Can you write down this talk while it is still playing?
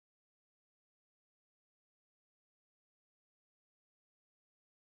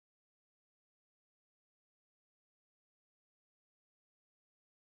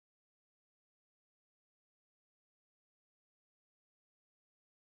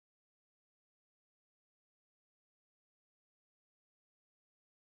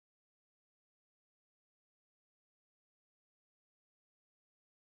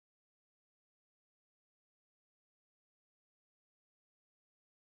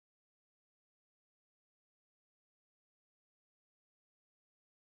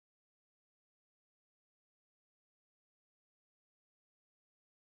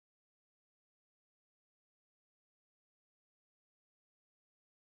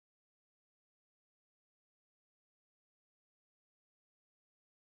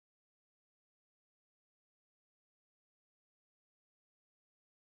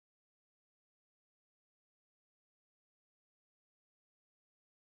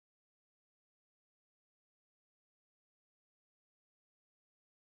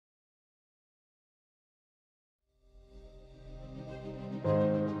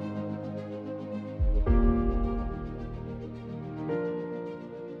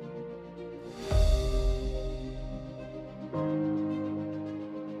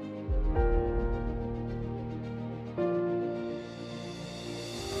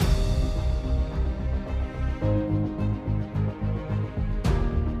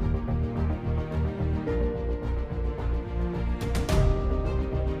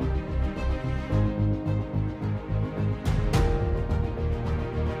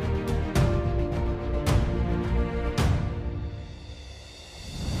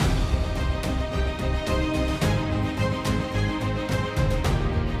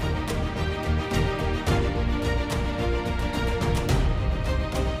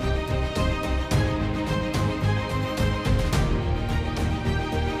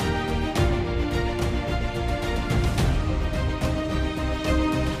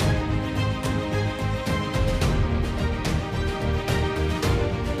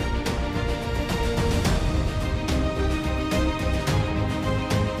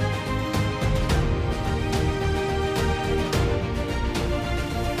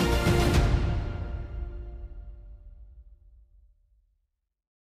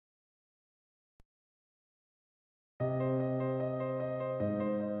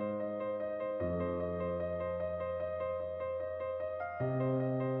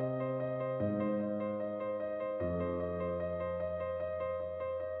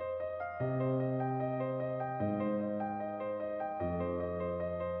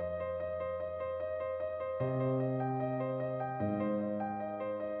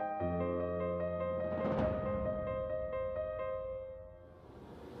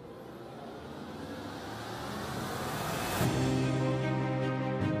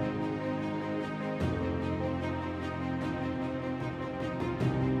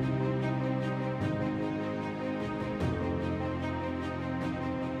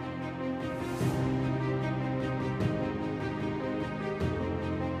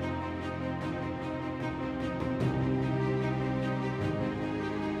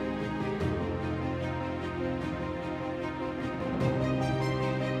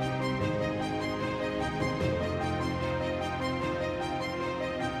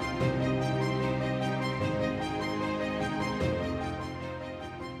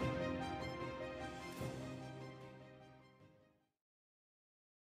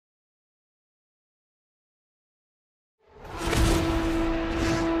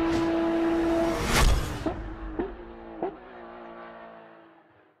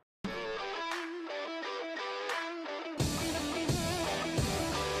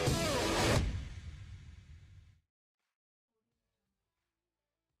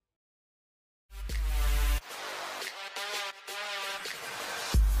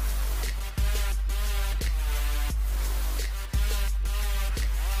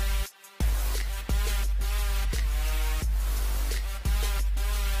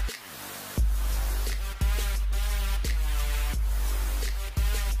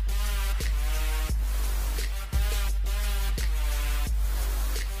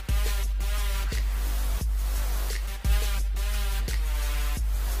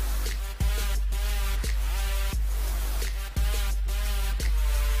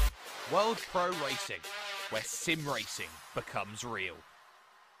World Pro Racing, where sim racing becomes real.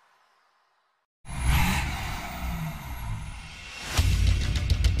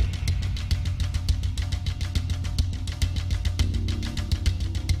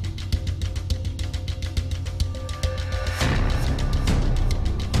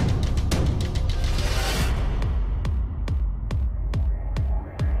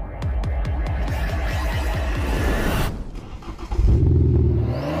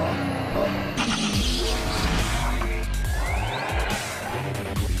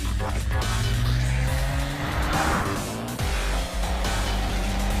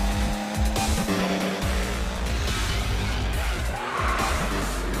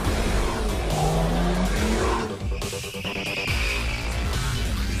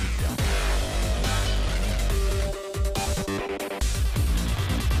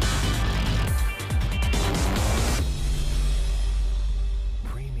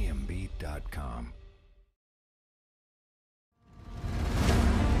 Premiumbeat.com.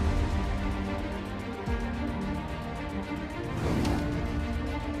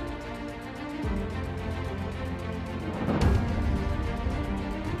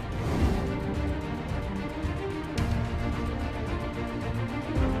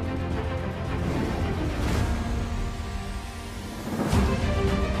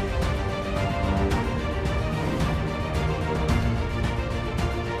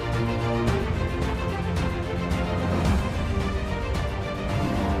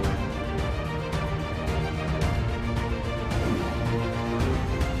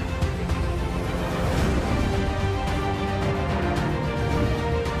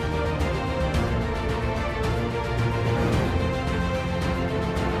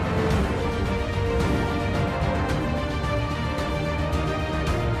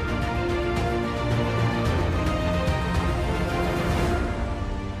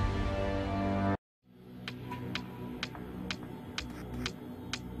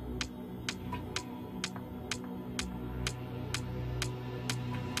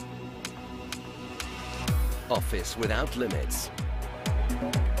 Office without limits.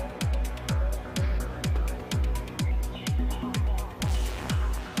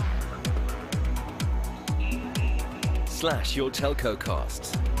 Slash your telco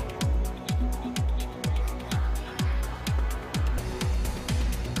costs.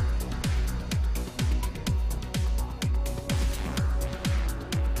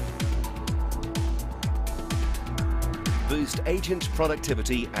 Boost agent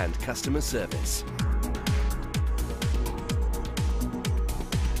productivity and customer service.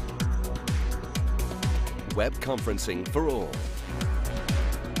 Web conferencing for all.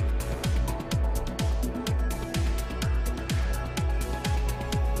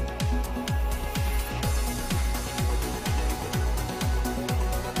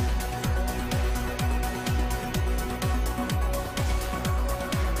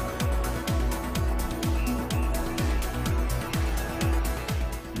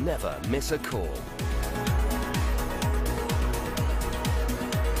 Never miss a call.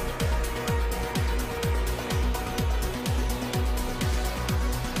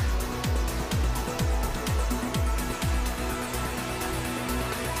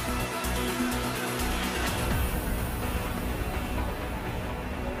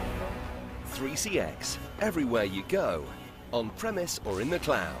 .3CX, everywhere you go, on premise or in the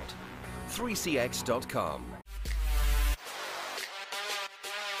cloud. 3cx.com.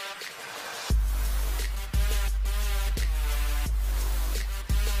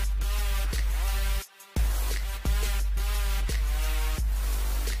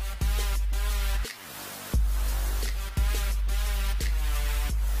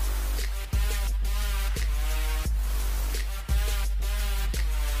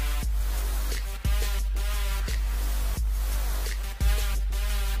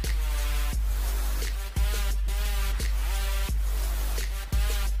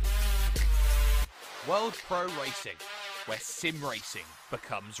 World Pro Racing, where sim racing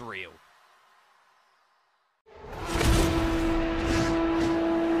becomes real.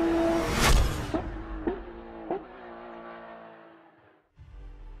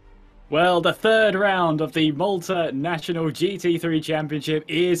 Well, the third round of the Malta National GT3 Championship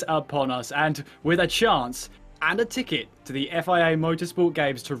is upon us, and with a chance and a ticket to to the FIA Motorsport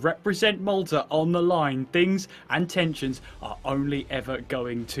Games to represent Malta on the line, things and tensions are only ever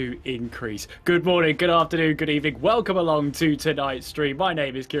going to increase. Good morning, good afternoon, good evening. Welcome along to tonight's stream. My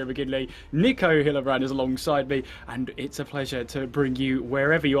name is Kieran McGinley. Nico Hillebrand is alongside me, and it's a pleasure to bring you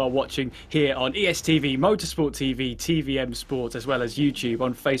wherever you are watching here on ESTV, Motorsport TV, TVM Sports, as well as YouTube,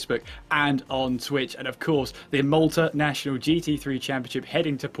 on Facebook and on Twitch. And of course, the Malta National GT3 Championship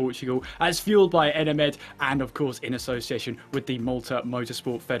heading to Portugal, as fueled by Enemed, and of course in association with the Malta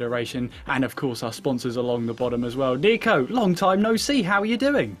Motorsport Federation, and of course our sponsors along the bottom as well. Nico, long time no see. How are you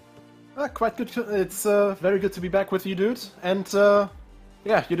doing? Quite good. It's very good to be back with you, dude. And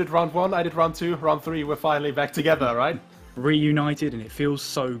yeah, you did round 1, I did round 2, round 3. We're finally back together, right? Reunited, and it feels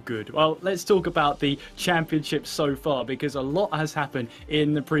so good. Well, let's talk about the championship so far, because a lot has happened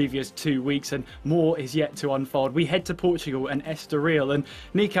in the previous 2 weeks and more is yet to unfold. We head to Portugal and Estoril, and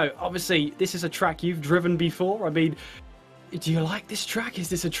Nico, obviously this is a track you've driven before. I mean, do you like this track? Is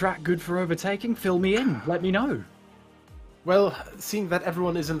this a track good for overtaking? Fill me in, let me know. Well, seeing that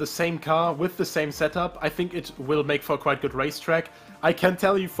everyone is in the same car with the same setup, I think it will make for a quite good racetrack. I can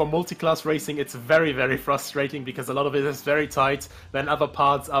tell you, for multi-class racing, it's very, very frustrating because a lot of it is very tight, then other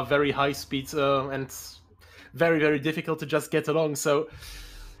parts are very high speed and very, very difficult to just get along. So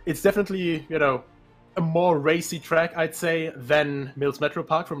it's definitely, you know, a more racy track, I'd say, than Mills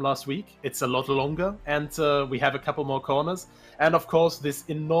Metropark from last week. It's a lot longer, and we have a couple more corners. And of course, this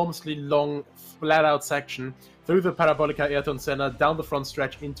enormously long, flat-out section through the Parabolica Ayrton Senna, down the front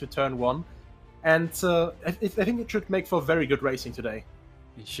stretch into turn 1. And I think it should make for very good racing today.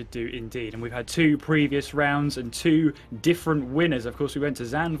 It should do indeed. And we've had 2 previous rounds and 2 different winners. Of course, we went to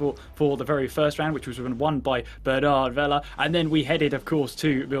Zandvoort for the very first round, which was won by Bernard Vella. And then we headed, of course,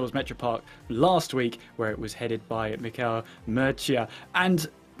 to Mills Metropark last week, where it was headed by Michael Murcia. And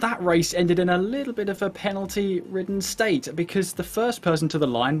that race ended in a little bit of a penalty-ridden state, because the first person to the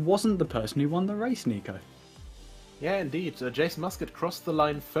line wasn't the person who won the race, Nico. Yeah, indeed. Jason Muscat crossed the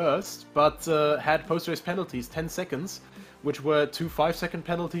line first, but had post-race penalties, 10 seconds, which were 2 5-second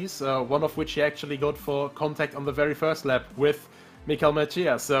penalties, one of which he actually got for contact on the very first lap with Michael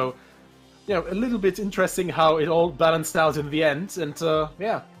Murcia. So, you know, a little bit interesting how it all balanced out in the end. And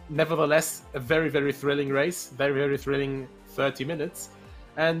yeah, nevertheless, a very, very thrilling race, very, very thrilling 30 minutes.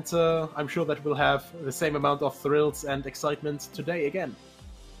 And I'm sure that we'll have the same amount of thrills and excitement today again.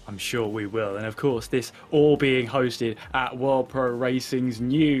 I'm sure we will. And of course, this all being hosted at World Pro Racing's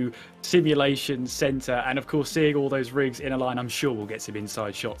new simulation centre. And of course, seeing all those rigs in a line, I'm sure we'll get some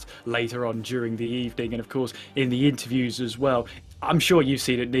inside shots later on during the evening. And of course, in the interviews as well. I'm sure you've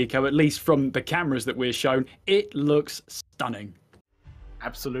seen it, Nico, at least from the cameras that we're shown. It looks stunning.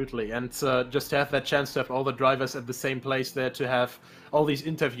 Absolutely, and just to have that chance to have all the drivers at the same place there, to have all these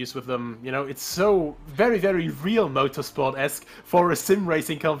interviews with them, you know, it's so very, very real motorsport-esque for a sim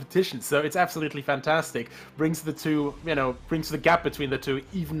racing competition, so it's absolutely fantastic. Brings the two, you know, brings the gap between the two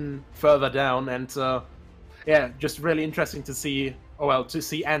even further down, and yeah, just really interesting to see, oh well, to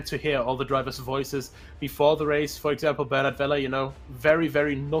see and to hear all the drivers' voices before the race. For example, Bernard Vella, you know, very,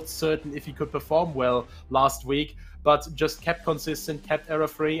 very not certain if he could perform well last week, but just kept consistent, kept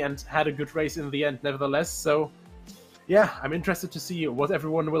error-free, and had a good race in the end nevertheless. So, yeah, I'm interested to see what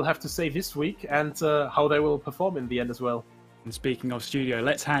everyone will have to say this week and how they will perform in the end as well. And speaking of studio,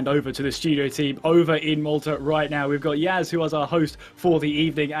 let's hand over to the studio team over in Malta right now. We've got Yaz, who is our host for the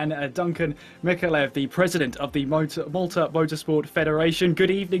evening, and Duncan Mikalev, the president of the Malta Motorsport Federation.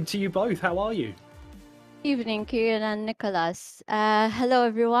 Good evening to you both. How are you? Evening, Kieran and Nicholas. Hello,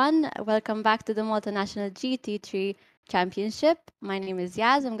 everyone. Welcome back to the Malta National GT3 Championship. My name is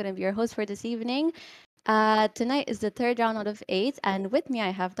Yaz. I'm going to be your host for this evening. Tonight is the 3rd round out of 8, and with me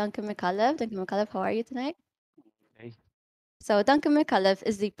I have Duncan McCullough. Duncan McCullough, how are you tonight? Okay. So Duncan McCullough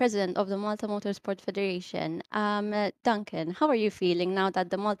is the president of the Malta Motorsport Federation. Duncan, how are you feeling now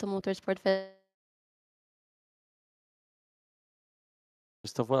that the Malta Motorsport Federation?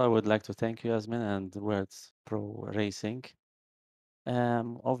 First of all, I would like to thank you, Yasmin, and World Pro Racing.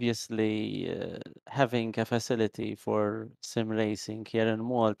 Obviously, having a facility for sim racing here in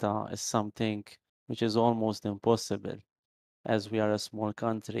Malta is something which is almost impossible. As we are a small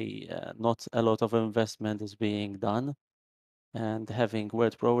country, not a lot of investment is being done. And having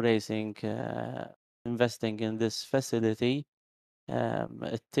World Pro Racing investing in this facility,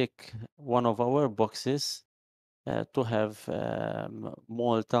 it tick one of our boxes. To have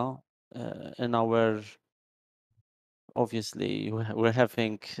Malta in our, obviously we're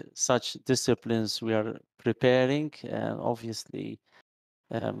having such disciplines we are preparing, and obviously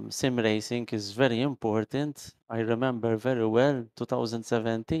sim racing is very important. I remember very well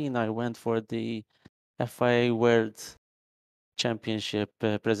 2017 I went for the FIA World championship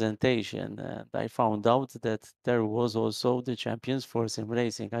presentation, and I found out that there was also the champions for sim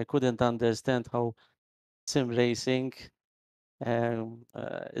racing. I couldn't understand how sim racing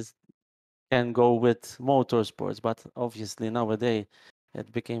can go with motorsports, but obviously nowadays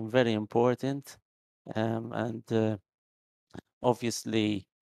it became very important, and obviously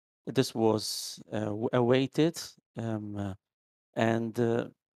this was awaited, and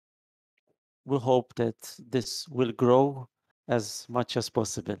we hope that this will grow as much as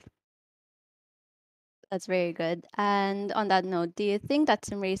possible. That's very good. And on that note, do you think that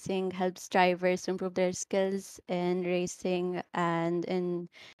sim racing helps drivers to improve their skills in racing and in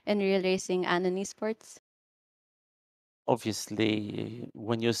real racing and in esports? Obviously,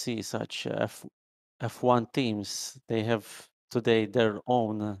 when you see such F1 teams, they have today their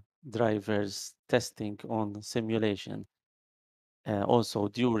own drivers testing on simulation. Also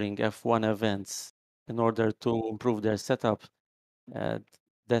during F1 events, in order to improve their setup, uh,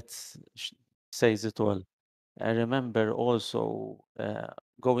 that says it all. I remember also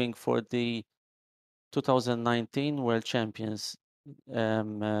going for the 2019 World Champions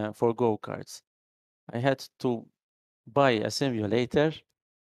for go-karts. I had to buy a simulator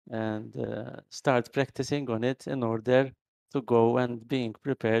and start practicing on it in order to go and being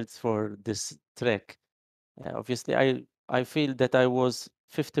prepared for this track. Obviously, I feel that I was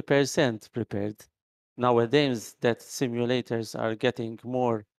 50% prepared. Nowadays, that simulators are getting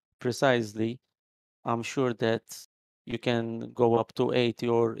more precisely. I'm sure that you can go up to 80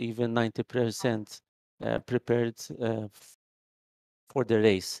 or even 90% prepared for the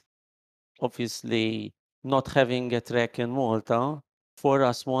race. Obviously, not having a track in Malta for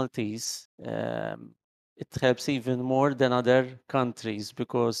us Maltese, it helps even more than other countries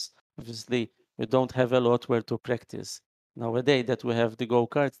because obviously we don't have a lot where to practice. Nowadays that we have the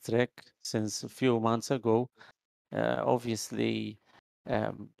go-kart track since a few months ago, obviously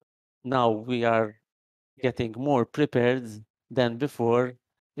um, now we are getting more prepared than before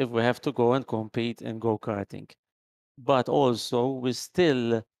if we have to go and compete in go-karting. But also we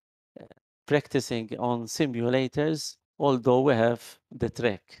still practicing on simulators, although we have the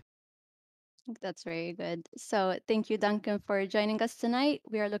track. That's very good. So thank you, Duncan, for joining us tonight.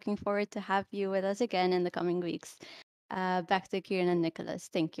 We are looking forward to have you with us again in the coming weeks. Back to Kieran and Nicholas.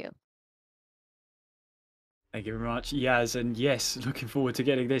 Thank you. Thank you very much, Yaz. And yes, looking forward to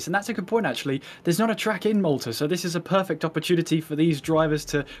getting this. And that's a good point, actually. There's not a track in Malta, so this is a perfect opportunity for these drivers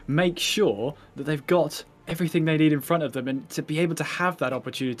to make sure that they've got everything they need in front of them, and to be able to have that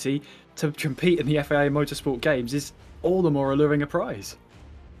opportunity to compete in the FIA Motorsport Games is all the more alluring a prize.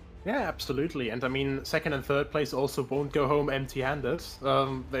 Yeah, absolutely. And I mean, second and third place also won't go home empty-handed.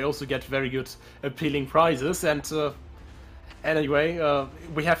 They also get very good, appealing prizes. And anyway,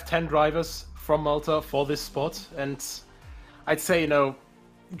 we have 10 drivers from Malta for this spot. And I'd say,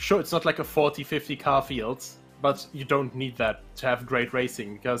 sure, it's not like a 40-50 car field, but you don't need that to have great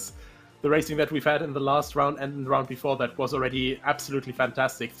racing, because the racing that we've had in the last round and the round before that was already absolutely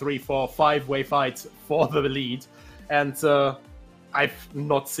fantastic. 3, 4, 5-way fights for the lead. And I've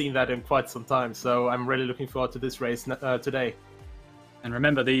not seen that in quite some time, so I'm really looking forward to this race today. And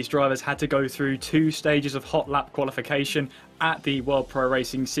remember, these drivers had to go through 2 stages of hot lap qualification at the World Pro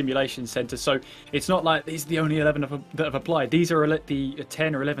Racing Simulation Centre. So it's not like these are the only 11 that have applied. These are the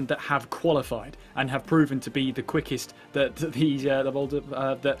 10 or 11 that have qualified and have proven to be the quickest that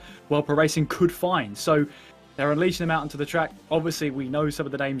that World Pro Racing could find. So they're unleashing them out onto the track. Obviously, we know some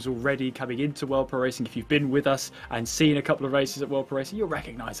of the names already coming into World Pro Racing. If you've been with us and seen a couple of races at World Pro Racing, you'll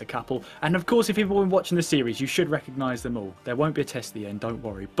recognise a couple. And of course, if you've been watching the series, you should recognise them all. There won't be a test at the end, don't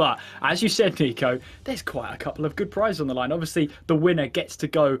worry. But as you said, Nico, there's quite a couple of good prizes on the line. Obviously, the winner gets to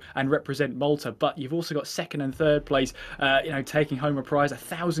go and represent Malta, but you've also got second and third place, taking home a prize,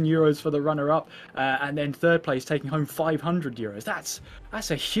 €1,000 for the runner-up, and then third place taking home €500.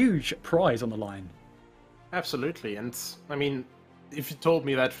 That's a huge prize on the line. Absolutely, and I mean, if you told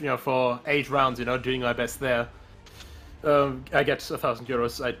me that for 8 rounds, doing my best there, I get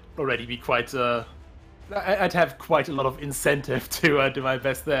 €1,000, I'd already be quite. I'd have quite a lot of incentive to do my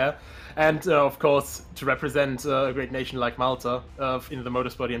best there, and of course to represent a great nation like Malta in the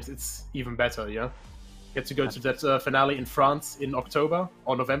motorsport games, it's even better. Get to go to that finale in France in October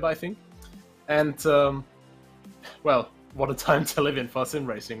or November, I think, and well, what a time to live in for sim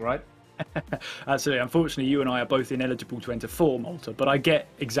racing, right? Absolutely. Unfortunately, you and I are both ineligible to enter for Malta, but I get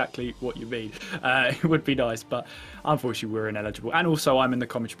exactly what you mean. It would be nice, but unfortunately we're ineligible. And also I'm in the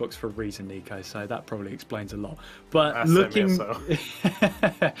comment box for a reason, Nico, so that probably explains a lot. But looking...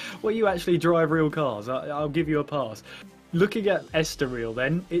 Well, you actually drive real cars. I'll give you a pass. looking at Estoril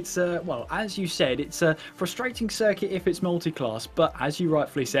then, it's well, as you said, it's a frustrating circuit if it's multi-class, but as you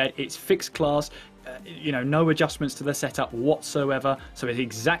rightfully said, it's fixed class. You know, no adjustments to the setup whatsoever, so it's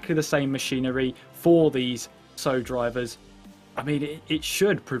exactly the same machinery for these drivers. I mean, it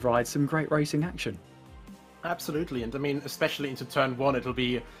should provide some great racing action. Absolutely, and I mean, especially into turn 1, it'll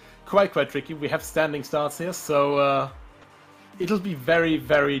be quite tricky. We have standing starts here, so it'll be very,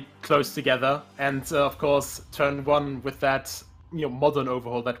 very close together. And of course, turn 1 with that modern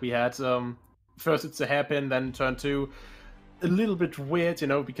overhaul that we had. First it's a hairpin, then turn 2, a little bit weird,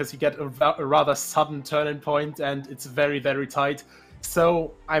 because you get a rather sudden turning point, and it's very, very tight.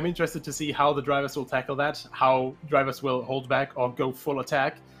 So I'm interested to see how the drivers will tackle that, how drivers will hold back or go full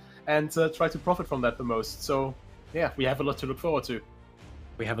attack, and try to profit from that the most. So yeah, we have a lot to look forward to.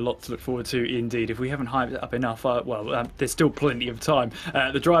 We have a lot to look forward to indeed. If we haven't hyped it up enough, there's still plenty of time.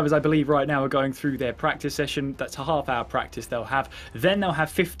 The drivers, I believe, right now are going through their practice session. That's a half-hour practice they'll have. Then they'll have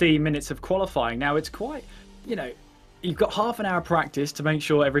 15 minutes of qualifying. Now, it's quite, you've got half an hour practice to make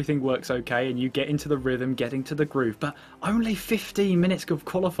sure everything works okay and you get into the rhythm, get into the groove. But only 15 minutes of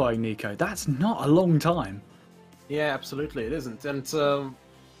qualifying, Nico. That's not a long time. Yeah, absolutely, it isn't. And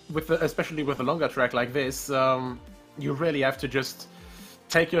especially with a longer track like this, you really have to just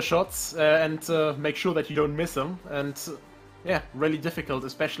take your shots and make sure that you don't miss them. And yeah, really difficult,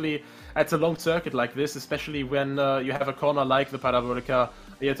 especially at a long circuit like this, especially when you have a corner like the Parabolica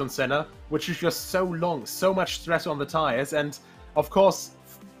Ayrton Senna, which is just so long, so much stress on the tires. And of course,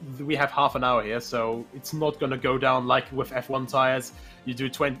 we have half an hour here, so it's not going to go down like with F1 tires. You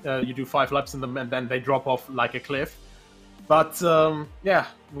do 5 laps in them and then they drop off like a cliff. But yeah,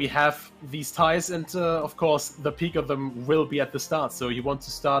 we have these tires, and of course the peak of them will be at the start, so you want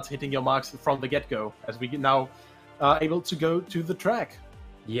to start hitting your marks from the get-go, as we now are able to go to the track.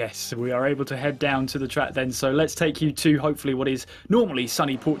 Yes, we are able to head down to the track then, so let's take you to hopefully what is normally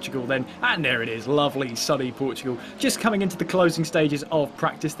sunny Portugal then, and there it is, lovely sunny Portugal. Just coming into the closing stages of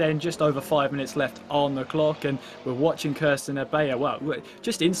practice then, just over 5 minutes left on the clock, and we're watching Kirsten Abea, well,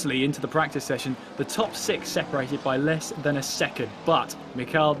 just instantly into the practice session, the top 6 separated by less than a second, but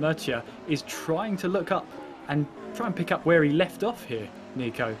Michael Murcia is trying to look up and try and pick up where he left off here,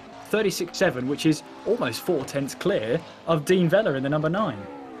 Nico. 36.7, which is almost 4/10 clear of Dean Vella in the number 9.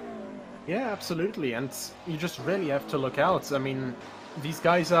 Yeah, absolutely, and you just really have to look out. I mean, these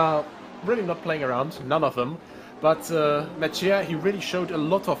guys are really not playing around, none of them, but Mechia, he really showed a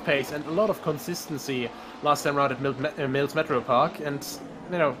lot of pace and a lot of consistency last time around at Mills Metropark, and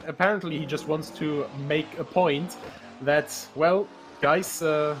apparently he just wants to make a point that, well, guys,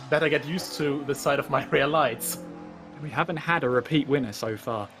 better get used to the side of my rear lights. We haven't had a repeat winner so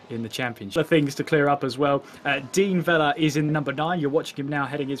far in the championship. Other things to clear up as well. Dean Vella is in number 9. You're watching him now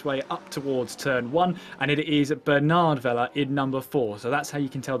heading his way up towards turn 1, and it is Bernard Vella in number 4. So that's how you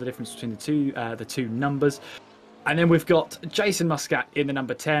can tell the difference between the two numbers. And then we've got Jason Muscat in the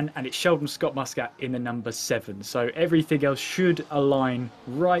number 10, and it's Sheldon Scott Muscat in the number 7. So everything else should align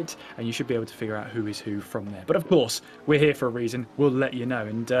right, and you should be able to figure out who is who from there. But of course, we're here for a reason. We'll let you know.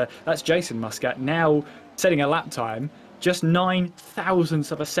 And that's Jason Muscat now setting a lap time just 9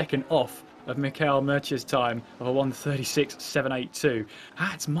 thousandths of a second off of Michael Murcia's time of a 1:36.782.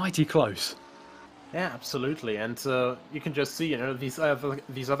 That's mighty close. Yeah, absolutely, and you can just see, these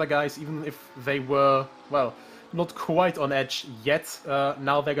other guys, even if they were, well, not quite on edge yet,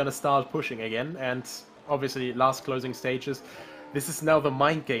 now they're gonna start pushing again, and obviously last closing stages. This is now the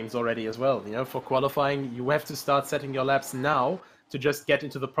mind games already as well. For qualifying, you have to start setting your laps now to just get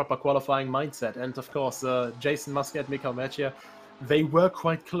into the proper qualifying mindset. And of course, Jason Muscat, Michael Murcia, they were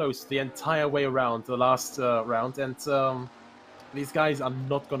quite close the entire way around the last round, and these guys are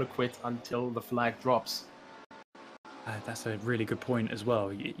not going to quit until the flag drops. That's a really good point as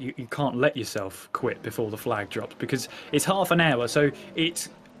well. You can't let yourself quit before the flag drops, because it's half an hour, so it's,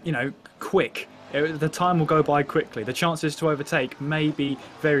 quick. The time will go by quickly. The chances to overtake may be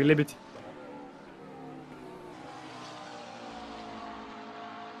very limited.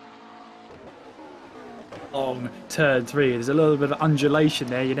 On turn 3, there's a little bit of undulation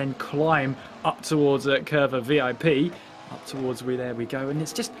there. You then climb up towards Curva VIP, up towards there we go, and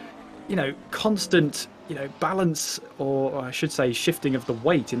it's just, constant, balance, or I should say shifting of the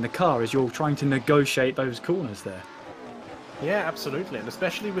weight in the car as you're trying to negotiate those corners there. Yeah, absolutely, and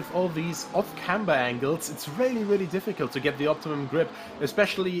especially with all these off-camber angles, it's really, really difficult to get the optimum grip,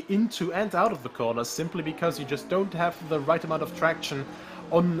 especially into and out of the corners, simply because you just don't have the right amount of traction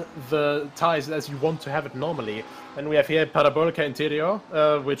on the tires as you want to have it normally. And we have here Parabolica Interior,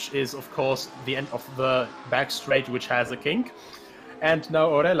 which is of course the end of the back straight, which has a kink. And now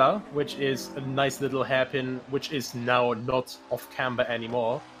Orella, which is a nice little hairpin, which is now not off camber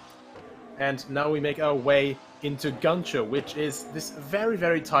anymore. And now we make our way into Gancho, which is this very,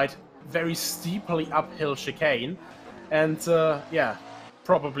 very tight, very steeply uphill chicane. And yeah,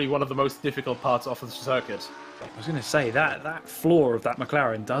 probably one of the most difficult parts of the circuit. I was going to say that floor of that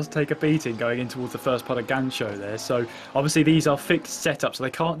McLaren does take a beating going in towards the first part of Gancho there. So obviously these are fixed setups, so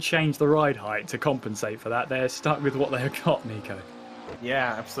they can't change the ride height to compensate for that. They're stuck with what they've got, Nico.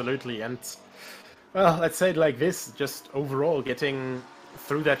 Yeah, absolutely. And well, let's say it like this, just overall getting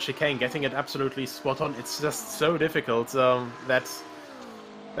through that chicane, getting it absolutely spot on, it's just so difficult that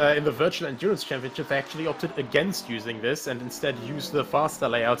in the Virtual Endurance Championship they actually opted against using this and instead used the faster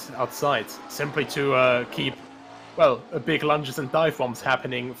layout outside, simply to keep, well, big lunges and dive bombs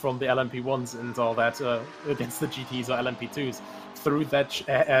happening from the LMP1s and all that against the GTs or LMP2s through that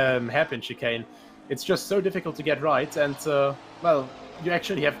hairpin chicane. It's just so difficult to get right, and well, you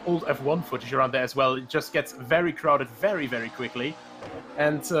actually have old F1 footage around there as well. It just gets very crowded very, very quickly,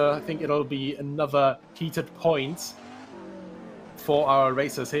 and I think it'll be another heated point for our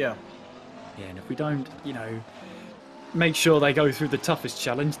racers here. Yeah, and if we don't, you know, make sure they go through the toughest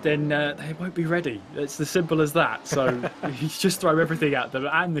challenge, then they won't be ready. It's as simple as that. So you just throw everything at them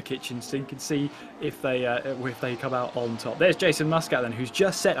and the kitchen sink and see if they come out on top. There's Jason Muscat then, who's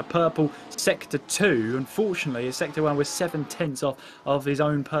just set a purple Sector 2. Unfortunately, his Sector 1 was 7/10 off of his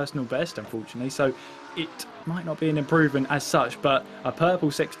own personal best, unfortunately. So it might not be an improvement as such, but a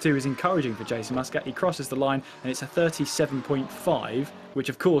purple Sector 2 is encouraging for Jason Muscat. He crosses the line and it's a 37.5, which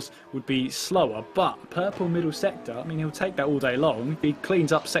of course would be slower, but purple middle sector, I mean, he'll take that all day long. If he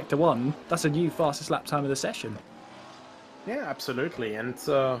cleans up Sector 1, that's a new fastest lap time of the session. Yeah, absolutely, and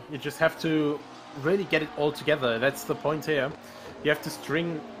you just have to really get it all together. That's the point here. You have to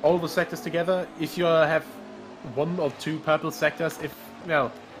string all the sectors together. If you have one or two purple sectors, if,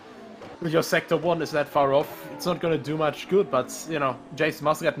 well, your Sector 1 is that far off, it's not going to do much good, but, you know, Jason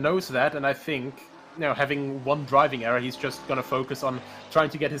Muscat knows that, and I think, you know, having one driving error, he's just going to focus on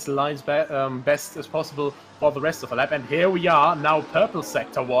trying to get his lines best as possible for the rest of the lap. And here we are, now purple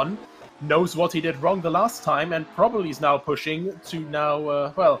Sector 1, knows what he did wrong the last time, and probably is now pushing to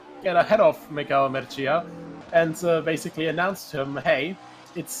now, well, get ahead of Michael Mercia, and basically announce to him, hey,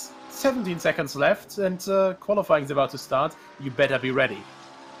 it's 17 seconds left, and qualifying's about to start, you better be ready.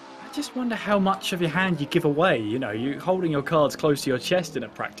 I just wonder how much of your hand you give away. You know, you holding your cards close to your chest in a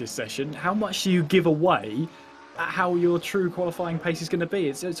practice session. How much do you give away at how your true qualifying pace is going to be?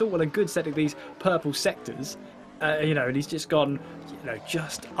 It's all well and good setting these purple sectors, you know, and he's just gone, you know,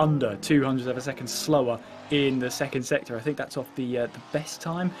 just under 200 of a second slower in the second sector. I think that's off the best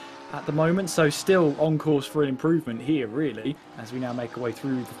time at the moment, so still on course for an improvement here, really, as we now make our way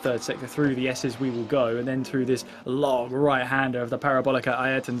through the third sector. Through the S's we will go, and then through this long right-hander of the Parabolica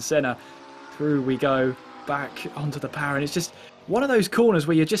Ayrton Senna, through we go back onto the power, and it's just one of those corners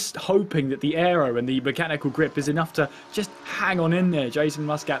where you're just hoping that the aero and the mechanical grip is enough to just hang on in there. Jason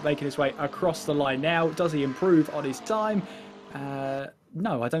Muscat making his way across the line now. Does he improve on his time?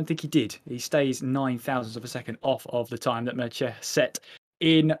 No, I don't think he did. He stays 9 thousandths of a second off of the time that Mercier set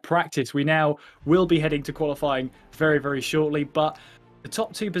in practice. We now will be heading to qualifying very, very shortly, but the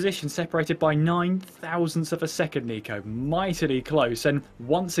top two positions separated by 9 thousandths of a second, Nico. Mightily close, and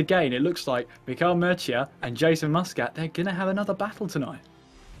once again it looks like Michael Mercier and Jason Muscat, they're going to have another battle tonight.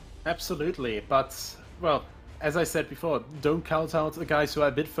 Absolutely, but, well, as I said before, don't count out the guys who are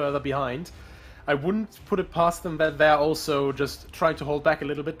a bit further behind. I wouldn't put it past them that they're also just trying to hold back a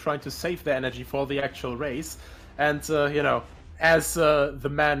little bit, trying to save their energy for the actual race, and, you know, as the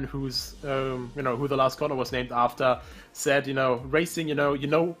man who's, you know, who the last corner was named after said, you know, racing, you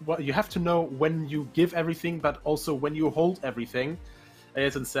know what you have to know when you give everything, but also when you hold everything.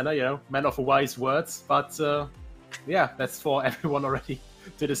 Ayrton Senna, you know, man of wise words, but yeah, that's for everyone already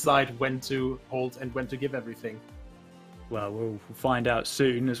to decide when to hold and when to give everything. Well, we'll find out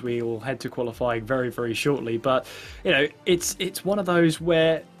soon as we all head to qualifying very, very shortly. But, you know, it's one of those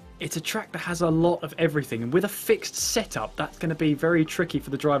where it's a track that has a lot of everything, and with a fixed setup, that's going to be very tricky for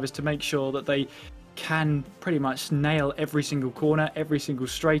the drivers to make sure that they can pretty much nail every single corner, every single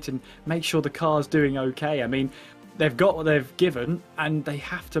straight, and make sure the car's doing okay. I mean, they've got what they've given, and they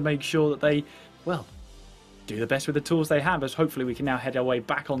have to make sure that they, well, do the best with the tools they have, as hopefully we can now head our way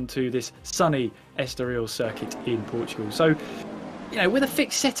back onto this sunny Estoril circuit in Portugal. So, you know, with a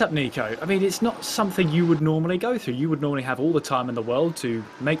fixed setup, Nico, I mean, it's not something you would normally go through. You would normally have all the time in the world to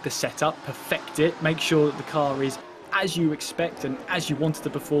make the setup, perfect it, make sure that the car is as you expect and as you want it to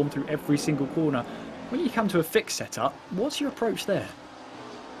perform through every single corner. When you come to a fixed setup, what's your approach there?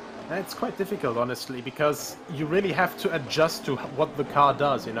 It's quite difficult, honestly, because you really have to adjust to what the car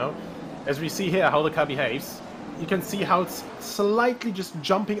does, you know? As we see here, how the car behaves, you can see how it's slightly just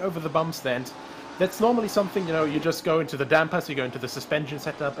jumping over the bumps then. That's normally something, you know, you just go into the dampers, you go into the suspension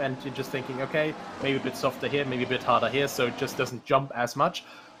setup, and you're just thinking, okay, maybe a bit softer here, maybe a bit harder here, so it just doesn't jump as much.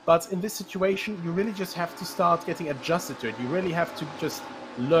 But in this situation, you really just have to start getting adjusted to it. You really have to just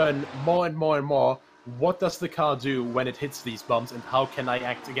learn more and more and more. What does the car do when it hits these bumps, and how can I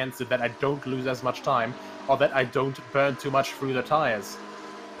act against it that I don't lose as much time, or that I don't burn too much through the tires?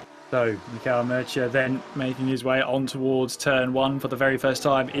 So, Michael Mercier then making his way on towards turn 1 for the very first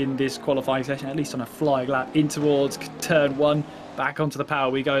time in this qualifying session, at least on a flying lap, in towards turn 1. Back onto the power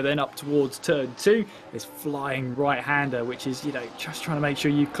we go then, up towards turn 2. This flying right-hander, which is, you know, just trying to make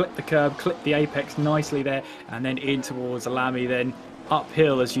sure you clip the curb, clip the apex nicely there, and then in towards Lamy then.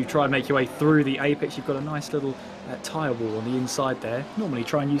 Uphill as you try and make your way through the apex. You've got a nice little tyre wall on the inside there. Normally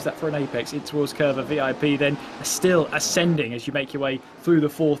try and use that for an apex. In towards Curva VIP then still ascending as you make your way through the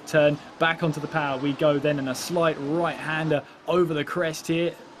 4th turn. Back onto the power we go then, and a slight right-hander over the crest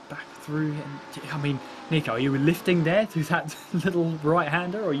here. Back through. And, I mean, Nico, are you lifting there through that little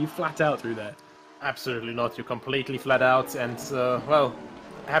right-hander, or are you flat out through there? Absolutely not. You're completely flat out, and, well,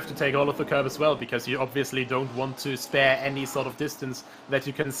 have to take all of the curb as well, because you obviously don't want to spare any sort of distance that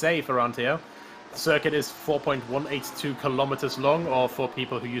you can save around here. The circuit is 4.182 kilometers long, or for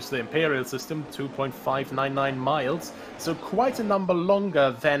people who use the Imperial system, 2.599 miles. So quite a number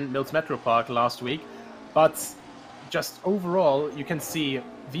longer than Mills Metropark last week. But just overall, you can see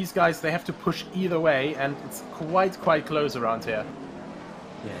these guys, they have to push either way, and it's quite close around here.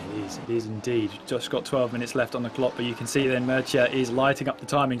 Yeah, it is indeed. Just got 12 minutes left on the clock, but you can see then Mercier is lighting up the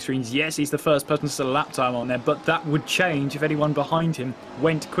timing screens. Yes, he's the first person to set a lap time on there, but that would change if anyone behind him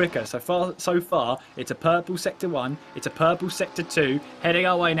went quicker. So far, it's a purple sector 1, it's a purple sector 2, heading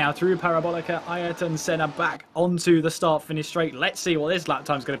our way now through Parabolica, Ayrton Senna back onto the start-finish straight. Let's see what this lap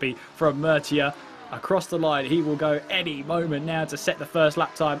time's going to be from Mercier. Across the line, he will go any moment now to set the first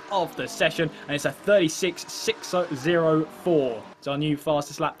lap time of the session, and it's a 36.604. It's our new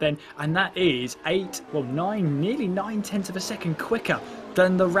fastest lap then, and that is nearly 9/10 of a second quicker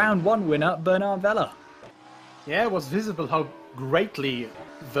than the round 1 winner, Bernard Vella. Yeah, it was visible how greatly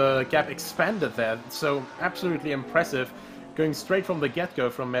the gap expanded there. So absolutely impressive, going straight from the get-go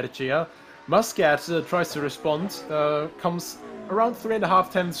from Mercier. Muscat tries to respond, comes around 3.5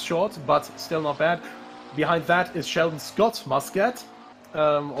 tenths short, but still not bad. Behind that is Sheldon Scott Muscat.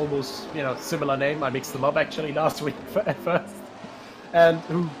 Almost, you know, similar name. I mixed them up actually last week at first. And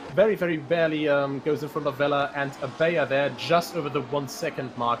who very barely goes in front of Vella and Abaya there, just over the 1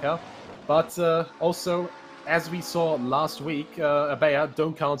 second marker. But also, as we saw last week, Abaya,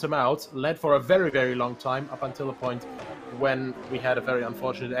 don't count him out, led for a very long time, up until the point when we had a very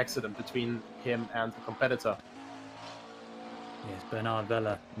unfortunate accident between him and a competitor. Yes, Bernard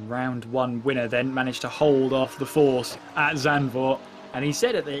Vella, round 1 winner, then managed to hold off the force at Zandvoort. And he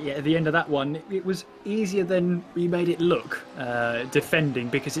said at the end of that one, it was easier than he made it look, defending,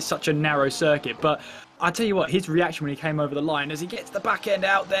 because it's such a narrow circuit. But I tell you what, his reaction when he came over the line, as he gets the back end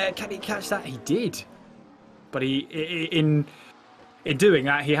out there, can he catch that? He did. But in doing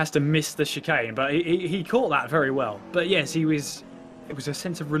that, he has to miss the chicane. But he caught that very well. But yes, it was a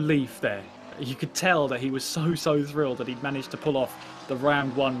sense of relief there. You could tell that he was so thrilled that he'd managed to pull off the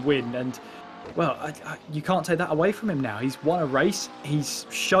round 1 win. And, well, you can't take that away from him now. He's won a race. He's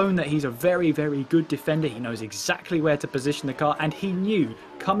shown that he's a very good defender. He knows exactly where to position the car. And he knew,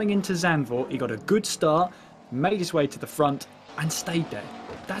 coming into Zandvoort, he got a good start, made his way to the front, and stayed there.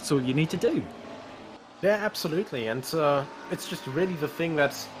 That's all you need to do. Yeah, absolutely. And it's just really the thing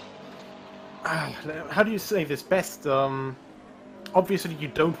that... how do you say this best? Obviously, you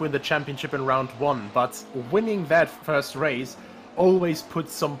don't win the championship in round 1, but winning that first race always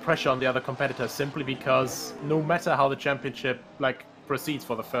puts some pressure on the other competitors, simply because no matter how the championship proceeds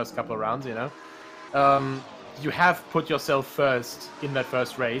for the first couple of rounds, you know, you have put yourself first in that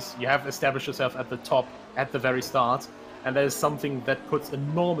first race. You have established yourself at the top at the very start, and that is something that puts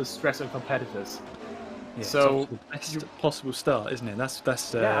enormous stress on competitors. Yeah, so the best possible start, isn't it? That's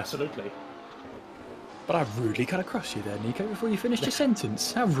yeah, absolutely. But I rudely cut across you there, Nico, before you finished your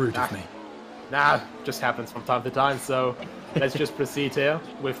sentence. How rude of me. Nah, just happens from time to time, so let's just proceed here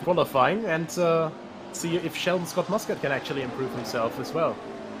with qualifying and see if Sheldon Scott Muscat can actually improve himself as well.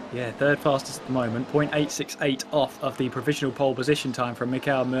 Yeah, third fastest at the moment, 0.868 off of the provisional pole position time from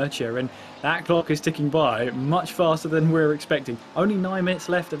Michael Mercier, and that clock is ticking by much faster than we were expecting. Only 9 minutes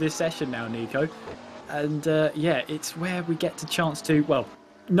left of this session now, Nico. And yeah, it's where we get the chance to, well,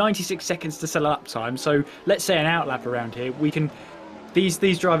 96 seconds to set a lap time, so let's say an outlap around here. We can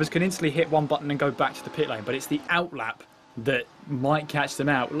these drivers can instantly hit one button and go back to the pit lane, but it's the outlap that might catch them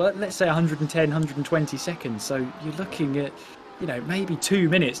out. Let's say 110, 120 seconds. So you're looking at, you know, maybe 2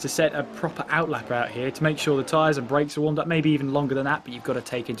 minutes to set a proper outlap out here to make sure the tyres and brakes are warmed up. Maybe even longer than that, but you've got to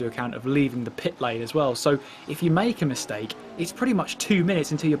take into account of leaving the pit lane as well. So if you make a mistake, it's pretty much 2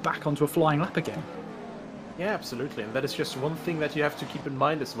 minutes until you're back onto a flying lap again. Yeah, absolutely. And that is just one thing that you have to keep in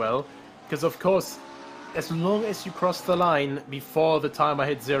mind as well. Because, of course, as long as you cross the line before the timer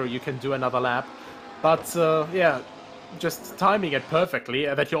hits 0, you can do another lap. But, yeah, just timing it perfectly,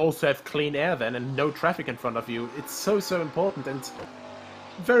 that you also have clean air then and no traffic in front of you. It's so important, and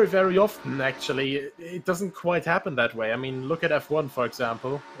very, very often, actually, it doesn't quite happen that way. I mean, look at F1, for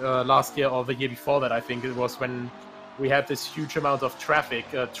example. Last year or the year before that, I think it was, when we had this huge amount of traffic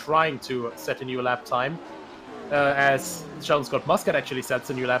trying to set a new lap time. As Sheldon Scott Muscat actually sets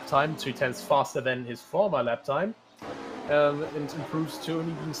a new lap time, 2/10 faster than his former lap time, and improves to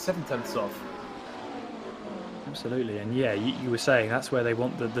only even 7/10 off. Absolutely, and yeah, you were saying that's where they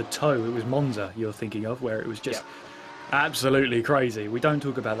want the toe. It was Monza you're thinking of, where it was just absolutely crazy. We don't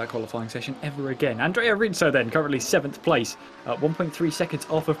talk about that qualifying session ever again. Andrea Rizzo then, currently 7th place, 1.3 seconds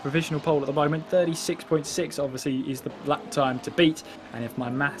off of provisional pole at the moment. 36.6 obviously is the lap time to beat, and if my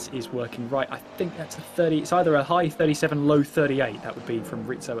maths is working right, I think that's a 30. It's either a high 37, low 38. That would be from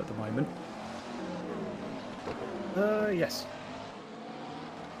Rizzo at the moment. Yes.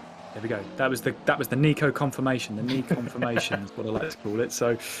 There we go. That was the Nico confirmation. The knee confirmation is what I like to call it.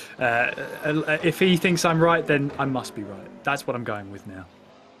 So, if he thinks I'm right, then I must be right. That's what I'm going with now.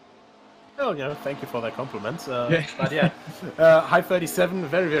 Oh, you know, thank you for that compliment. Yeah. But yeah, high 37,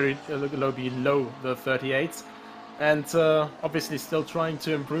 very, very low below the 38s. And obviously still trying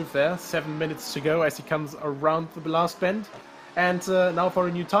to improve there. 7 minutes to go as he comes around the last bend. And now for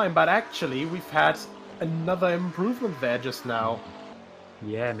a new time. But actually, we've had another improvement there just now.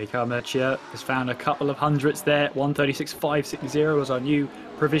 Yeah, Mikael Mercier has found a couple of hundredths there. 1:36.560 was our new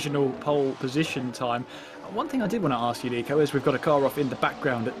provisional pole position time. One thing I did want to ask you, Nico, is we've got a car off in the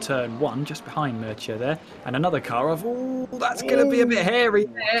background at turn 1, just behind Mercier there, and another car off. Oh, that's going to be a bit hairy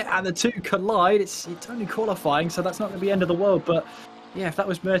there, and the two collide. It's only qualifying, so that's not going to be the end of the world, but yeah, if that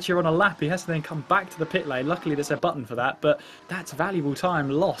was Mercier on a lap, he has to then come back to the pit lane. Luckily, there's a button for that, but that's valuable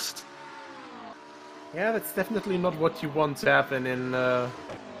time lost. Yeah, that's definitely not what you want to happen in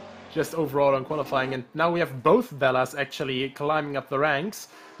just overall on qualifying. And now we have both Vellas actually climbing up the ranks.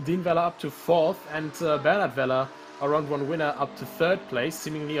 Dean Vella up to 4th, and Bernhard Vella, a round 1 winner, up to 3rd place,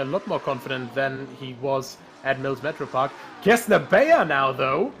 seemingly a lot more confident than he was at Mills Metropark. Gessner Bayer now,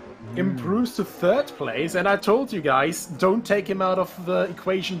 though, improves to 3rd place, and I told you guys, don't take him out of the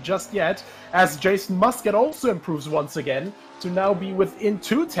equation just yet, as Jason Muscat also improves once again to now be within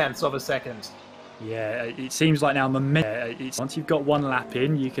 0.2 of a second. Yeah, it seems like now once you've got one lap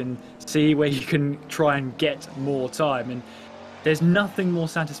in, you can see where you can try and get more time. And there's nothing more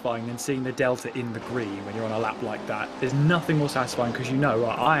satisfying than seeing the delta in the green when you're on a lap like that. There's nothing more satisfying because you know,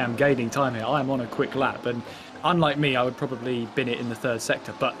 right, I am gaining time here. I am on a quick lap. And unlike me, I would probably bin it in the 3rd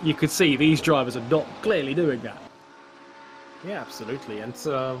sector. But you could see these drivers are not clearly doing that. Yeah, absolutely. And,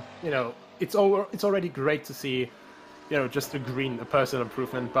 you know, it's already great to see, you know, just a personal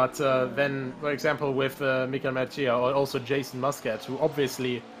improvement. But then, for example, with Mikael Mercier or also Jason Muscat, who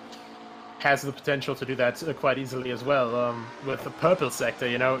obviously has the potential to do that quite easily as well, with the purple sector,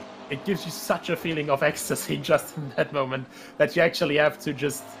 you know, it gives you such a feeling of ecstasy just in that moment that you actually have to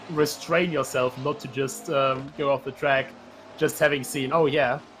just restrain yourself not to just go off the track, just having seen, oh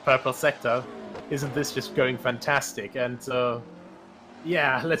yeah, purple sector, isn't this just going fantastic? And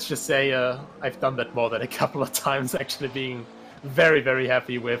yeah, let's just say I've done that more than a couple of times, actually being very, very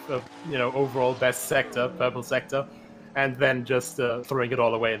happy with, you know, overall best sector, purple sector, and then just throwing it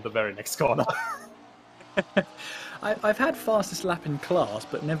all away in the very next corner. I've had fastest lap in class,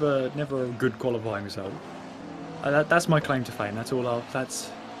 but never a good qualifying result. That's my claim to fame. That's all.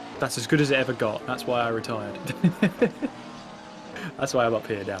 That's as good as it ever got. That's why I retired. That's why I'm up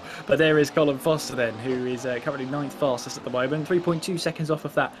here now. But there is Colin Foster then, who is currently 9th fastest at the moment, 3.2 seconds off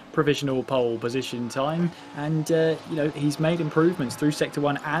of that provisional pole position time. And, you know, he's made improvements through Sector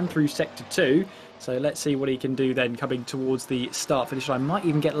 1 and through Sector 2. So let's see what he can do then coming towards the start-finish line. Might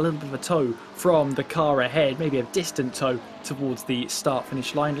even get a little bit of a tow from the car ahead, maybe a distant tow towards the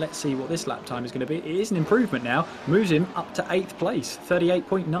start-finish line. Let's see what this lap time is going to be. It is an improvement now. Moves him up to 8th place,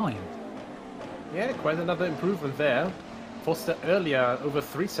 38.9. Yeah, quite another improvement there. Foster earlier over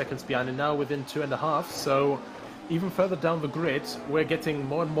 3 seconds behind, and now within 2.5. So even further down the grid, we're getting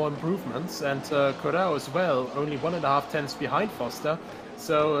more and more improvements. And Corrao as well, only 1.5 tenths behind Foster.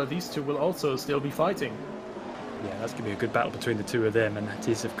 So these two will also still be fighting. Yeah, that's going to be a good battle between the two of them, and that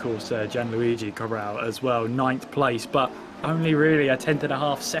is, of course, Gianluigi Corral as well, 9th place, but only really a tenth and a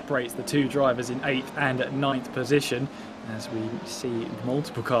half separates the two drivers in 8th and 9th position, as we see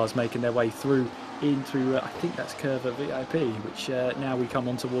multiple cars making their way through into, I think that's Curva VIP, which now we come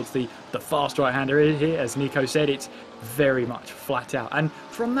on towards the fast right-hander here. As Nico said, it's very much flat out. And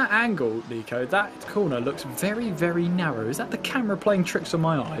from that angle, Nico, that corner looks very, very narrow. Is that the camera playing tricks on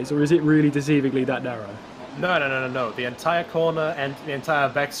my eyes, or is it really deceivingly that narrow? No. The entire corner and the entire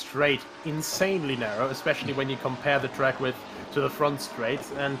back straight, insanely narrow, especially when you compare the track to the front straight.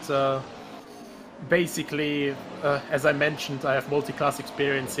 And basically, as I mentioned, I have multi-class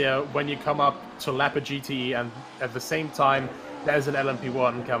experience here. When you come up to lap a GTE and at the same time there's an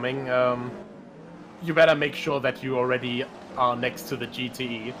LMP1 coming, you better make sure that you already are next to the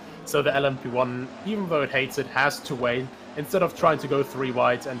GTE. So the LMP1, even though it hates it, has to wait instead of trying to go 3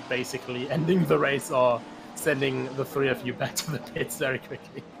 wide and basically ending the race or sending the 3 of you back to the pits very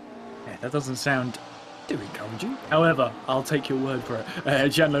quickly. Yeah, that doesn't sound too encouraging. However, I'll take your word for it.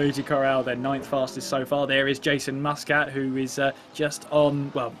 Gianluigi Corral, their 9th fastest so far. There is Jason Muscat, who is just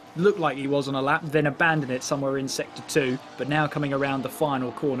on, well, looked like he was on a lap, then abandoned it somewhere in Sector 2, but now coming around the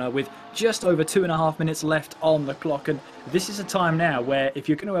final corner with just over 2.5 minutes left on the clock. And this is a time now where if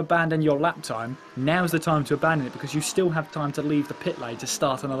you're going to abandon your lap time, now's the time to abandon it, because you still have time to leave the pit lane to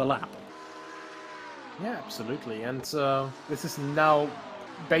start another lap. Yeah, absolutely. And this is now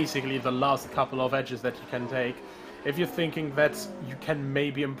basically the last couple of edges that you can take. If you're thinking that you can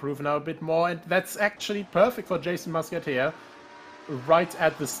maybe improve now a bit more, and that's actually perfect for Jason Muscat here, right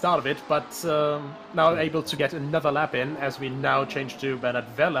at the start of it, but now able to get another lap in as we now change to Bernard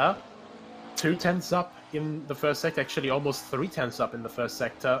Vella. 2 tenths up in the first sector, actually almost 3 tenths up in the first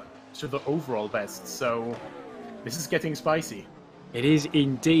sector to the overall best. So this is getting spicy. It is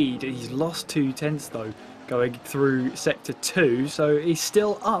indeed. He's lost 2 tenths though, going through Sector 2, so he's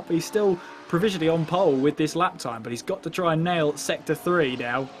still up. He's still provisionally on pole with this lap time, but he's got to try and nail Sector 3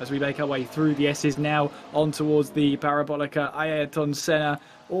 now as we make our way through the S's now on towards the Parabolica Ayrton Senna.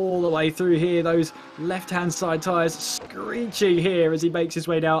 All the way through here, those left-hand side tyres screechy here as he makes his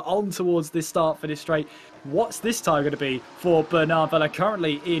way now on towards this start for this straight. What's this time going to be for Bernard Vella,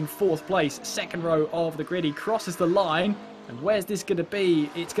 currently in 4th place, 2nd row of the grid. He crosses the line. And where's this going to be?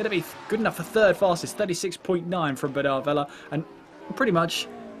 It's going to be good enough for 3rd fastest, 36.9 from Bernard Vella. And pretty much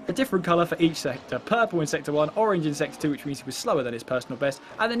a different colour for each sector. Purple in Sector 1, orange in Sector 2, which means he was slower than his personal best.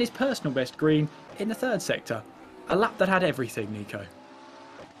 And then his personal best green in the 3rd sector. A lap that had everything, Nico.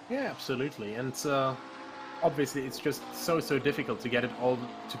 Yeah, absolutely. And obviously it's just so difficult to get it all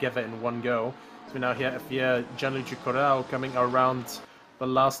together in one go. So now here Gianluigi Corral coming around the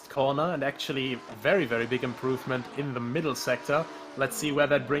last corner, and actually very big improvement in the middle sector. Let's see where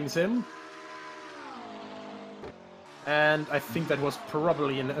that brings him. And I think that was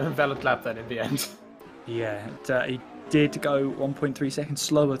probably an invalid lap then in the end. Yeah, he did go 1.3 seconds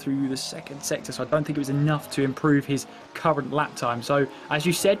slower through the 2nd sector, so I don't think it was enough to improve his current lap time. So, as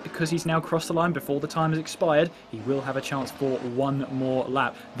you said, because he's now crossed the line before the time has expired, he will have a chance for one more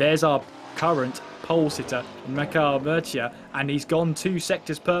lap. There's our current pole sitter, Makar Murcia, and he's gone 2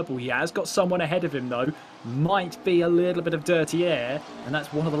 sectors purple. He has got someone ahead of him though. Might be a little bit of dirty air, and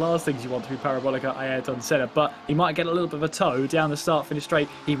that's one of the last things you want through Parabolica Ayrton Senna, but he might get a little bit of a tow down the start finish straight.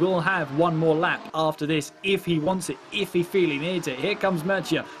 He will have one more lap after this if he wants it, if he feels he needs it. Here comes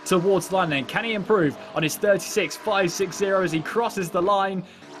Murcia towards the line then. Can he improve on his 36.560 as he crosses the line?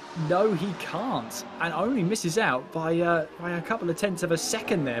 No, he can't, and only misses out by a couple of tenths of a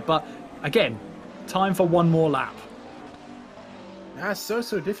second there. But again, time for one more lap. So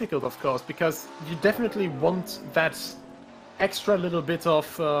difficult, of course, because you definitely want that extra little bit of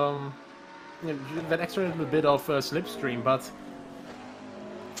slipstream. But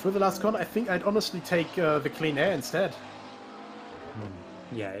for the last corner, I think I'd honestly take the clean air instead.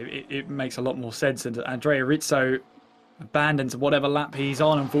 Yeah, it makes a lot more sense. And Andrea Rizzo abandons whatever lap he's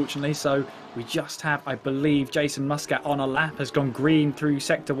on, unfortunately. So we just have, I believe, Jason Muscat on a lap, has gone green through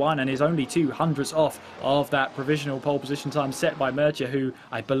Sector 1 and is only 200ths off of that provisional pole position time set by Murcia, who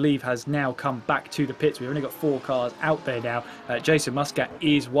I believe has now come back to the pits. We've only got 4 cars out there now. Jason Muscat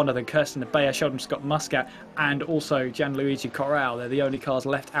is one of them. Kirsten Bayer, Sheldon Scott Muscat, and also Gianluigi Corral. They're the only cars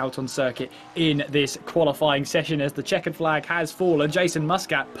left out on circuit in this qualifying session as the checkered flag has fallen. Jason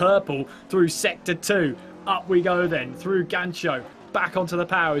Muscat, purple through Sector 2. Up we go then, through Gancho, back onto the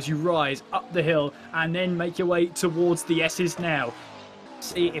power as you rise up the hill and then make your way towards the S's now.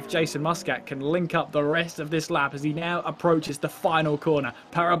 See if Jason Muscat can link up the rest of this lap as he now approaches the final corner.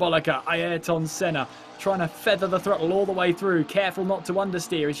 Parabolica, Ayrton Senna trying to feather the throttle all the way through. Careful not to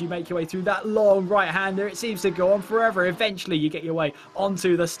understeer as you make your way through that long right-hander. It seems to go on forever. Eventually you get your way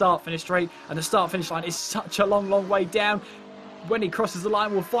onto the start-finish straight, and the start-finish line is such a long way down. When he crosses the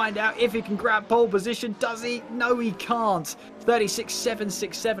line, we'll find out if he can grab pole position. Does he? No, he can't.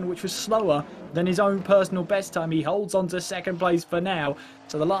 36.767, which was slower than his own personal best time. He holds on to second place for now.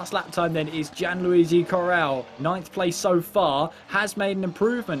 So the last lap time then is Gianluigi Corral. 9th place so far. Has made an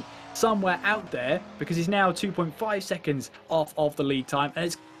improvement somewhere out there because he's now 2.5 seconds off of the lead time. And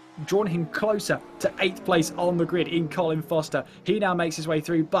it's drawn him closer to 8th place on the grid in Colin Foster. He now makes his way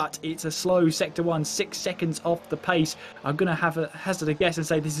through, but it's a slow Sector 1, 6 seconds off the pace. I'm going to have a hazard a guess and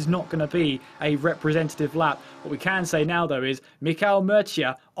say this is not going to be a representative lap. What we can say now, though, is Michael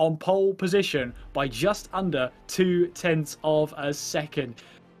Murcia on pole position by just under 0.2 of a second.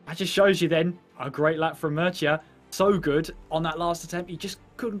 That just shows you then a great lap from Murcia. So good on that last attempt, he just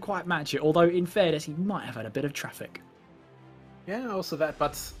couldn't quite match it, although in fairness, he might have had a bit of traffic. Yeah, also that,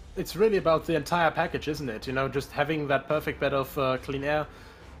 but it's really about the entire package, isn't it? You know, just having that perfect bed of clean air,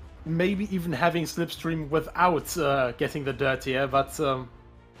 maybe even having slipstream without getting the dirty air, but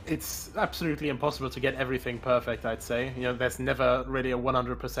it's absolutely impossible to get everything perfect, I'd say. You know, there's never really a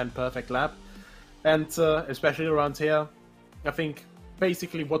 100% perfect lap, and especially around here, I think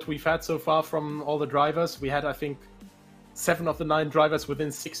basically what we've had so far from all the drivers, we had, I think, 7 of the 9 drivers within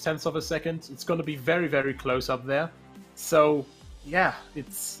 0.6 of a second. It's going to be very close up there. So yeah,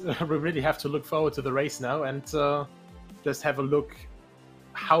 it's we really have to look forward to the race now and just have a look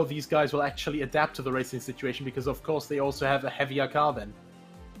how these guys will actually adapt to the racing situation, because of course they also have a heavier car then.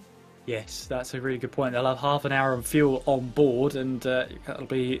 Yes, that's a really good point. They'll have half an hour of fuel on board, and that'll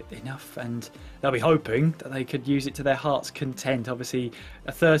be enough. And they'll be hoping that they could use it to their heart's content. Obviously,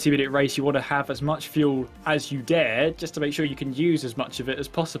 a 30-minute race, you want to have as much fuel as you dare, just to make sure you can use as much of it as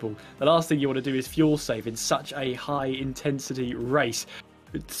possible. The last thing you want to do is fuel save in such a high-intensity race.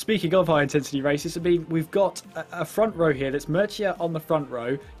 Speaking of high-intensity races, I mean, we've got a front row here that's Murcia on the front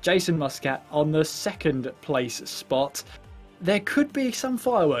row, Jason Muscat on the second place spot. There could be some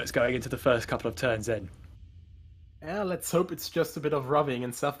fireworks going into the first couple of turns then. Yeah, let's hope it's just a bit of rubbing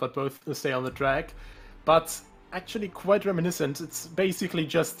and stuff, but both stay on the track. But actually quite reminiscent. It's basically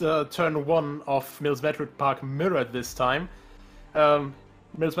just turn 1 of Mills Metropark mirrored this time.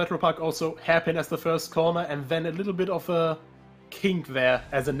 Mills Metropark also hairpin as the first corner, and then a little bit of a kink there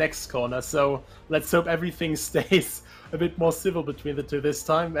as a next corner. So let's hope everything stays a bit more civil between the two this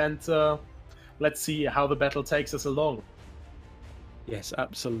time, and let's see how the battle takes us along. Yes,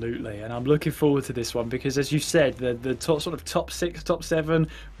 absolutely, and I'm looking forward to this one because, as you said, the top, sort of top 6, top 7,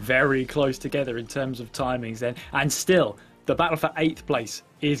 very close together in terms of timings then, and still, the battle for 8th place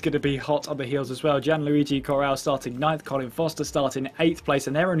is going to be hot on the heels as well. Gianluigi Corral starting 9th, Colin Foster starting 8th place,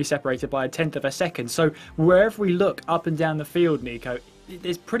 and they're only separated by 1/10 of a second, so wherever we look up and down the field, Nico,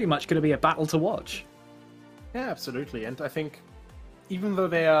 there's pretty much going to be a battle to watch. Yeah, absolutely, and I think even though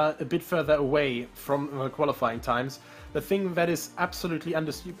they are a bit further away from qualifying times, the thing that is absolutely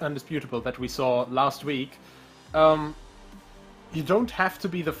undisputable that we saw last week, you don't have to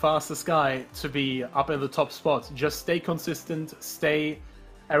be the fastest guy to be up in the top spot. Just stay consistent, stay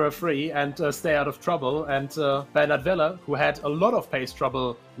error-free, and stay out of trouble. And Bernard Weller, who had a lot of pace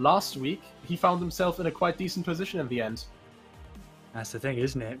trouble last week, he found himself in a quite decent position in the end. That's the thing,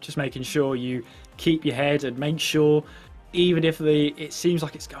 isn't it? Just making sure you keep your head and make sure, even if it seems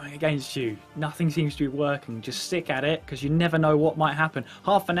like it's going against you, nothing seems to be working, just stick at it, because you never know what might happen.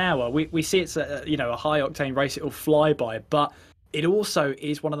 Half an hour, we see it's a high-octane race, it'll fly by, but it also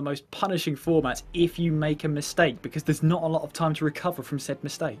is one of the most punishing formats if you make a mistake, because there's not a lot of time to recover from said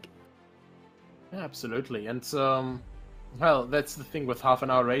mistake. Yeah, absolutely, and well, that's the thing with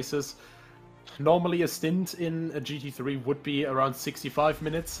half-an-hour races. Normally a stint in a GT3 would be around 65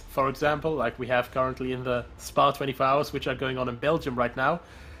 minutes, for example, like we have currently in the Spa 24 hours, which are going on in Belgium right now.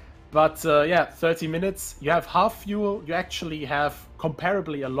 But yeah, 30 minutes, you have half fuel, you actually have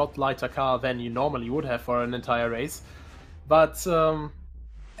comparably a lot lighter car than you normally would have for an entire race. But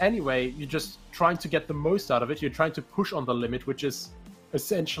anyway, you're just trying to get the most out of it, you're trying to push on the limit, which is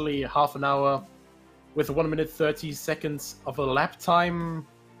essentially half an hour with 1 minute 30 seconds of a lap time.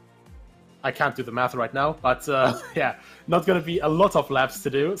 I can't do the math right now, but yeah, not going to be a lot of laps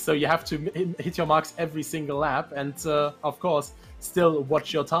to do, so you have to hit your marks every single lap, and of course, still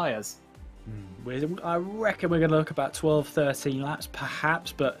watch your tyres. I reckon we're going to look about 12, 13 laps,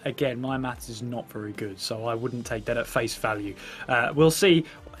 perhaps, but again, my maths is not very good, so I wouldn't take that at face value. We'll see.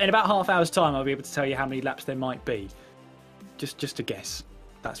 In about half hour's time, I'll be able to tell you how many laps there might be. Just a guess.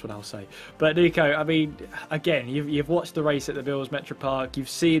 That's what I'll say. But Nico, I mean, again, you've watched the race at the Bills Metropark. You've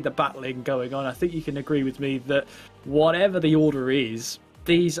seen the battling going on. I think you can agree with me that whatever the order is,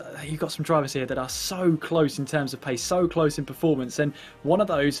 you've got some drivers here that are so close in terms of pace, so close in performance. And one of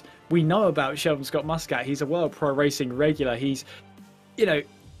those we know about, Sheldon Scott Muscat. He's a World Pro Racing regular. He's,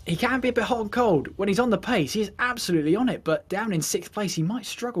 he can be a bit hot and cold. When he's on the pace, he's absolutely on it. But down in 6th place, he might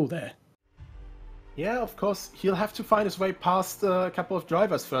struggle there. Yeah, of course, he'll have to find his way past a couple of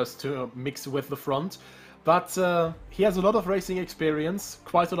drivers first to mix with the front. But he has a lot of racing experience,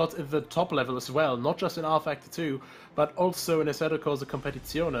 quite a lot at the top level as well, not just in rFactor 2, but also in Assetto Corsa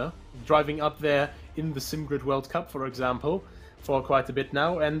Competizione, driving up there in the SimGrid World Cup, for example, for quite a bit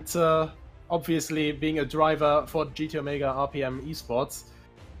now, and obviously being a driver for GT Omega RPM Esports.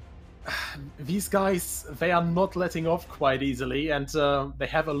 These guys, they are not letting off quite easily, and they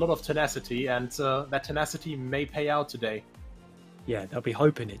have a lot of tenacity, and that tenacity may pay out today. Yeah, they'll be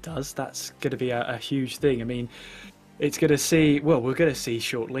hoping it does. That's going to be a huge thing. I mean, it's going to see, well, we're going to see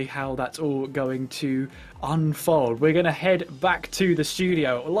shortly how that's all going to unfold. We're going to head back to the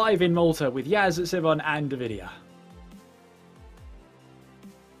studio, live in Malta with Yaz, Simon and Davidia.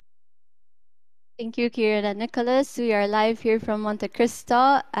 Thank you, Kieran and Nicholas. We are live here from Monte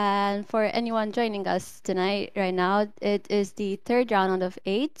Cristo, and for anyone joining us tonight, right now, it is the third round out of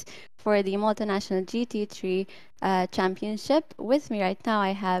 8 for the Multinational GT3 Championship. With me right now, I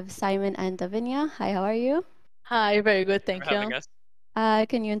have Simon and Davinia. Hi, how are you? Hi, very good, thank for having you. us.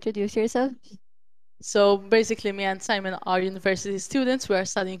 Can you introduce yourself? So basically, me and Simon are university students. We are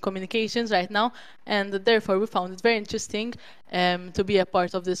studying communications right now, and therefore we found it very interesting to be a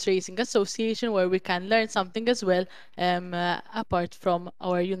part of this racing association where we can learn something as well, apart from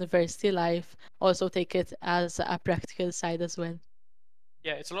our university life. Also take it as a practical side as well.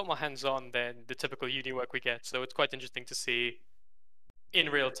 Yeah, it's a lot more hands-on than the typical uni work we get, so it's quite interesting to see in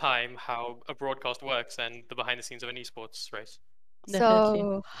real time how a broadcast works and the behind the scenes of an esports race. Definitely.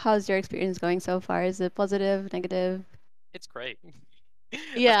 So, how's your experience going so far? Is it positive, negative? It's great.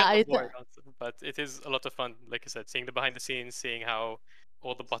 Yeah, That's kind I of a boring answer, but it is a lot of fun, like I said, seeing the behind the scenes, seeing how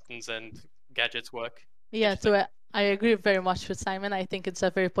all the buttons and gadgets work. Yeah, Interesting. so I agree very much with Simon. I think it's a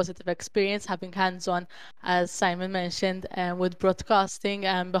very positive experience having hands-on, as Simon mentioned, with broadcasting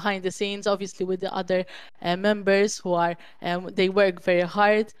and behind the scenes, obviously with the other members who are, they work very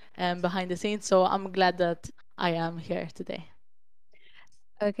hard behind the scenes. So I'm glad that I am here today.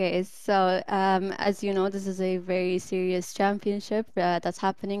 Okay, so as you know, this is a very serious championship that's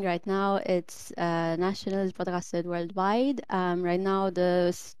happening right now. It's national, broadcasted worldwide. Right now,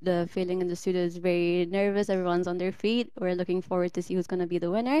 the feeling in the studio is very nervous. Everyone's on their feet. We're looking forward to see who's going to be the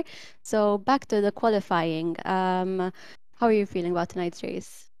winner. So back to the qualifying. How are you feeling about tonight's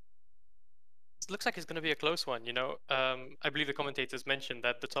race? It looks like it's going to be a close one, you know. I believe the commentators mentioned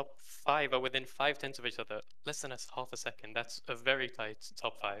that the top 5 are within 5/10 of each other, less than half a second. That's a very tight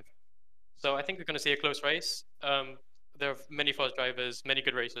top 5. So I think we're going to see a close race. There are many fast drivers, many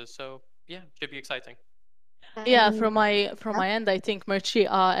good racers. So yeah, should be exciting. Yeah, And from my end, I think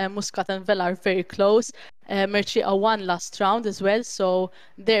Mercia, Muscat and Vella are very close. Mercia won last round as well, so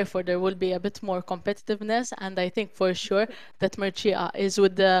therefore there will be a bit more competitiveness. And I think for sure that Mercia is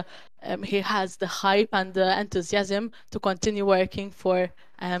with he has the hype and the enthusiasm to continue working for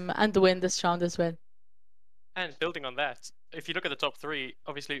and win this round as well. And building on that, if you look at the top 3,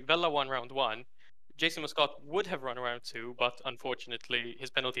 obviously Vella won round 1. Jason Muscat would have run round 2, but unfortunately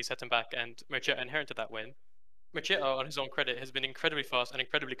his penalty set him back, and Mercia inherited that win. Mercia, on his own credit, has been incredibly fast and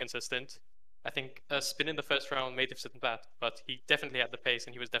incredibly consistent. I think a spin in the first round made him sit back, but he definitely had the pace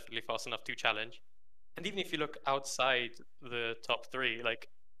and he was definitely fast enough to challenge. And even if you look outside the top 3, like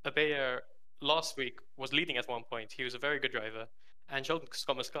Abeyer last week was leading at one point. He was a very good driver. And Sheldon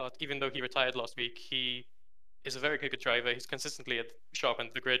Scott Muscat, even though he retired last week, he is a very good driver. He's consistently at sharp end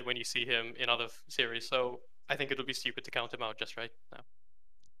of the grid when you see him in other series. So I think it would be stupid to count him out just right now.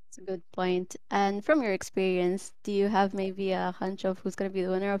 that's a good point. And from your experience, do you have maybe a hunch of who's going to be the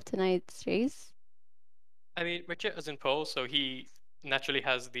winner of tonight's race? I mean, Richard is in pole, so he naturally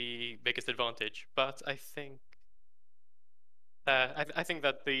has the biggest advantage. But I think I think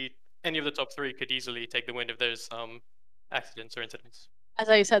that any of the top 3 could easily take the win if there's some accidents or incidents. As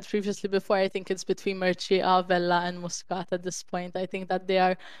I said previously before, I think it's between Mercia, Vella, and Muscat at this point. I think that they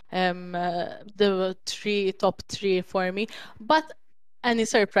are the top three for me. But any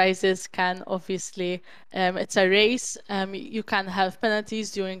surprises can obviously, it's a race. You can have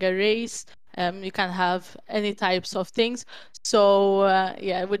penalties during a race. You can have any types of things. So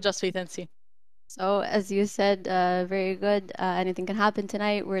yeah, we'll just wait and see. So, as you said, very good. Anything can happen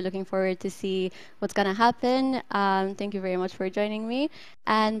tonight. We're looking forward to see what's going to happen. Thank you very much for joining me.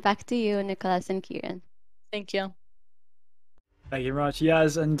 And back to you, Nicholas and Kieran. Thank you. Thank you very much,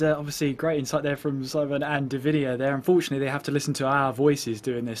 Yaz, and obviously great insight there from Simon and Davinia there. Unfortunately, they have to listen to our voices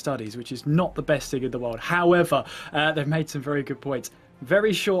doing their studies, which is not the best thing in the world. However, they've made some very good points.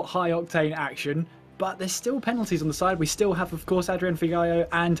 Very short, high-octane action, but there's still penalties on the side. We still have, of course, Adrian Figallo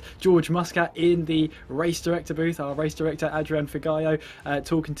and George Muscat in the race director booth. Our race director, Adrian Figallo,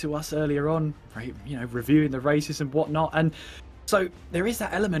 talking to us earlier on, reviewing the races and whatnot. And so there is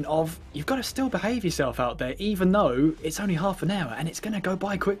that element of you've got to still behave yourself out there, even though it's only half an hour and it's going to go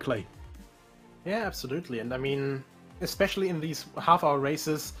by quickly. Yeah, absolutely. And I mean, especially in these half-hour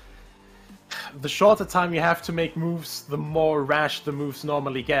races, the shorter time you have to make moves, the more rash the moves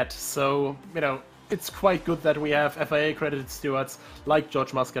normally get. So, it's quite good that we have FIA-accredited stewards like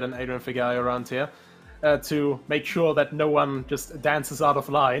George Muscat and Adrian Figallo around here to make sure that no one just dances out of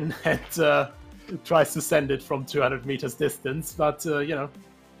line and tries to send it from 200 meters distance. But,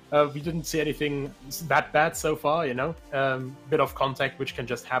 we didn't see anything that bad so far, bit of contact which can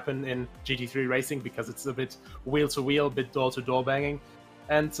just happen in GT3 racing because it's a bit wheel-to-wheel, bit door-to-door banging.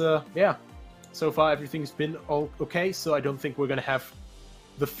 And, so far everything's been all okay, so I don't think we're going to have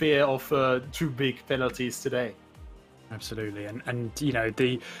the fear of too big penalties today. Absolutely, and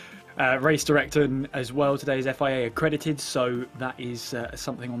the race director as well today is FIA accredited, so that is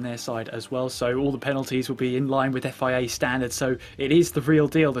something on their side as well. So all the penalties will be in line with FIA standards. So it is the real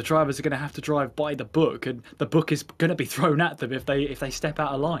deal. The drivers are going to have to drive by the book, and the book is going to be thrown at them if they step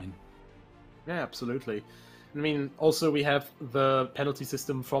out of line. Yeah, absolutely. I mean, also we have the penalty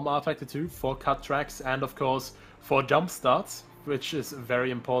system from R-Factor 2 for cut tracks and, of course, for jump starts, which is very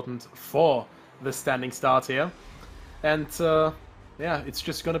important for the standing start here. And, it's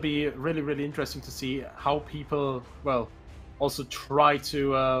just going to be really, really interesting to see how people, also try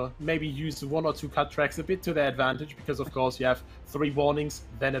to maybe use one or two cut tracks a bit to their advantage, because, of course, you have 3 warnings,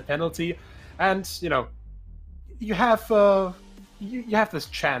 then a penalty. And, you have... You have this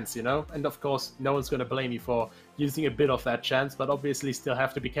chance, and of course no one's going to blame you for using a bit of that chance, but obviously still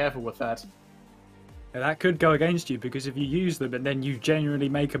have to be careful with that. That could go against you, because if you use them and then you genuinely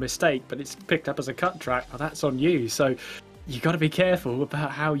make a mistake, but it's picked up as a cut track, well, that's on you. So you got to be careful about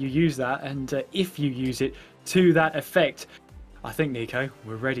how you use that, and if you use it to that effect. I think, Nico,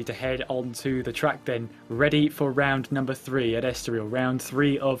 we're ready to head onto the track then. Ready for round number 3 at Estoril. Round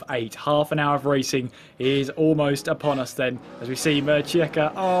 3 of 8. Half an hour of racing is almost upon us then, as we see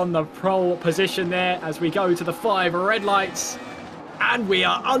Mercieka on the pole position there as we go to the 5 red lights. And we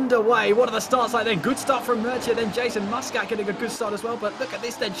are underway. What are the starts like then? Good start from Mercia, then Jason Muscat getting a good start as well. But look at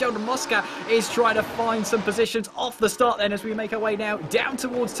this then. Sheldon Muscat is trying to find some positions off the start then as we make our way now down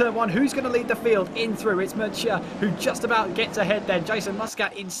towards turn 1. Who's going to lead the field in through? It's Mercia who just about gets ahead then. Jason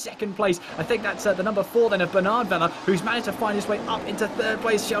Muscat in 2nd place. I think that's the number 4 then of Bernard Vella, who's managed to find his way up into 3rd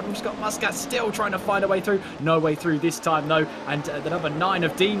place. Sheldon Scott Muscat still trying to find a way through. No way through this time though. And the number 9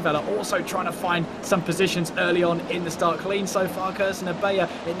 of Dean Vella also trying to find some positions early on in the start. Clean so far, Kirsten Abeya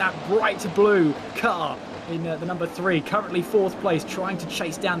in that bright blue car in the number 3, currently 4th place, trying to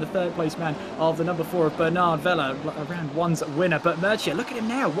chase down the 3rd place man of the number 4 of Bernard Vella, round 1's winner. But Mercia, look at him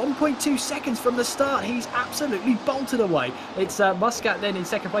now, 1.2 seconds from the start, he's absolutely bolted away. It's Muscat then in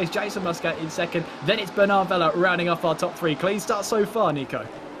 2nd place, Jason Muscat in 2nd, then it's Bernard Vella rounding off our top 3. Clean start so far, Nico.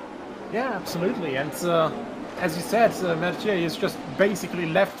 Yeah, absolutely, and as you said, Mercia is just basically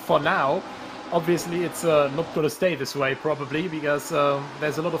left for now. Obviously, it's not going to stay this way, probably, because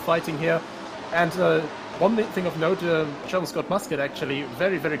there's a lot of fighting here. And one thing of note, Sheldon Scott Muscat actually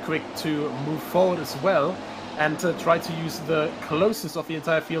very, very quick to move forward as well and try to use the closest of the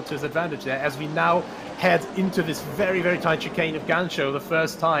entire field to his advantage there, as we now head into this very, very tight chicane of Gancho, the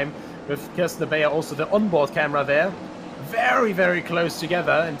first time, with Kirsten Abeya, also the onboard camera there. Very, very close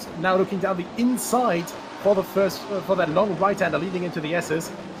together, and now looking down the inside for the for that long right-hander leading into the S's.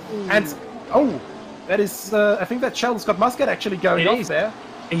 And oh, that is, I think that's Sheldon Scott Muscat actually going off there.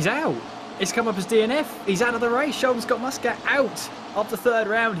 He's out. It's come up as DNF. He's out of the race. Sheldon Scott Muscat out of the 3rd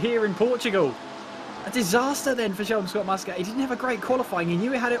round here in Portugal. A disaster then for Sheldon Scott Muscat. He didn't have a great qualifying. He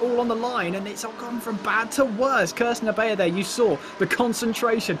knew he had it all on the line, and it's all gone from bad to worse. Kirsten Abeya there, you saw the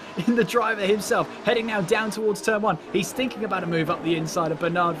concentration in the driver himself, heading now down towards turn 1. He's thinking about a move up the inside of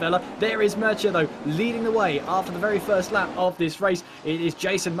Bernard Vella. There is Mercia, though, leading the way after the very first lap of this race. It is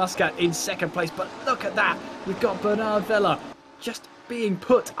Jason Muscat in 2nd place, but look at that. We've got Bernard Vella just being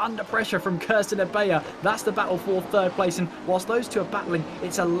put under pressure from Kirsten Abeya. That's the battle for 3rd place, and whilst those two are battling,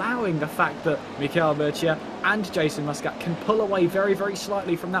 it's allowing the fact that Michael Mercia and Jason Muscat can pull away very, very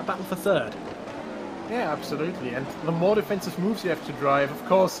slightly from that battle for 3rd. Yeah, absolutely. And the more defensive moves you have to drive, of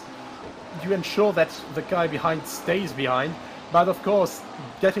course, you ensure that the guy behind stays behind. But of course,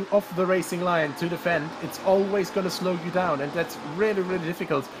 getting off the racing line to defend, it's always going to slow you down. And that's really, really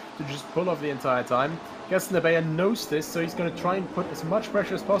difficult to just pull off the entire time. Nebeya knows this, so he's going to try and put as much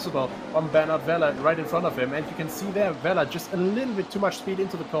pressure as possible on Bernard Vella right in front of him. And you can see there, Vella just a little bit too much speed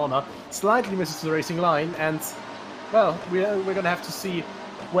into the corner, slightly misses the racing line, and, well, we're going to have to see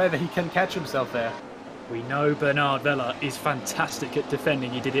whether he can catch himself there. We know Bernard Vella is fantastic at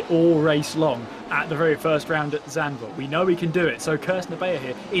defending. He did it all race long at the very first round at Zandvoort. We know he can do it. So Nebeya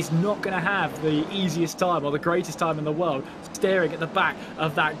here is not going to have the easiest time or the greatest time in the world staring at the back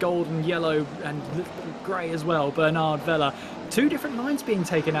of that golden, yellow and grey as well, Bernard Vella. Two different lines being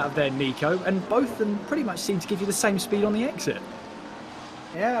taken out of there, Nico, and both of them pretty much seem to give you the same speed on the exit.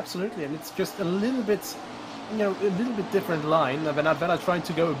 Yeah, absolutely. And it's just a little bit... a little bit different line. Bernard Vella trying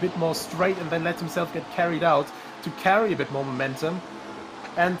to go a bit more straight and then let himself get carried out to carry a bit more momentum.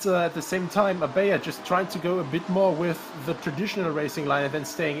 And at the same time, Nebeya just trying to go a bit more with the traditional racing line and then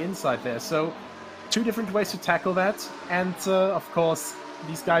staying inside there. So, two different ways to tackle that. And of course,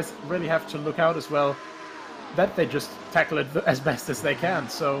 these guys really have to look out as well that they just tackle it as best as they can.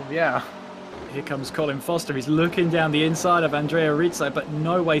 So, yeah. Here comes Colin Foster. He's looking down the inside of Andrea Rizzo, but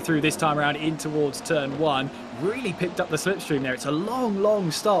no way through this time around in towards turn one. Really picked up the slipstream there. It's a long,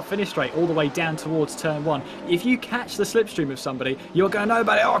 long start-finish straight all the way down towards turn one. If you catch the slipstream of somebody, you're going to know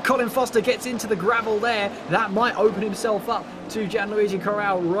about it. Oh, Colin Foster gets into the gravel there. That might open himself up to Gianluigi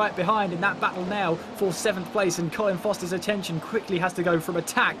Corral right behind in that battle now for 7th place. And Colin Foster's attention quickly has to go from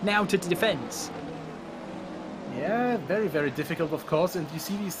attack now to defence. Yeah, very, very difficult, of course, and you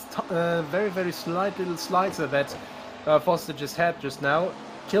see these very, very slight little slides that Foster just had just now.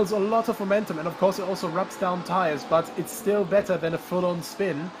 Kills a lot of momentum, and of course it also rubs down tires, but it's still better than a full-on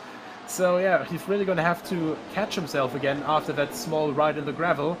spin. So yeah, he's really going to have to catch himself again after that small ride in the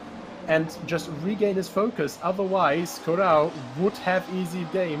gravel and just regain his focus. Otherwise, Corral would have easy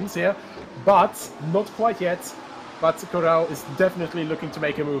games here, but not quite yet. But Corral is definitely looking to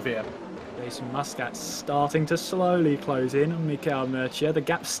make a move here. Jason Muscat starting to slowly close in on Michael Murcia. The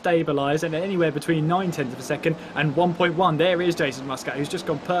gap stabilised and anywhere between 9/10 of a second and 1.1. There is Jason Muscat, who's just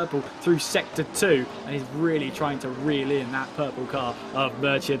gone purple through sector 2 and is really trying to reel in that purple car of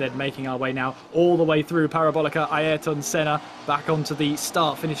Murcia. Then making our way now all the way through Parabolica, Ayrton Senna, back onto the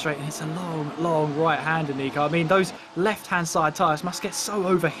start-finish straight. And it's a long, long right-hander, Nico. I mean, those left-hand side tyres must get so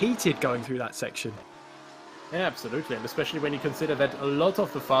overheated going through that section. Yeah, absolutely, and especially when you consider that a lot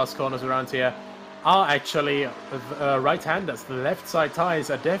of the fast corners around here are actually right-handers. The left side tyres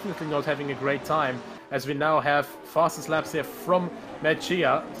are definitely not having a great time, as we now have fastest laps here from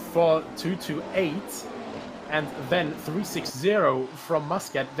Murcia for 2:28 and then 3:60 from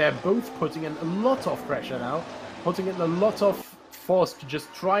Muscat. They're both putting in a lot of pressure now, putting in a lot of force to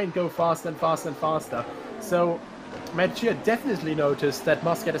just try and go faster and faster and faster. So Murcia definitely noticed that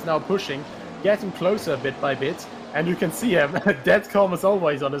Muscat is now pushing, getting closer bit by bit, and you can see him dead calm as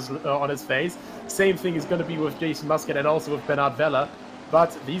always on his face. Same thing is going to be with Jason Muscat and also with Bernard Vella.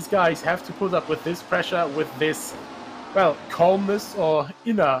 But these guys have to put up with this pressure, with this, well, calmness or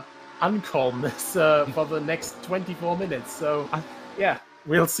inner uncalmness for the next 24 minutes. So, yeah,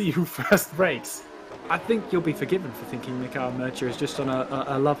 we'll see who first breaks. I think you'll be forgiven for thinking Michael Murcia is just on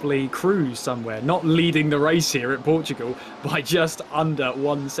a lovely cruise somewhere, not leading the race here at Portugal by just under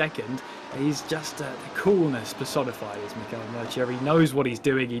 1 second. He's just the coolness personified is Michael Murcia. He knows what he's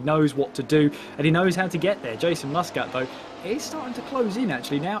doing, he knows what to do, and he knows how to get there. Jason Muscat, though, is starting to close in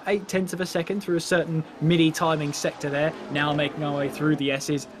actually now, 0.8 of a second through a certain midi timing sector there. Now making our way through the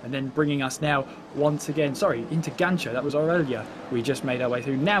S's and then bringing us now once again, sorry, into Gancho. That was earlier. We just made our way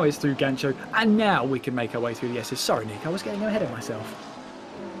through. Now it's through Gancho, and now we can make our way through the S's. Sorry, Nick, I was getting ahead of myself.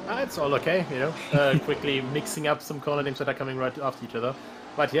 It's all okay, you know, quickly mixing up some corner names that are coming right after each other.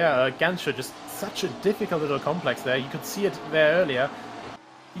 But yeah, Gancho, just such a difficult little complex there. You could see it there earlier.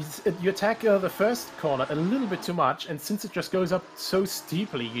 You attack the first corner a little bit too much, and since it just goes up so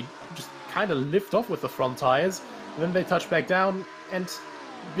steeply, you just kind of lift off with the front tires, and then they touch back down, and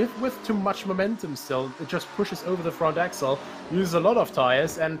with too much momentum still, it just pushes over the front axle, uses a lot of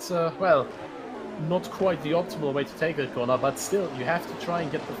tires, and, well, not quite the optimal way to take a corner, but still, you have to try and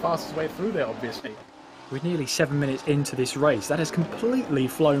get the fastest way through there, obviously. We're nearly 7 minutes into this race. That has completely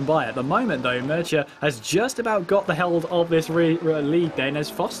flown by. At the moment, though, Murcia has just about got the hold of this lead then, as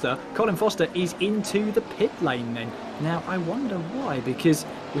Colin Foster is into the pit lane then. Now, I wonder why, because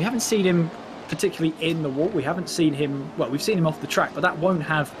we haven't seen him particularly in the wall. We haven't seen him, well, we've seen him off the track, but that won't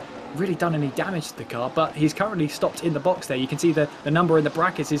have really done any damage to the car, but he's currently stopped in the box there. You can see the number in the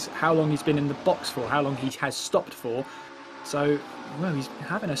brackets is how long he's been in the box for, how long he has stopped for. So, well, he's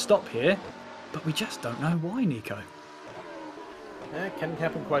having a stop here, but we just don't know why, Nico. Yeah, it can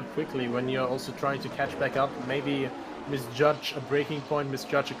happen quite quickly when you're also trying to catch back up, maybe misjudge a braking point,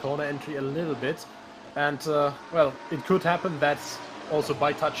 misjudge a corner entry a little bit. And, well, it could happen that also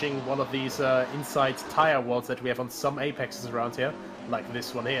by touching one of these inside tire walls that we have on some apexes around here, like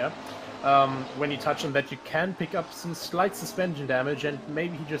this one here, when you touch them, that you can pick up some slight suspension damage, and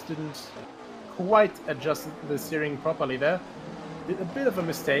maybe he just didn't quite adjust the steering properly there. Did a bit of a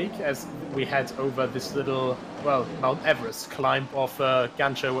mistake as we head over this little, well, Mount Everest climb of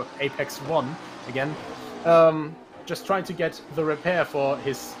Gancho Apex 1 again. Just trying to get the repair for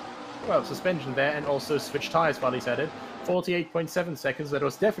his, well, suspension there, and also switch tires while he's at it. 48.7 seconds, there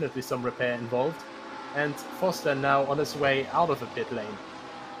was definitely some repair involved. And Foster now on his way out of the pit lane.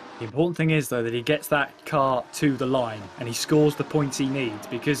 The important thing is, though, that he gets that car to the line and he scores the points he needs,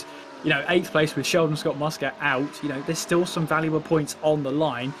 because, you know, 8th place with Sheldon Scott Muscat out, you know, there's still some valuable points on the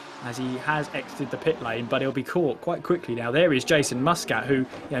line as he has exited the pit lane, but he'll be caught quite quickly now. There is Jason Muscat, who, you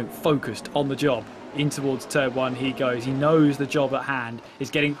know, focused on the job. In towards turn 1 he goes. He knows the job at hand is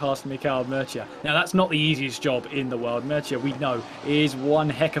getting past Mikhail Murcia. Now, that's not the easiest job in the world. Murcia, we know, is one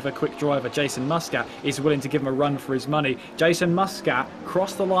heck of a quick driver. Jason Muscat is willing to give him a run for his money. Jason Muscat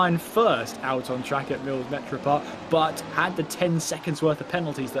crossed the line first out on track at Mills Metropark, but had the 10 seconds worth of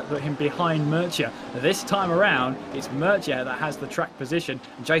penalties that put him behind Murcia. This time around, it's Murcia that has the track position,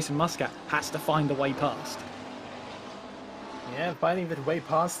 and Jason Muscat has to find a way past. Yeah, finding that way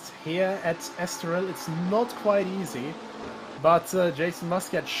past here at Estoril, it's not quite easy, but Jason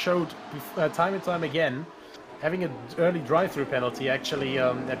Muscat showed time and time again, having an early drive-through penalty actually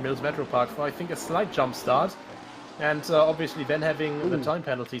at Mills Metropark for, I think, a slight jump start, and obviously then having the time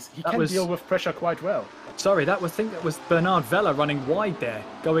penalties. He can deal with pressure quite well. Sorry, I think that was Bernard Vella running wide there,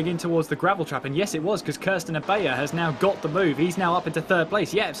 going in towards the gravel trap. And yes, it was, because Kirsten Abaya has now got the move. He's now up into 3rd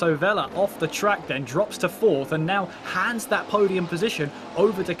place. Yeah, so Vella off the track then, drops to 4th, and now hands that podium position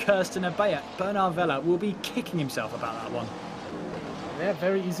over to Kirsten Abaya. Bernard Vella will be kicking himself about that one. Yeah,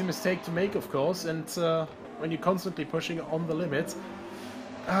 very easy mistake to make, of course, and when you're constantly pushing on the limit,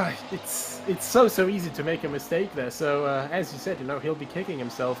 it's so easy to make a mistake there. So as you said, you know, he'll be kicking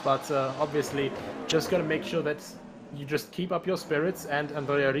himself, but obviously just gotta make sure that you just keep up your spirits, and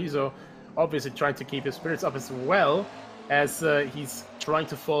Andrea Rizzo obviously trying to keep his spirits up as well, as he's trying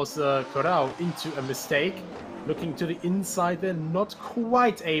to force Corral into a mistake. Looking to the inside there, not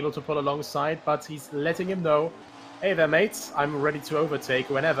quite able to pull alongside, but he's letting him know, hey there mates, I'm ready to overtake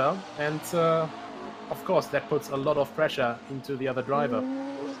whenever, and of course that puts a lot of pressure into the other driver.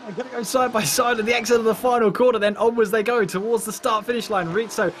 I'm going to go side by side at the exit of the final corner, then onwards they go towards the start-finish line.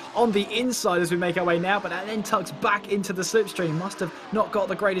 Rizzo on the inside as we make our way now, but that then tucks back into the slipstream. Must have not got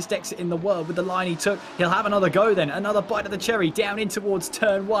the greatest exit in the world with the line he took. He'll have another go then, another bite of the cherry, down in towards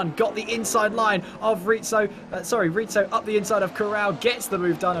turn 1. Got the inside line of Rizzo up the inside of Corral, gets the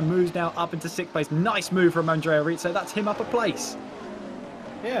move done and moves now up into 6th place. Nice move from Andrea Rizzo, that's him up a place.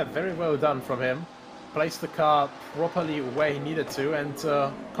 Yeah, very well done from him. Placed the car properly where he needed to,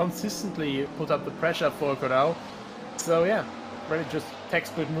 and consistently put up the pressure for Corral. So yeah, really just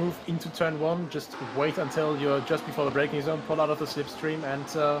textbook move into turn 1, just wait until you're just before the braking zone, pull out of the slipstream, and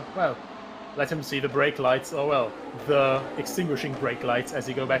well, let him see the brake lights, or well, the extinguishing brake lights as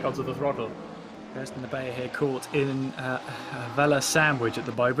you go back onto the throttle. Kirsten Abaya here caught in a Vella sandwich at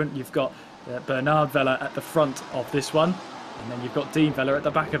the moment. You've got Bernard Vella at the front of this one, and then you've got Dean Vella at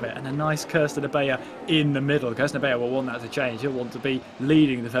the back of it, and a nice Kirsten Abaya in the middle. Kirsten Abaya will want that to change. He'll want to be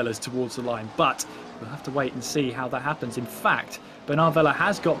leading the Vellas towards the line, but we'll have to wait and see how that happens. In fact, Bernard Vella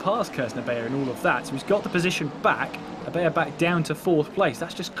has got past Kirsten Abaya in all of that, so he's got the position back. Abaya back down to 4th place.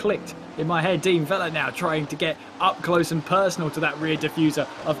 That's just clicked in my head. Dean Vella now trying to get up close and personal to that rear diffuser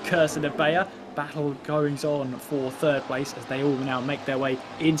of Kirsten Abaya. Battle goes on for 3rd place as they all now make their way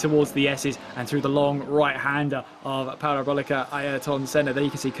in towards the S's and through the long right-hander of Parabolica Ayrton Senna. There you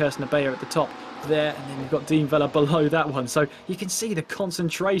can see Kirsten Abaya at the top there, and then you've got Dean Vella below that one. So you can see the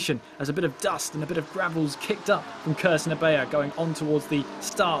concentration as a bit of dust and a bit of gravel's kicked up from Kirsten Abaya going on towards the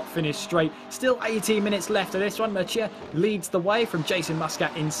start-finish straight. Still 18 minutes left of this one. Murcia leads the way from Jason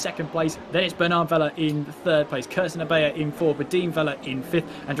Muscat in 2nd place. Then it's Bernard Vella in 3rd place. Kirsten Abaya in 4th, with Dean Vella in 5th.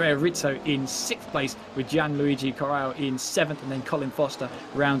 Andrea Rizzo in 6th place with Gianluigi Corrao in 7th, and then Colin Foster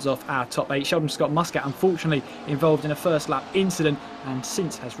rounds off our top 8. Sheldon Scott Muscat unfortunately involved in a first lap incident and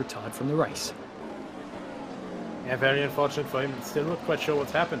since has retired from the race. Yeah, very unfortunate for him. Still not quite sure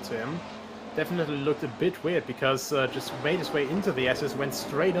what's happened to him. definitely looked a bit weird because just made his way into the S's, went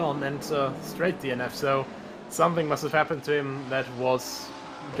straight on and straight DNF. So something must have happened to him that was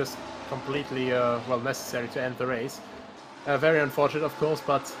just completely well necessary to end the race. Very unfortunate, of course,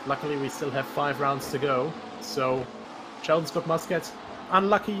 but luckily we still have 5 rounds to go. So Sheldon Scott Muscat,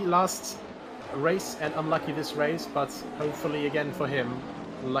 unlucky last race and unlucky this race, but hopefully again for him,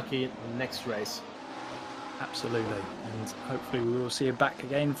 lucky next race. Absolutely, and hopefully we will see him back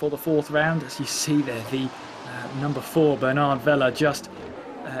again for the 4th round. As you see there, the number 4, Bernard Vella, just,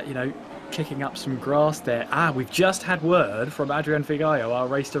 you know, kicking up some grass there. We've just had word from Adrian Figallo, our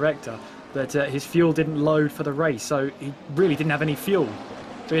race director, that his fuel didn't load for the race, so he really didn't have any fuel.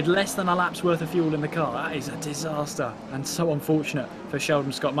 So he had less than a lap's worth of fuel in the car. That is a disaster, and so unfortunate for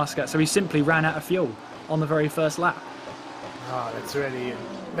Sheldon Scott Muscat. So he simply ran out of fuel on the very first lap. That's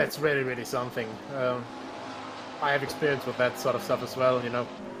really something. I have experience with that sort of stuff as well, you know,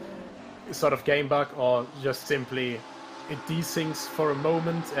 sort of game bug, or just simply it desyncs for a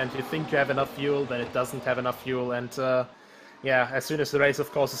moment and you think you have enough fuel, then it doesn't have enough fuel, and yeah, as soon as the race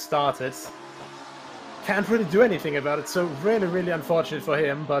of course is started, can't really do anything about it. So really unfortunate for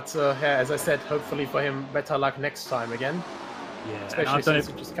him, but yeah, as I said, hopefully for him better luck next time again. Yeah, especially since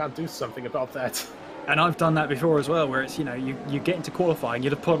you just can't do something about that. And I've done that before as well, where it's, you know, you get into qualifying,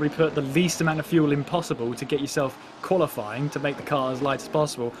 you'd have probably put the least amount of fuel in possible to get yourself qualifying, to make the car as light as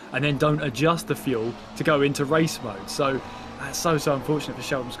possible, and then don't adjust the fuel to go into race mode. So that's so unfortunate for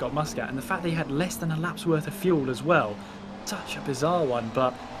Sheldon Scott Muscat. And the fact that he had less than a lap's worth of fuel as well, such a bizarre one,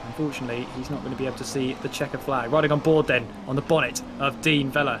 but unfortunately he's not going to be able to see the checker flag. Riding on board then on the bonnet of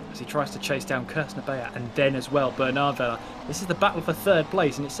Dean Vella as he tries to chase down Kirsten Abeya and then as well Bernard Vella. This is the battle for 3rd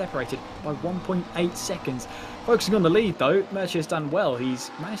place and it's separated by 1.8 seconds. Focusing on the lead though, Mercier's done well.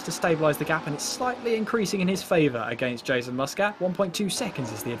 He's managed to stabilise the gap and it's slightly increasing in his favour against Jason Muscat. 1.2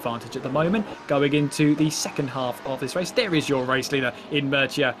 seconds is the advantage at the moment going into the 2nd half of this race. There is your race leader in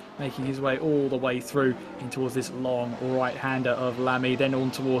Mercier, making his way all the way through in towards this long right-hander of Lamy, then on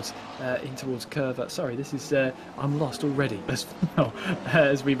towards in towards Curva. Sorry, this is I'm lost already as well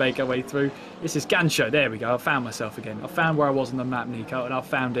as we make our way through. This is Gancho. There we go. I found myself again. I found where I was on the map, Nico, and I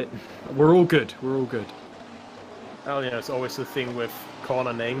found it. We're all good. We're all good. Well, you know, it's always the thing with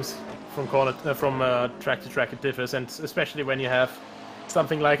corner names. From track to track it differs, and especially when you have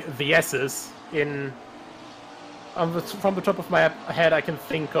something like the S's in... from the top of my head, I can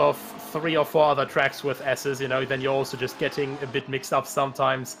think of 3 or 4 other tracks with S's, you know, then you're also just getting a bit mixed up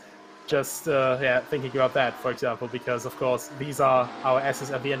sometimes. Just, yeah, thinking about that, for example, because, of course, these are our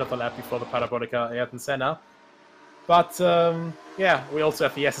S's at the end of the lap before the Parabolica Ayrton Senna. But, yeah, we also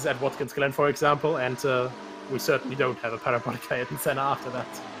have the S's at Watkins Glen, for example, and we certainly don't have a Parabolica Ayrton Senna after that.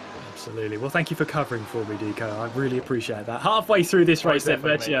 Absolutely. Well, thank you for covering for me, Deco. I really appreciate that. Halfway through this race, then,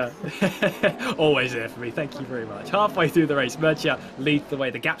 Mercia. Always there for me. Thank you very much. Halfway through the race, Mercia leads the way.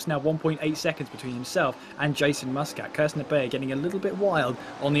 The gap's now 1.8 seconds between himself and Jason Muscat. Kirsten Abeya getting a little bit wild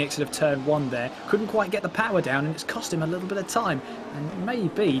on the exit of turn 1 there. Couldn't quite get the power down, and it's cost him a little bit of time. And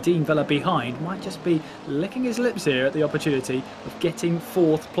maybe Dean Vella behind might just be licking his lips here at the opportunity of getting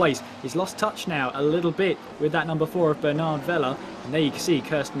 4th place. He's lost touch now a little bit with that number 4 of Bernard Vella. And there you can see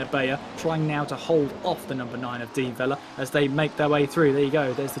Kirsten Abeya trying now to hold off the number 9 of Dean Vella as they make their way through. There you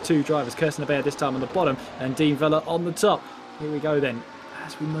go, there's the 2 drivers. Kirsten Abeya this time on the bottom and Dean Vella on the top. Here we go then,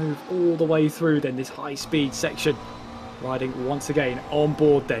 as we move all the way through then this high speed section. Riding once again on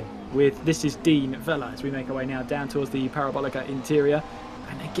board then with, this is Dean Vella as we make our way now down towards the Parabolica interior.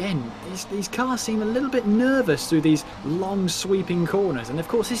 And again, these cars seem a little bit nervous through these long sweeping corners. And of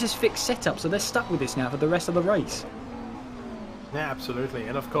course this is fixed setup, so they're stuck with this now for the rest of the race. Yeah, absolutely.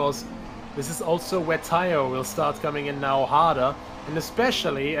 And of course, this is also where Tayo will start coming in now harder. And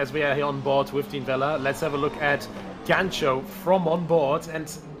especially as we are here on board with Dean Vella, let's have a look at Gancho from on board.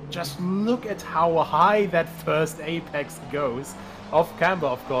 And just look at how high that first apex goes. Off camber,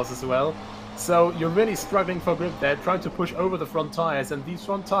 of course, as well. So you're really struggling for grip there, trying to push over the front tires. And these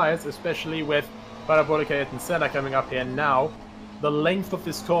front tires, especially with Parabolica Ayrton Senna coming up here now, the length of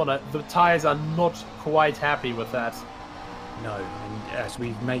this corner, the tires are not quite happy with that. No, and as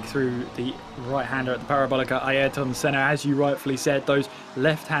we make through the right-hander at the Parabolica Ayrton Senna, as you rightfully said, those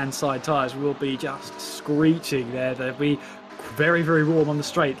left-hand side tyres will be just screeching there. They'll be very warm on the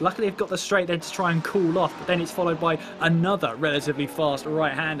straight. Luckily they've got the straight there to try and cool off, but then it's followed by another relatively fast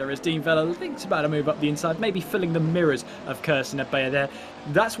right-hander as Dean Vella thinks about a move up the inside, maybe filling the mirrors of Kirsten Abeya there.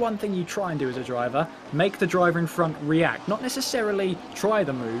 That's one thing you try and do as a driver, make the driver in front react, not necessarily try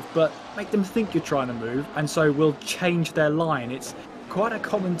the move, but make them think you're trying to move, and so will change their line. It's quite a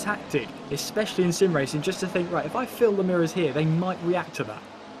common tactic, especially in sim racing, just to think, right, if I fill the mirrors here, they might react to that.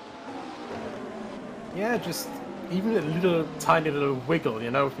 Yeah, just even a little tiny little wiggle,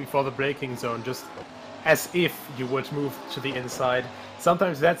 you know, before the braking zone, just as if you would move to the inside.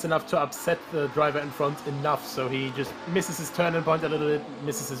 Sometimes that's enough to upset the driver in front enough, so he just misses his turning point a little bit,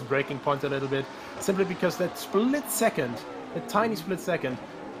 misses his braking point a little bit, simply because that split second, a tiny split second,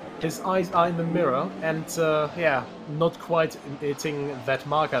 his eyes are in the mirror, and yeah, not quite hitting that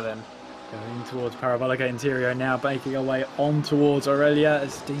marker then. Going towards Parabolica Interior now, making our way on towards Aurelia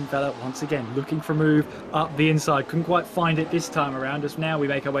as Dean Vella once again looking for a move up the inside. Couldn't quite find it this time around, as now we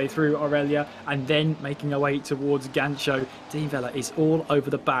make our way through Aurelia and then making our way towards Gancho. Dean Vella is all over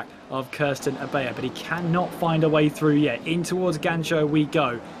the back of Kirsten Abea, but he cannot find a way through yet. In towards Gancho we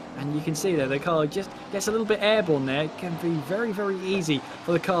go. And you can see there the car just gets a little bit airborne there. It can be very, very easy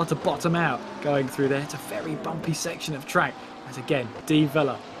for the car to bottom out going through there. It's a very bumpy section of track. As again, Dean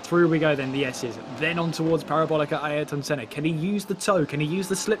Vella. Through we go then, the S's. Then on towards Parabolica Ayrton Senna. Can he use the toe? Can he use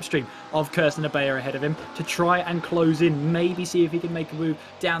the slipstream of Kirsten Abea ahead of him to try and close in? Maybe see if he can make a move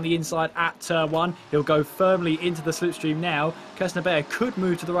down the inside at turn 1. He'll go firmly into the slipstream now. Kirsten Abea could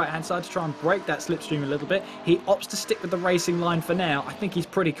move to the right-hand side to try and break that slipstream a little bit. He opts to stick with the racing line for now. I think he's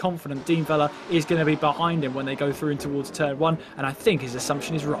pretty confident Dean Vella is going to be behind him when they go through and towards turn 1. And I think his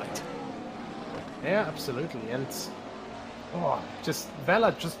assumption is right. Yeah, absolutely. And oh, just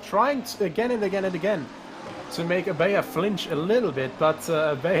Vella just trying to, again and again and again to make Abea flinch a little bit, but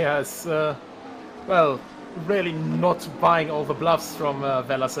Abea is, well, really not buying all the bluffs from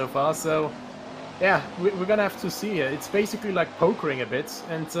Vella so far, so yeah, we're gonna have to see here. It's basically like pokering a bit,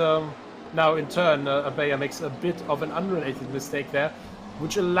 and now in turn Abea makes a bit of an unrelated mistake there,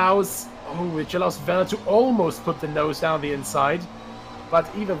 which allows Vella to almost put the nose down the inside. But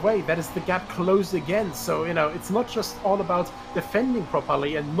either way, that is the gap closed again. So, you know, it's not just all about defending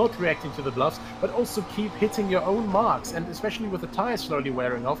properly and not reacting to the bluffs, but also keep hitting your own marks. And especially with the tires slowly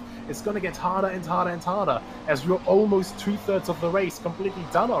wearing off, it's going to get harder and harder and harder, as you're almost 2/3 of the race completely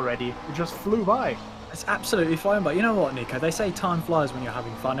done already. It just flew by. It's absolutely fine, but you know what, Nico? They say time flies when you're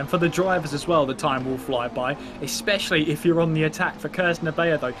having fun, and for the drivers as well, the time will fly by, especially if you're on the attack. For Kirsten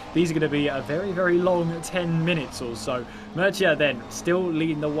Abea, though, these are going to be a very, very long 10 minutes or so. Murcia then still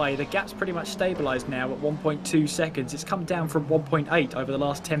leading the way. The gap's pretty much stabilised now at 1.2 seconds. It's come down from 1.8 over the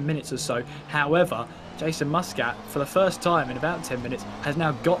last 10 minutes or so. However, Jason Muscat, for the first time in about 10 minutes, has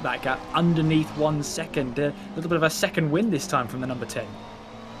now got that gap underneath 1 second. A little bit of a second win this time from the number 10.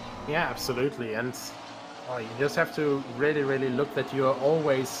 Yeah, absolutely. And you just have to really, really look that you're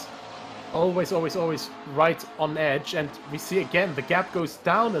always right on edge. And we see again, the gap goes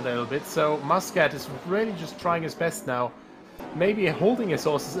down a little bit. So Muscat is really just trying his best now. Maybe holding his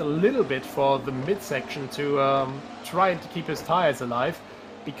horses a little bit for the midsection to try to keep his tires alive.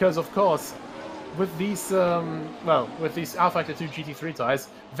 Because, of course, with these, with these R-Factor 2 GT3 tires,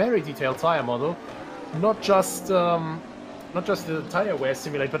 very detailed tire model, not just the tire wear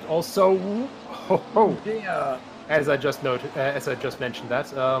simulate, but also, Yeah. as I just mentioned that.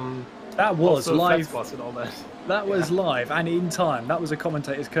 That was live. And all that. That was live and in time. That was a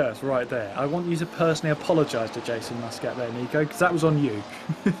commentator's curse right there. I want you to personally apologise to Jason Muscat there, Nico, because that was on you.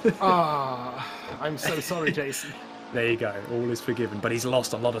 I'm so sorry, Jason. There you go, all is forgiven, but he's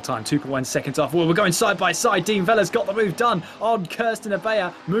lost a lot of time, 2.1 seconds off. Well, we're going side by side. Dean Vella's got the move done on Kirsten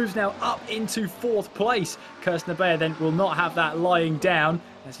Abea, moves now up into 4th place. Kirsten Abea then will not have that lying down,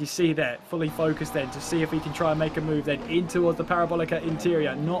 as you see there, fully focused then to see if he can try and make a move then in towards the Parabolica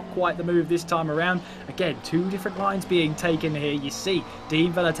Interior. Not quite the move this time around. Again, 2 different lines being taken here. You see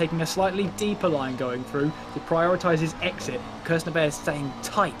Dean Vella taking a slightly deeper line going through to prioritise his exit. Kirsten Abea is staying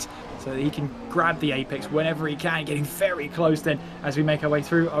tight, so that he can grab the apex whenever he can, getting very close then as we make our way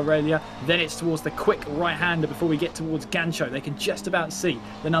through Aurelia. Then it's towards the quick right-hander before we get towards Gancho. They can just about see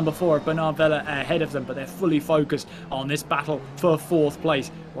the number 4 of Bernard Vella ahead of them, but they're fully focused on this battle for 4th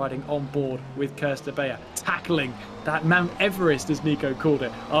place, riding on board with Kirsten Abea, tackling that Mount Everest, as Nico called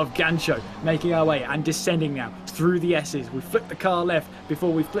it, of Gancho, making our way and descending now through the S's. We flip the car left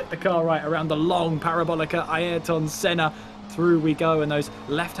before we flip the car right around the long Parabolica Ayrton Senna. Through we go, and those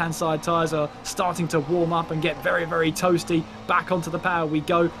left-hand side tyres are starting to warm up and get very, very toasty. Back onto the power we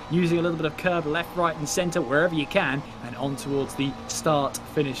go, using a little bit of curb left, right and centre wherever you can, and on towards the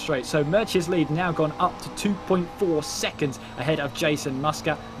start-finish straight. So Murcia's lead now gone up to 2.4 seconds ahead of Jason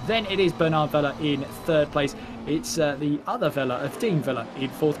Muscat. Then it is Bernard Vella in 3rd place. It's the other Vella of Dean Vella in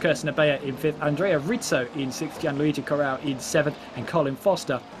 4th, Kirsten Abea in 5th, Andrea Rizzo in 6th, Gianluigi Corral in 7th, and Colin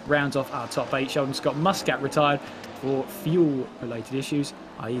Foster rounds off our top 8. Sheldon Scott Muscat retired for fuel-related issues,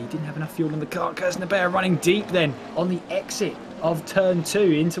 i.e. didn't have enough fuel in the car. Kirsten Abea running deep then on the exit of turn 2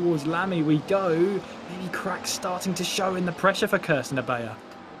 in towards Lamy we go. Maybe cracks starting to show in the pressure for Kirsten Abea.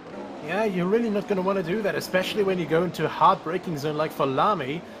 Yeah, you're really not going to want to do that, especially when you go into a hard braking zone like for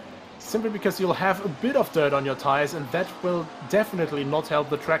Lamy, simply because you'll have a bit of dirt on your tires, and that will definitely not help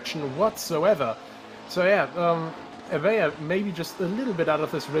the traction whatsoever. So yeah, Avea maybe just a little bit out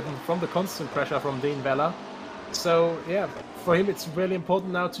of this rhythm from the constant pressure from Dean Vella. So yeah, for him it's really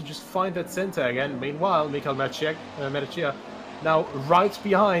important now to just find that center again. Meanwhile, Michael Mercia now right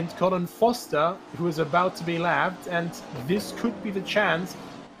behind Colin Foster, who is about to be lapped, and this could be the chance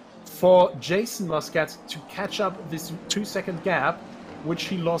for Jason Muscat to catch up this 2-second gap, which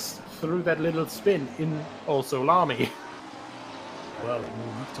he lost through that little spin in also Lamy. Well,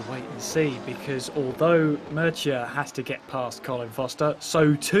 we'll have to wait and see, because although Mercia has to get past Colin Foster,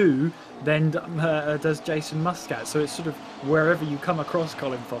 so too then does Jason Muscat. So it's sort of wherever you come across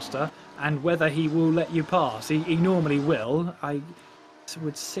Colin Foster and whether he will let you pass. He normally will. I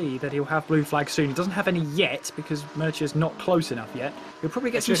would see that he'll have blue flags soon. He doesn't have any yet because Mercia's not close enough yet. He'll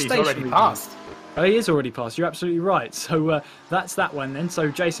probably get some stationary. He's already passed. Oh, he is already passed. You're absolutely right. So that's that one then. So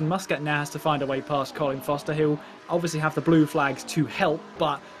Jason Muscat now has to find a way past Colin Foster. He'll obviously have the blue flags to help,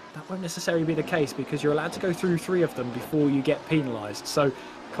 but that won't necessarily be the case because you're allowed to go through 3 of them before you get penalised. So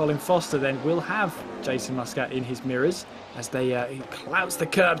Colin Foster then will have Jason Muscat in his mirrors as he clouts the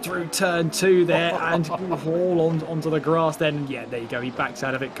curb through turn 2 there and all onto the grass then. Yeah, there you go. He backs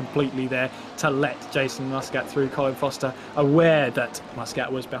out of it completely there to let Jason Muscat through. Colin Foster aware that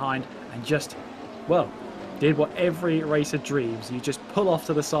Muscat was behind and just, well, did what every racer dreams. You just pull off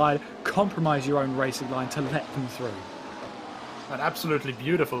to the side, compromise your own racing line to let them through. And absolutely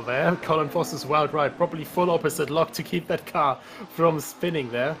beautiful there. Colin Foster's wild ride, probably full opposite lock to keep that car from spinning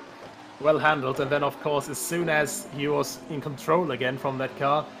there. Well handled, and then of course as soon as he was in control again from that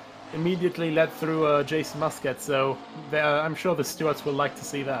car, immediately led through Jason Muscat, so I'm sure the stewards will like to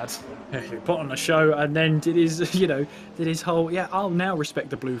see that. He put on a show and then did his whole, yeah, I'll now respect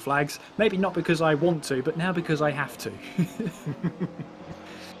the blue flags. Maybe not because I want to, but now because I have to.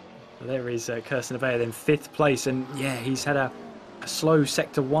 There is Kirsten Avea then 5th place, and yeah, he's had a slow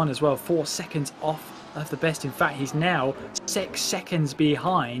sector 1 as well, 4 seconds off of the best. In fact, he's now 6 seconds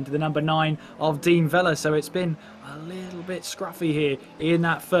behind the number 9 of Dean Vella, so it's been a little bit scruffy here in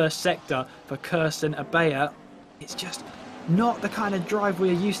that first sector for Kirsten Avea. It's just not the kind of drive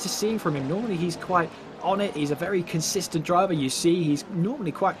we're used to seeing from him. Normally he's quite on it, he's a very consistent driver. You see he's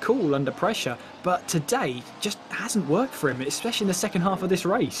normally quite cool under pressure, but today just hasn't worked for him, especially in the second half of this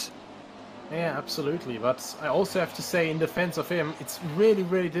race. Yeah, absolutely, but I also have to say in defense of him, it's really,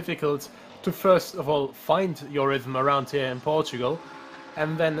 really difficult to first of all find your rhythm around here in Portugal,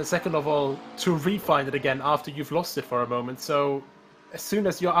 and then second of all to re-find it again after you've lost it for a moment. So as soon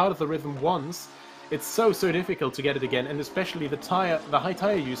as you're out of the rhythm once, it's so difficult to get it again, and especially the high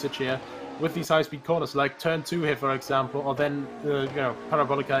tire usage here with these high-speed corners like turn 2 here, for example, or then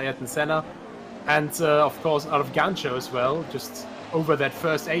Parabolica Ayrton Senna, and of course out of Gancho as well, just over that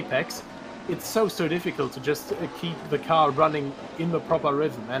first apex. It's so difficult to just keep the car running in the proper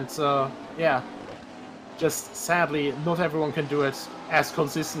rhythm, and yeah, just sadly not everyone can do it as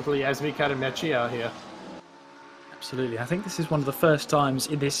consistently as Michael Mercia here. Absolutely. I think this is one of the first times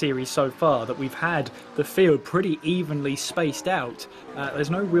in this series so far that we've had the field pretty evenly spaced out. There's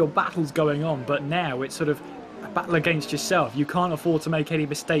no real battles going on, but now it's sort of a battle against yourself. You can't afford to make any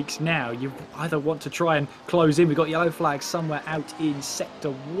mistakes now. You either want to try and close in. We've got yellow flags somewhere out in sector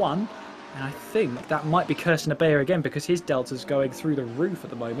 1. And I think that might be Kirsten Avea again, because his delta's going through the roof at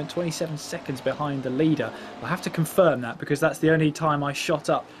the moment, 27 seconds behind the leader. I have to confirm that because that's the only time I shot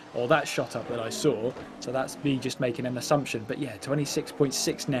up, or that shot up that I saw. So that's me just making an assumption. But yeah,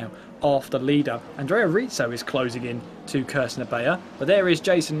 26.6 now off the leader. Andrea Rizzo is closing in to Kirsten Avea. But there is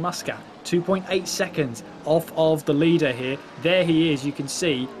Jason Muscat, 2.8 seconds off of the leader here. There he is, you can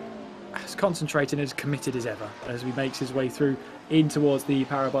see, as concentrated and as committed as ever as he makes his way through in towards the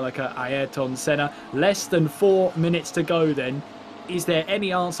Parabolica Ayrton Senna. Less than 4 minutes to go then. Is there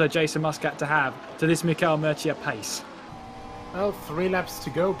any answer Jason Muscat to have to this Michael Mercia pace? Well, 3 laps to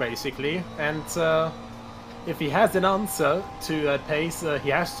go basically, and if he has an answer to that pace, he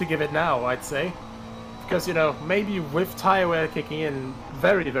has to give it now, I'd say. Because, you know, maybe with tyre wear kicking in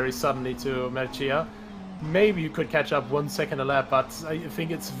very suddenly to Mercia, maybe you could catch up 1 second a lap, but I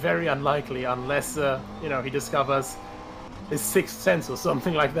think it's very unlikely unless, you know, he discovers his 6th sense or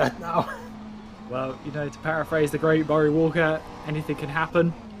something like that now. Well, you know, to paraphrase the great Murray Walker, anything can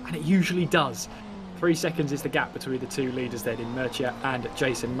happen, and it usually does. 3 seconds is the gap between the 2 leaders then in Mercia and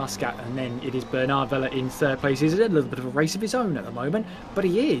Jason Muscat, and then it is Bernard Vella in 3rd place. He's in a little bit of a race of his own at the moment, but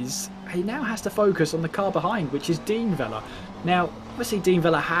he now has to focus on the car behind, which is Dean Vella. Now, Obviously, Dean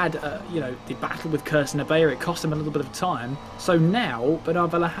Villa had, the battle with Kirsten Abeya. It cost him a little bit of time. So now,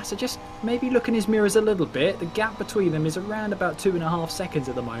 Bernard Villa has to just maybe look in his mirrors a little bit. The gap between them is around about 2.5 seconds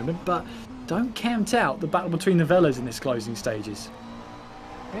at the moment, but don't count out the battle between the Villas in this closing stages.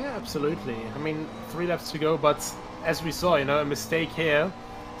 Yeah, absolutely. I mean, 3 laps to go, but as we saw, a mistake here,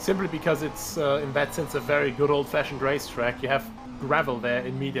 simply because it's, in that sense, a very good old-fashioned racetrack. You have gravel there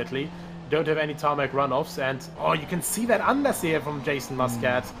immediately. Don't have any tarmac runoffs, and you can see that understeer from Jason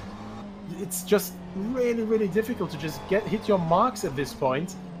Muscat. It's just really, really difficult to just hit your marks at this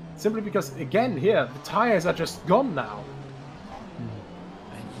point, simply because, again, here, the tires are just gone now.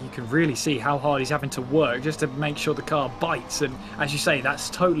 You can really see how hard he's having to work just to make sure the car bites, and as you say, that's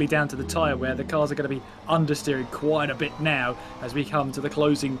totally down to the tyre wear. The cars are going to be understeering quite a bit now as we come to the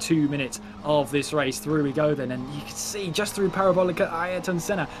closing 2 minutes of this race. Through we go then, and you can see just through Parabolica Ayrton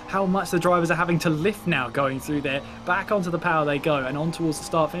Senna how much the drivers are having to lift now going through there. Back onto the power they go and on towards the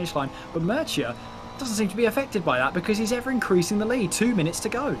start finish line, but Murcia doesn't seem to be affected by that because he's ever increasing the lead. 2 minutes to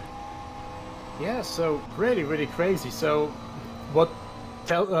go. Yeah, so really, really crazy. So what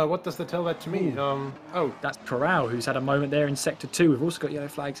does that tell that to me? That's Corral, who's had a moment there in Sector 2. We've also got yellow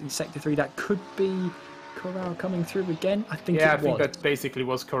flags in Sector 3. That could be Corral coming through again. I think I think that basically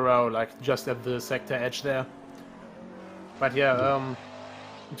was Corral, like just at the sector edge there. But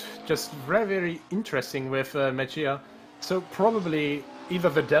just very, very interesting with Mejia. So probably either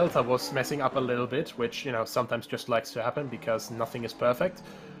the Delta was messing up a little bit, which, sometimes just likes to happen because nothing is perfect.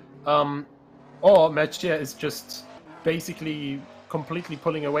 Or Mejia is just basically completely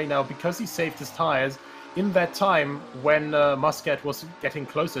pulling away now because he saved his tires in that time when Muscat was getting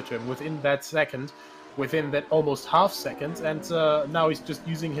closer to him, within that second, within that almost half second, and now he's just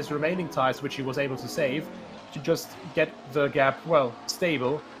using his remaining tires, which he was able to save, to just get the gap,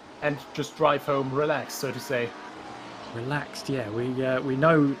 stable, and just drive home relaxed, so to say. Relaxed, yeah. We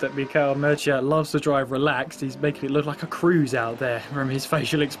know that Mikael Murcia loves to drive relaxed. He's making it look like a cruise out there from his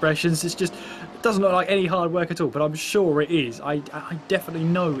facial expressions. It doesn't look like any hard work at all, but I'm sure it is. I definitely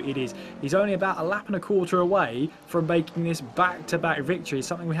know it is. He's only about 1.25 laps away from making this back-to-back victory,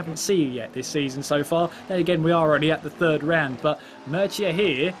 something we haven't seen yet this season so far. Then again, we are only at the 3rd round, but Murcia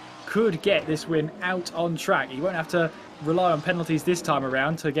here could get this win out on track. He won't have to rely on penalties this time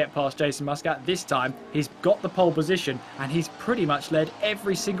around to get past Jason Muscat. This time he's got the pole position and he's pretty much led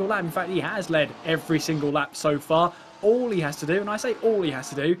every single lap. In fact, he has led every single lap so far. All he has to do, and I say all he has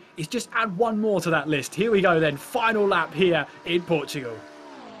to do, is just add one more to that list. Here we go then, final lap here in Portugal.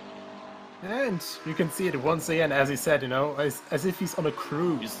 And you can see it once again, as he said, as if he's on a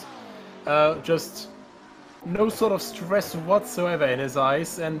cruise. Just no sort of stress whatsoever in his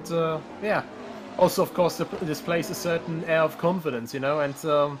eyes, and also, of course, displays a certain air of confidence, and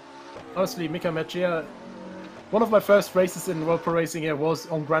honestly, Mika Mejia, one of my first races in World Pro Racing here was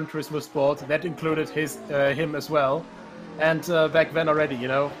on Gran Turismo Sport. That included him as well, and back then already,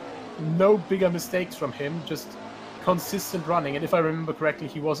 no bigger mistakes from him, just consistent running. And if I remember correctly,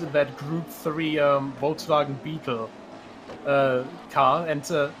 he was in that Group 3 Volkswagen Beetle car,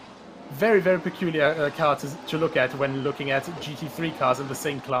 and very, very peculiar car to look at when looking at GT3 cars in the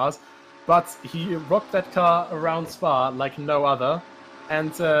same class. But he rocked that car around Spa like no other,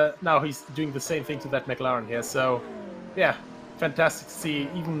 and now he's doing the same thing to that McLaren here. So, yeah, fantastic to see,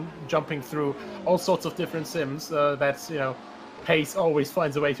 even jumping through all sorts of different sims. That pace always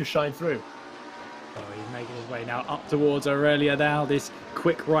finds a way to shine through. Oh, he's making his way now up towards Aurelia now. This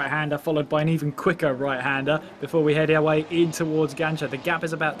quick right-hander followed by an even quicker right-hander before we head our way in towards Gancha. The gap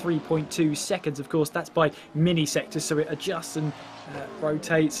is about 3.2 seconds. Of course, that's by mini sectors, so it adjusts and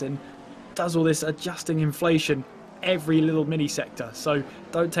rotates and does all this adjusting inflation every little mini sector, so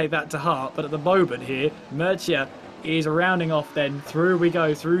don't take that to heart. But at the moment here, Murcia is rounding off then. Through we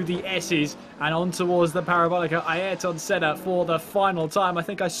go, through the S's and on towards the Parabolica Ayrton Senna for the final time. I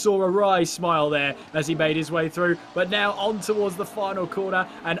think I saw a wry smile there as he made his way through, but now on towards the final corner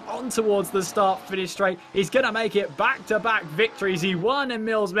and on towards the start-finish straight. He's going to make it back-to-back victories. He won in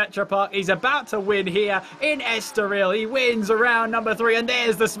Mills Metropark. He's about to win here in Estoril. He wins around number 3, and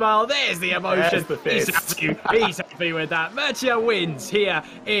there's the smile, there's the emotion. He's happy with that. Murcia wins here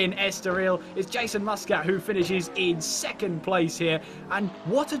in Estoril. It's Jason Muscat who finishes in 2nd place here, and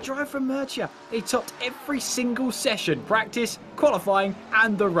what a drive from Murcia. He topped every single session, practice, qualifying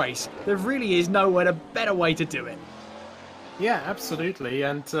and the race. There really is no better way to do it. Yeah, absolutely,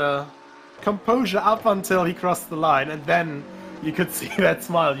 and composure up until he crossed the line, and then you could see that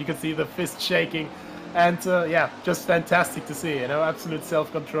smile, you could see the fist shaking, and just fantastic to see, absolute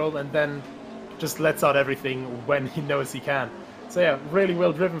self-control, and then just lets out everything when he knows he can. So yeah, really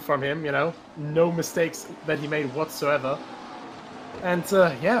well driven from him, no mistakes that he made whatsoever. And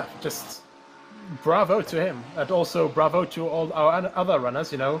yeah, just bravo to him. And also bravo to all our other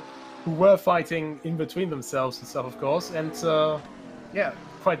runners, you know, who were fighting in between themselves and stuff, of course. And yeah,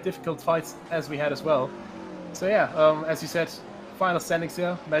 quite difficult fights as we had as well. So yeah, as you said, final standings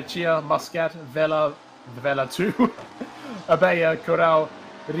here: Melchia, Muscat, Vela 2, Abaya, Corao,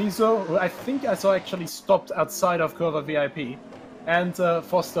 Rizzo, who I think I saw actually stopped outside of Curva VIP, and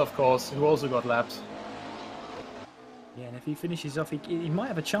Foster, of course, who also got lapped. Yeah, and if he finishes off, he might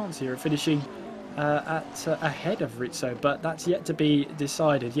have a chance here of finishing ahead of Rizzo, but that's yet to be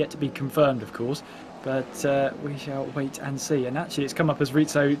decided, yet to be confirmed, of course. But we shall wait and see. And actually, it's come up as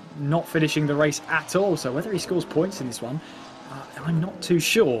Rizzo not finishing the race at all. So whether he scores points in this one, I'm not too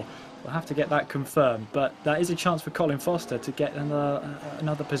sure. We'll have to get that confirmed. But that is a chance for Colin Foster to get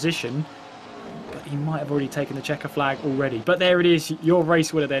another position. But he might have already taken the checker flag already. But there it is, your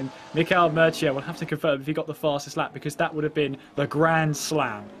race winner then. Mikael Mercier. We'll have to confirm if he got the fastest lap, because that would have been the Grand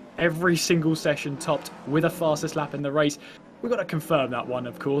Slam. Every single session topped with a fastest lap in the race. We've got to confirm that one,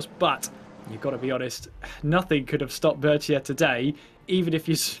 of course. But you've got to be honest, nothing could have stopped Mercier today, even if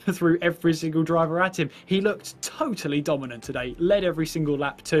you threw every single driver at him. He looked totally dominant today, led every single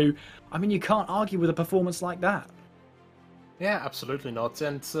lap too. I mean, you can't argue with a performance like that. Yeah, absolutely not.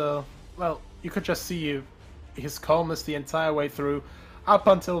 And, well, you could just see his calmness the entire way through, up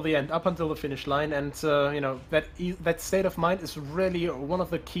until the end, up until the finish line. And, you know, that state of mind is really one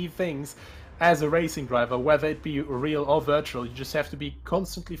of the key things as a racing driver, whether it be real or virtual. You just have to be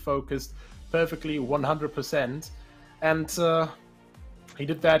constantly focused, perfectly 100%. And he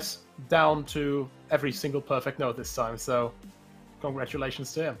did that down to every single perfect note this time. So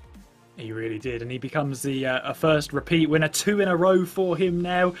congratulations to him. He really did, and he becomes the first repeat winner, 2 in a row for him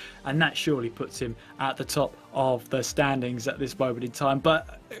now, and that surely puts him at the top of the standings at this moment in time.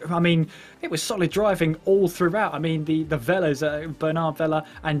 But I mean, it was solid driving all throughout. I mean, the Velas, Bernard Vela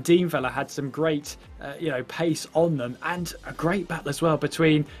and Dean Vela had some great pace on them, and a great battle as well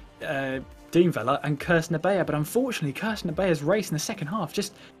between Dean Vela and Kirsten Abaya. But unfortunately, Kirsten Abaya's race in the second half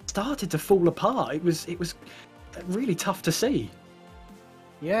just started to fall apart. It was really tough to see.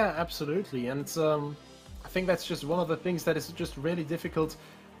 Yeah, absolutely. And I think that's just one of the things that is just really difficult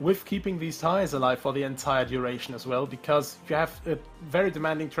with keeping these tires alive for the entire duration as well, because you have a very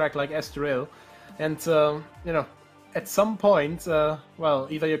demanding track like Estoril, and at some point, well,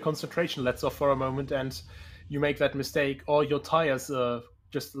 either your concentration lets off for a moment and you make that mistake, or your tires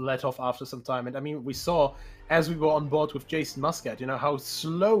just let off after some time. And I mean, we saw as we were on board with Jason Muscat, how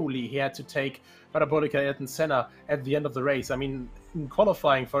slowly he had to take Parabolica Ayrton Senna at the end of the race. I mean, in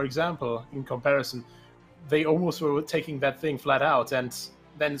qualifying, for example, in comparison, they almost were taking that thing flat out, and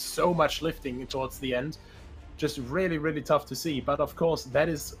then so much lifting towards the end. Just really, really tough to see. But of course, that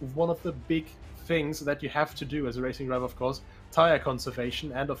is one of the big things that you have to do as a racing driver, of course. Tire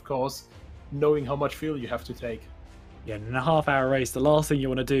conservation, and of course, knowing how much fuel you have to take. Yeah, in a half-hour race, the last thing you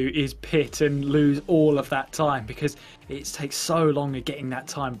want to do is pit and lose all of that time, because it takes so long of getting that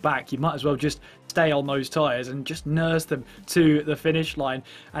time back. You might as well just stay on those tyres and just nurse them to the finish line.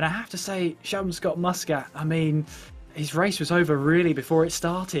 And I have to say, Sheldon Scott Muscat, I mean, his race was over really before it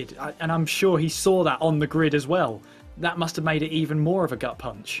started. And I'm sure he saw that on the grid as well. That must have made it even more of a gut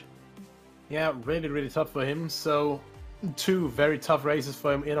punch. Yeah, really, really tough for him. So, 2 very tough races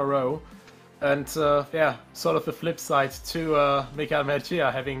for him in a row. And yeah, sort of the flip side to Mikael Mercier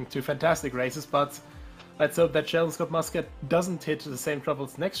having 2 fantastic races, but let's hope that Sheldon Scott Muscat doesn't hit the same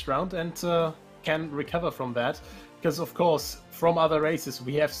troubles next round and can recover from that. Because of course, from other races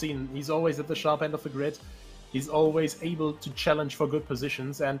we have seen he's always at the sharp end of the grid. He's always able to challenge for good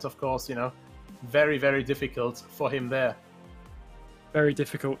positions, and of course, very, very difficult for him there. Very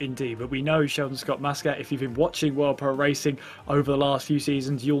difficult indeed, but we know Sheldon Scott Muscat. If you've been watching World Pro Racing over the last few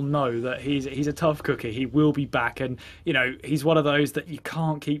seasons, you'll know that he's a tough cookie. He will be back, and he's one of those that you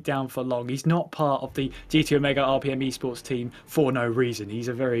can't keep down for long. He's not part of the GT Omega RPM Esports team for no reason. He's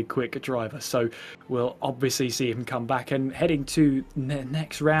a very quick driver, so we'll obviously see him come back. And heading to the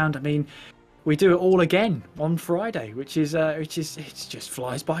next round, I mean, we do it all again on Friday, which is it just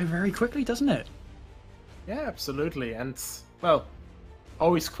flies by very quickly, doesn't it? Yeah, absolutely, and well,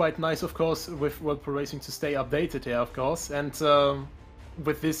 always quite nice, of course, with World Pro Racing to stay updated here, of course. And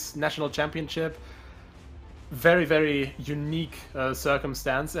with this national championship, very, very unique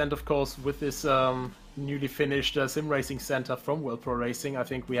circumstance. And of course, with this newly finished sim racing center from World Pro Racing, I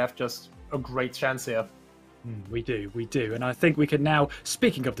think we have just a great chance here. We do. And I think we can now,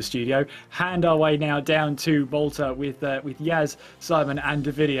 speaking of the studio, hand our way now down to Malta with Yaz, Simon and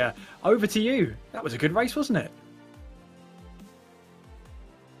Davidia. Over to you. That was a good race, wasn't it?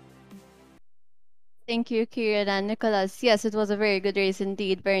 Thank you, Kieran and Nicholas. Yes, it was a very good race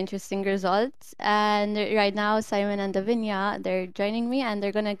indeed. Very interesting results. And right now, Simon and Davinia, they're joining me and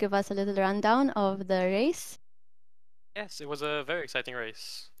they're going to give us a little rundown of the race. Yes, it was a very exciting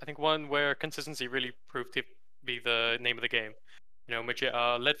race. I think one where consistency really proved to be the name of the game. You know,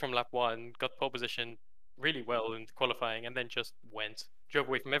 Machia led from lap one, got pole position really well in qualifying, and then just went, drove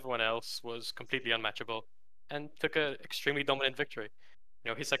away from everyone else, was completely unmatchable, and took an extremely dominant victory.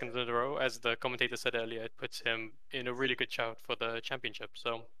 You know, his second in a row, as the commentator said earlier, it puts him in a really good shout for the championship.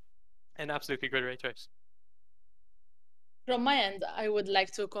 So, an absolutely great race. From my end, I would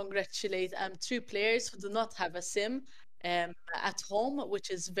like to congratulate two players who do not have a sim at home,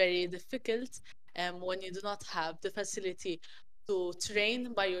 which is very difficult when you do not have the facility to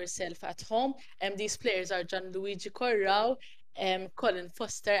train by yourself at home. These players are Gianluigi Corrao, Colin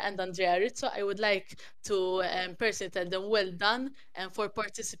Foster, and Andrea Rizzo. I would like to personally tell them well done for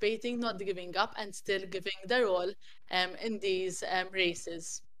participating, not giving up, and still giving their all in these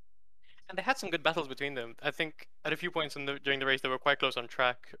races. And they had some good battles between them. I think at a few points during the race, they were quite close on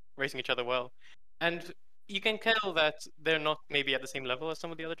track, racing each other well. And you can tell that they're not maybe at the same level as some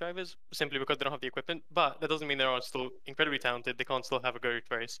of the other drivers, simply because they don't have the equipment. But that doesn't mean they're all still incredibly talented. They can't still have a great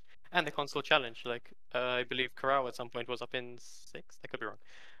race, and they can't still challenge. Like I believe Corral at some point was up in sixth. I could be wrong,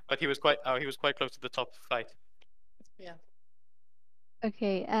 but he was quite close to the top fight. Yeah.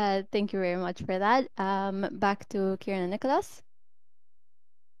 Okay, thank you very much for that. Back to Kieran and Nicholas.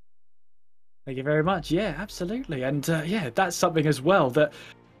 Thank you very much. Yeah, absolutely. And yeah, that's something as well that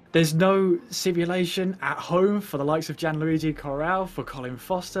there's no simulation at home for the likes of Gianluigi Corral, for Colin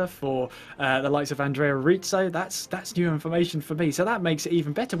Foster, for the likes of Andrea Rizzo. That's new information for me. So that makes it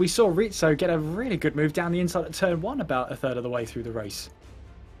even better. We saw Rizzo get a really good move down the inside at turn one about a third of the way through the race.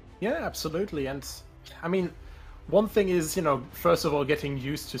 Yeah, absolutely. And I mean, one thing is, you know, first of all, getting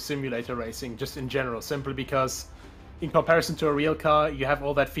used to simulator racing just in general, simply because in comparison to a real car, you have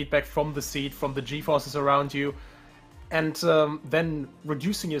all that feedback from the seat, from the G-forces around you, and then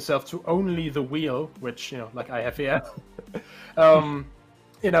reducing yourself to only the wheel, which, you know, like I have here,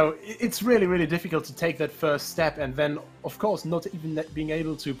 you know, it's really, really difficult to take that first step, and then, of course, not even being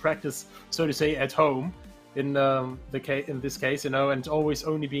able to practice, so to say, at home, in this case, you know, and always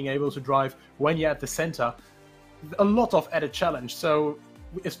only being able to drive when you're at the center. A lot of added challenge. So,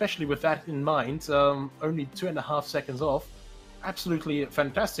 especially with that in mind, only 2.5 seconds off. Absolutely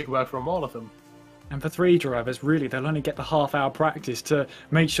fantastic work from all of them. And for three drivers, really, they'll only get the half-hour practice to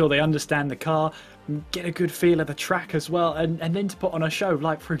make sure they understand the car, get a good feel of the track as well, and then to put on a show.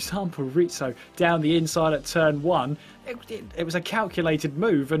 Like, for example, Rizzo down the inside at turn one. It was a calculated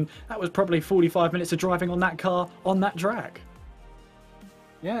move, and that was probably 45 minutes of driving on that car on that track.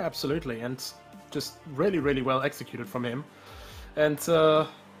 Yeah, absolutely. And just really, really well executed from him. And,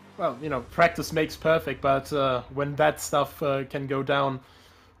 well, you know, practice makes perfect, but when that stuff can go down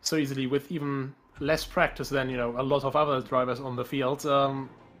so easily with even less practice than, you know, a lot of other drivers on the field,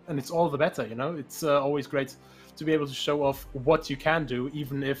 and it's all the better, you know? It's always great to be able to show off what you can do,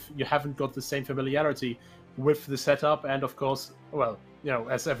 even if you haven't got the same familiarity with the setup, and of course, well, you know,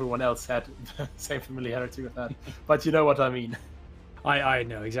 as everyone else had the same familiarity with that. But you know what I mean. I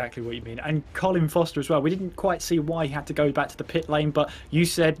know exactly what you mean. And Colin Foster as well. We didn't quite see why he had to go back to the pit lane, but you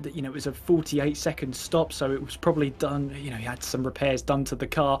said that, you know, it was a 48-second stop, so it was probably done, you know, he had some repairs done to the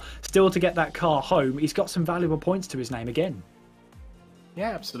car. Still, to get that car home, he's got some valuable points to his name again.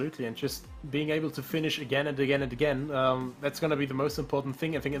 Yeah, absolutely. And just being able to finish again and again and again, that's going to be the most important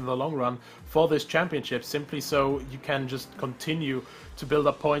thing, I think, in the long run for this championship, simply so you can just continue to build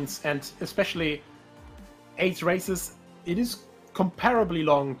up points. And especially 8 races, it is comparably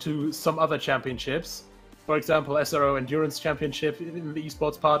long to some other championships. For example, SRO Endurance Championship in the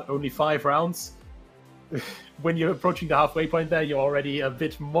esports part, only 5 rounds. When you're approaching the halfway point there, you're already a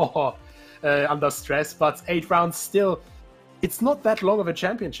bit more under stress, but 8 rounds still, it's not that long of a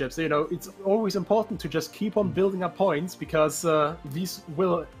championship. So, you know, it's always important to just keep on building up points, because these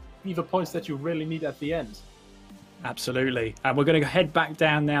will be the points that you really need at the end. Absolutely. And we're going to head back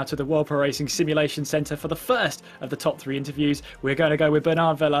down now to the World Pro Racing Simulation Centre for the first of the top 3 interviews. We're going to go with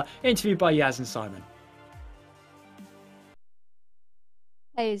Bernard Vella, interviewed by Yaz and Simon.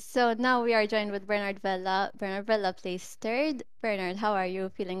 Hey, so now we are joined with Bernard Vella. Bernard Vella placed third. Bernard, how are you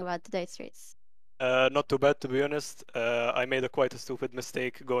feeling about today's race? Not too bad, to be honest. I made quite a stupid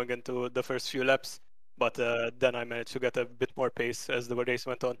mistake going into the first few laps, but then I managed to get a bit more pace as the race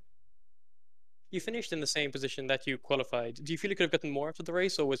went on. You finished in the same position that you qualified. Do you feel you could have gotten more after the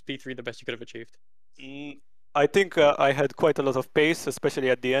race, or was P3 the best you could have achieved? I think I had quite a lot of pace, especially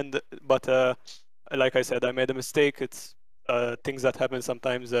at the end, but like I said, I made a mistake. It's things that happen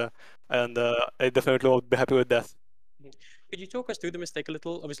sometimes, and I definitely won't be happy with that. Could you talk us through the mistake a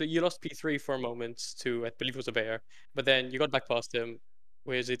little? Obviously, you lost P3 for a moment to, I believe it was a bear, but then you got back past him.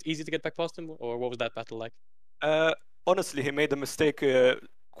 Was it easy to get back past him, or what was that battle like? Uh, Honestly, he made a mistake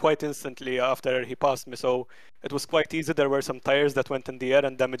quite instantly after he passed me, so it was quite easy. There were some tires that went in the air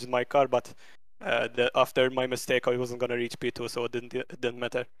and damaged my car, but after my mistake, I wasn't gonna reach P2, so it didn't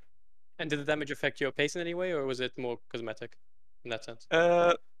matter. And did the damage affect your pace in any way, or was it more cosmetic in that sense?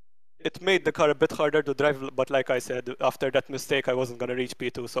 It made the car a bit harder to drive, but like I said, after that mistake, I wasn't gonna reach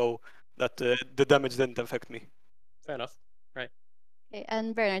P2, so that the damage didn't affect me. Fair enough. Right. Okay,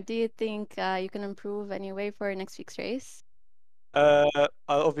 and Bernard, do you think you can improve anyway for next week's race?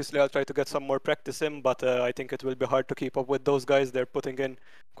 Obviously, I'll try to get some more practice in, but I think it will be hard to keep up with those guys. They're putting in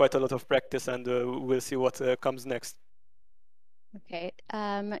quite a lot of practice, and we'll see what comes next. Okay,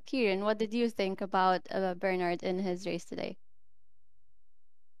 Kieran, what did you think about Bernard in his race today?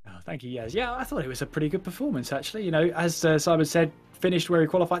 Oh, thank you, Yaz. Yeah, I thought it was a pretty good performance, actually. You know, as Simon said, finished where he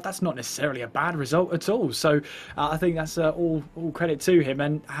qualified. That's not necessarily a bad result at all. So I think that's all credit to him.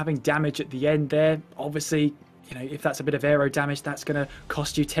 And having damage at the end there, obviously, you know, if that's a bit of aero damage, that's going to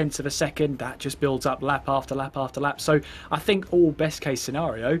cost you tenths of a second. That just builds up lap after lap after lap. So I think all best case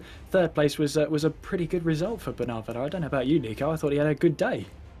scenario, third place was a pretty good result for Bernard Velar. I don't know about you, Nico. I thought he had a good day.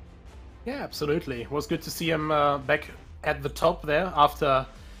 Yeah, absolutely. It was good to see him back at the top there after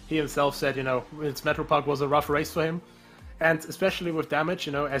he himself said, you know, Metropark was a rough race for him. And especially with damage,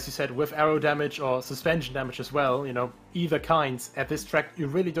 you know, as you said, with aero damage or suspension damage as well, you know, either kinds at this track, you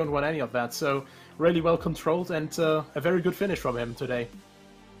really don't want any of that. So really well controlled and a very good finish from him today.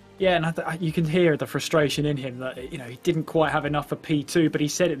 Yeah, and you can hear the frustration in him that, you know, he didn't quite have enough for P2, but he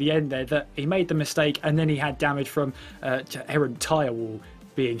said at the end there that he made the mistake and then he had damage from errant tyre wall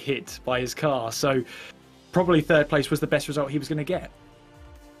being hit by his car. So probably third place was the best result he was going to get.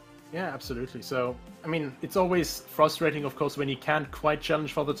 Yeah, absolutely. So, I mean, it's always frustrating, of course, when you can't quite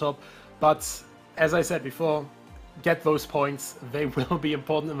challenge for the top. But as I said before, get those points. They will be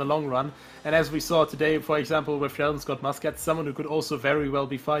important in the long run. And as we saw today, for example, with Sheldon Scott Muscat, someone who could also very well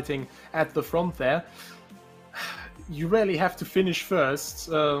be fighting at the front there, you really have to finish first.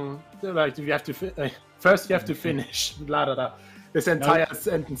 Like, you have to first you have to finish. Blah, blah, blah. This entire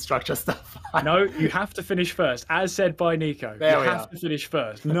sentence structure stuff. No, you have to finish first, as said by Nico. There you have to finish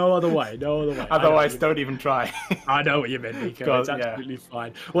first. No other way. No other way. Otherwise, don't even try. I know what you meant, Nico. It's absolutely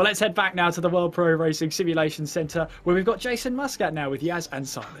fine. Well, let's head back now to the World Pro Racing Simulation Centre, where we've got Jason Muscat now with Yaz and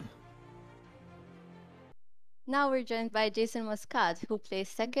Simon. Now we're joined by Jason Muscat, who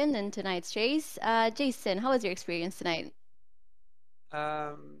placed second in tonight's race. Jason, how was your experience tonight?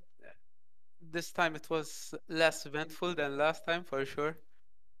 This time it was less eventful than last time, for sure.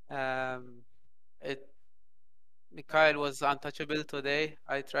 Mikhail was untouchable today.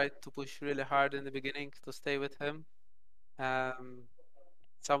 I tried to push really hard in the beginning to stay with him.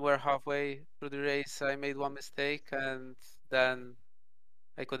 Somewhere halfway through the race, I made one mistake, and then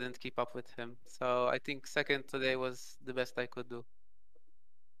I couldn't keep up with him. So I think second today was the best I could do.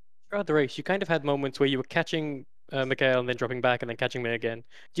 Throughout the race, you kind of had moments where you were catching Mikhail and then dropping back and then catching me again.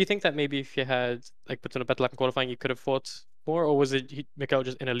 Do you think that maybe if you had like put on a better luck in qualifying, you could have fought more, or was it Mikhail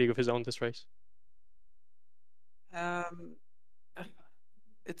just in a league of his own this race?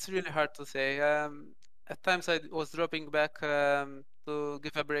 It's really hard to say. At times I was dropping back to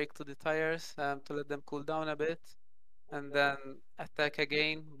give a break to the tires, to let them cool down a bit, and then attack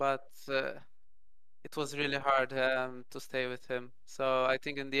again. But it was really hard to stay with him. So I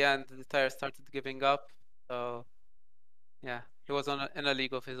think in the end the tires started giving up. So yeah, he was in a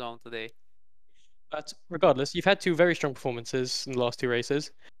league of his own today. But regardless, you've had two very strong performances in the last two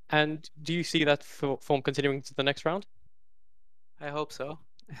races. And do you see that form continuing to the next round? I hope so.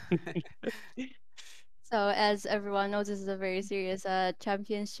 So, as everyone knows, this is a very serious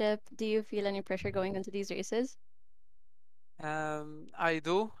championship. Do you feel any pressure going into these races? I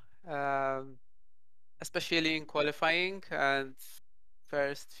do, especially in qualifying and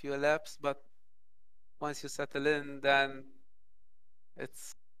first few laps. But once you settle in, then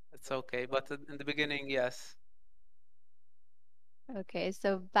it's okay. But in the beginning, yes. Okay,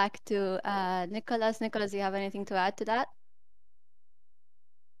 so back to Nicholas. Nicholas, do you have anything to add to that?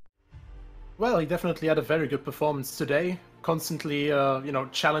 Well, he definitely had a very good performance today. Constantly,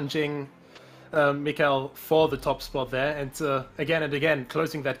 challenging Mikhail for the top spot there, and again and again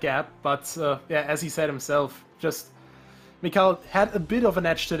closing that gap. But yeah, as he said himself, just Mikhail had a bit of an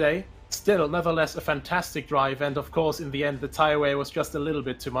edge today. Still, nevertheless, a fantastic drive, and of course, in the end, the tire wear was just a little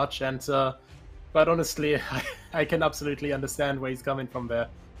bit too much. And but honestly, I can absolutely understand where he's coming from there.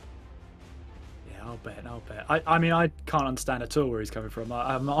 Yeah, I'll bet. I mean, I can't understand at all where he's coming from.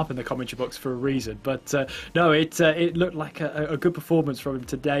 I'm up in the commentary box for a reason, but no, it looked like a good performance from him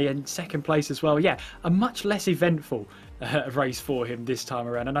today, and second place as well. Yeah, a much less eventful race for him this time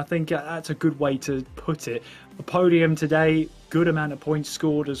around, and I think that's a good way to put it. A podium today, good amount of points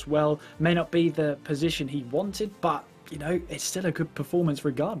scored as well. May not be the position he wanted, but you know, it's still a good performance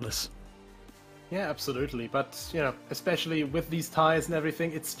regardless. Yeah, absolutely. But, you know, especially with these tires and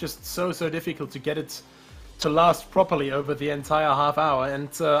everything, it's just so difficult to get it to last properly over the entire half hour. And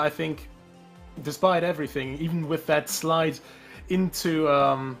I think, despite everything, even with that slide into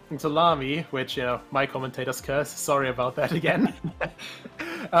Lamy, which, you know, my commentators curse, sorry about that again.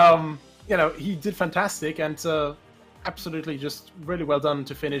 You know, he did fantastic, and absolutely just really well done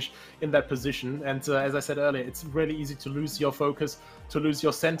to finish in that position. And as I said earlier, it's really easy to lose your focus, to lose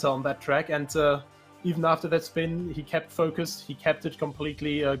your center on that track. And even after that spin, he kept focused, he kept it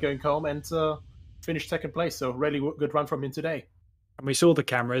completely going calm, and finished second place. So really good run from him today. And we saw the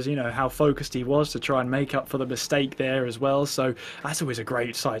cameras, you know, how focused he was to try and make up for the mistake there as well. So that's always a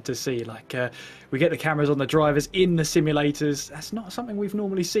great sight to see. Like, we get the cameras on the drivers in the simulators. That's not something we've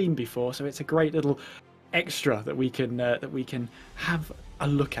normally seen before. So it's a great little extra that we can have a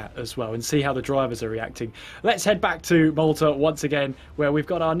look at as well and see how the drivers are reacting. Let's head back to Malta once again, where we've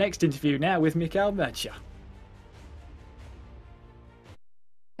got our next interview now with Michael Mercia.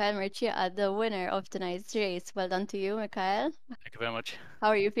 Mikhail Mercia, the winner of tonight's race. Well done to you, Mikhail. Thank you very much. How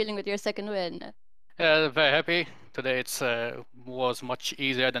are you feeling with your second win? Very happy. Today it's was much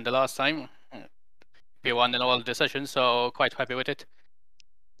easier than the last time. P1 in all the sessions, so quite happy with it.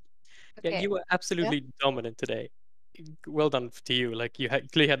 Yeah, Okay. you were absolutely dominant today. Well done to you. Like you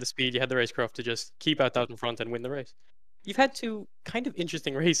clearly had the speed, you had the racecraft to just keep out in front and win the race. You've had two kind of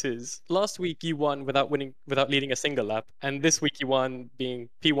interesting races. Last week you won without leading a single lap, and this week you won being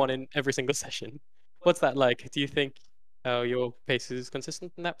P1 in every single session. What's that like? Do you think your pace is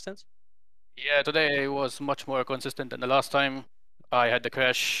consistent in that sense? Yeah, today was much more consistent than the last time. I had the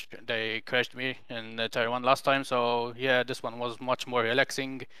crash. They crashed me in the Tier 1 last time, so yeah, this one was much more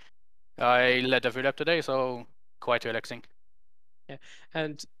relaxing. I led every lap today, so quite relaxing. Yeah,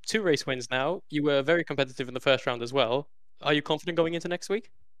 and 2 race wins now. You were very competitive in the first round as well. Are you confident going into next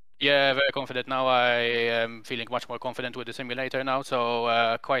week? Yeah, very confident now. I am feeling much more confident with the simulator now,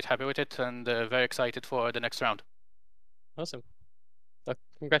 so quite happy with it and very excited for the next round. Awesome.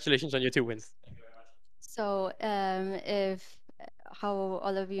 Congratulations on your 2 wins. So, if how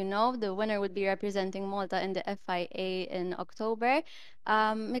all of you know, the winner would be representing Malta in the FIA in October.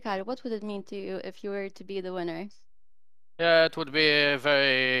 Mikhail, what would it mean to you if you were to be the winner? Yeah, it would be a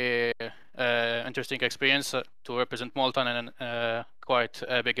very interesting experience to represent Malta in quite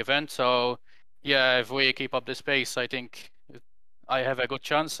a big event. So, yeah, if we keep up this pace, I think I have a good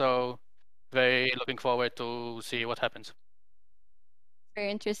chance. So, very looking forward to see what happens. Very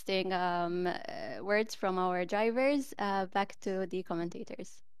interesting words from our drivers. Back to the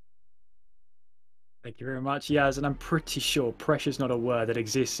commentators. Thank you very much, Yaz, and I'm pretty sure pressure's not a word that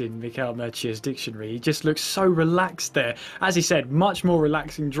exists in Mikhail Mercia's dictionary. He just looks so relaxed there. As he said, much more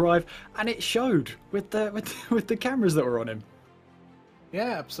relaxing drive, and it showed with the cameras that were on him.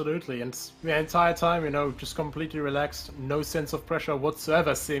 Yeah, absolutely. And the entire time, you know, just completely relaxed, no sense of pressure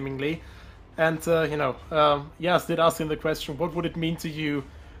whatsoever, seemingly. And, you know, Yaz did ask him the question, what would it mean to you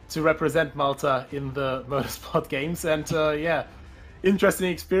to represent Malta in the motorsport games? And, yeah,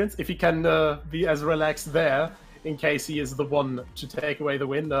 interesting experience. If he can be as relaxed there, in case he is the one to take away the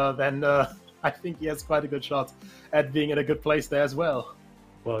win, then I think he has quite a good shot at being in a good place there as well.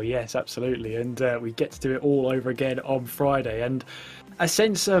 Well, yes, absolutely. And we get to do it all over again on Friday. And a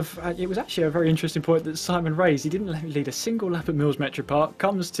sense of, it was actually a very interesting point that Simon raised. He didn't lead a single lap at Mills Metropark,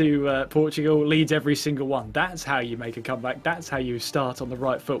 comes to Portugal, leads every single one. That's how you make a comeback. That's how you start on the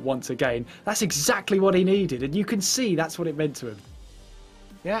right foot once again. That's exactly what he needed. And you can see that's what it meant to him.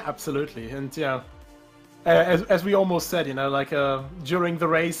 Yeah, absolutely. And, you know, as we almost said, you know, like during the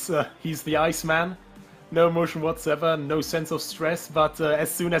race, he's the Iceman. No emotion whatsoever, no sense of stress, but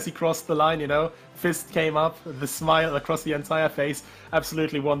as soon as he crossed the line, you know, fist came up, the smile across the entire face.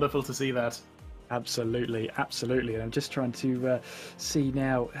 Absolutely wonderful to see that. Absolutely, absolutely. And I'm just trying to see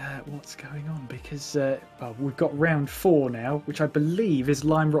now what's going on, because well, we've got round 4 now, which I believe is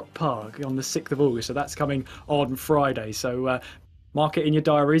Lime Rock Park on the 6th of August. So that's coming on Friday. So mark it in your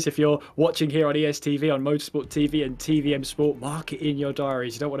diaries. If you're watching here on ESTV, on Motorsport TV and TVM Sport, mark it in your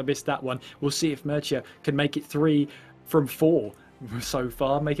diaries. You don't want to miss that one. We'll see if Mercia can make it 3 from 4 so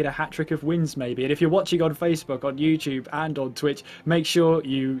far, making a hat-trick of wins maybe. And if you're watching on Facebook, on YouTube and on Twitch, make sure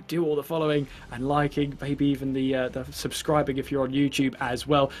you do all the following and liking, maybe even the subscribing if you're on YouTube as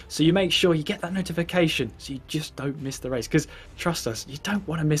well, so you make sure you get that notification so you just don't miss the race, because trust us, you don't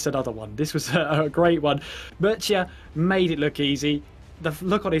want to miss another one. This was a great one. Murcia made it look easy. The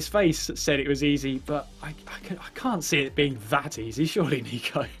look on his face said it was easy, but I can't see it being that easy, surely,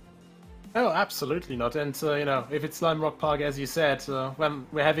 Nico? Oh, absolutely not. And, if it's Lime Rock Park, as you said, when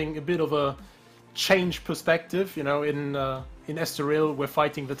we're having a bit of a change perspective, in Estoril, we're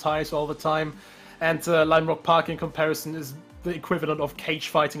fighting the tires all the time. And Lime Rock Park, in comparison, is the equivalent of cage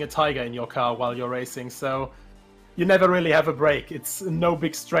fighting a tiger in your car while you're racing. So you never really have a break. It's no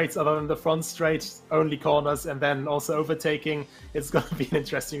big straights other than the front straight, only corners, and then also overtaking. It's going to be an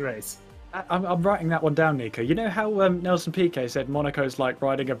interesting race. I'm writing that one down, Nico. You know how Nelson Piquet said Monaco's like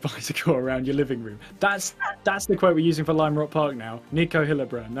riding a bicycle around your living room? That's the quote we're using for Lime Rock Park now. Nico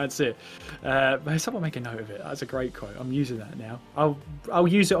Hillebrand, that's it. Someone make a note of it. That's a great quote. I'm using that now. I'll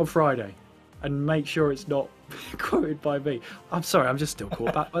use it on Friday and make sure it's not quoted by me. I'm sorry, I'm just still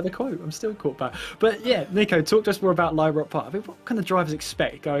caught back by the quote. I'm still caught back. But yeah, Nico, talk to us more about Lime Rock Park. I mean, what can the drivers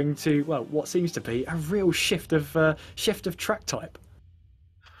expect going to, well, what seems to be a real shift of track type?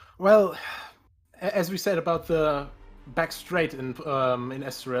 Well, as we said about the back straight in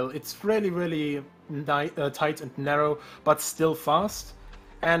Estoril, it's really, really tight and narrow, but still fast.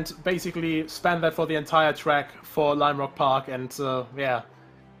 And basically span that for the entire track for Lime Rock Park, and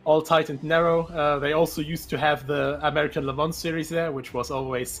all tight and narrow. They also used to have the American Le Mans series there, which was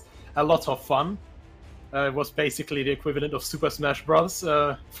always a lot of fun. It was basically the equivalent of Super Smash Bros.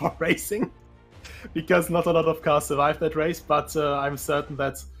 For racing, because not a lot of cars survived that race, but I'm certain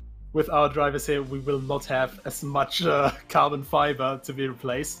that with our drivers here, we will not have as much carbon fiber to be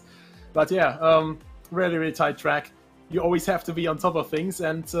replaced. But yeah, really, really tight track. You always have to be on top of things,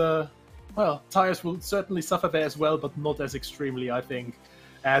 and well, tires will certainly suffer there as well, but not as extremely, I think,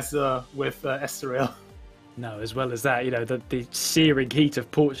 as with Estoril. No, as well as that, the searing heat of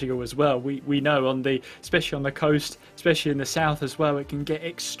Portugal as well. We know especially on the coast, especially in the south as well, it can get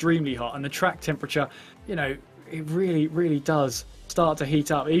extremely hot, and the track temperature, it really, really does start to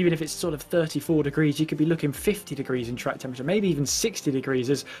heat up. Even if it's sort of 34 degrees, you could be looking 50 degrees in track temperature, maybe even 60 degrees,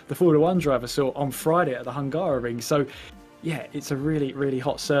 as the Formula 1 driver saw on Friday at the Hungaroring. So yeah, it's a really, really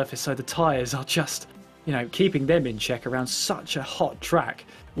hot surface. So the tyres are just, keeping them in check around such a hot track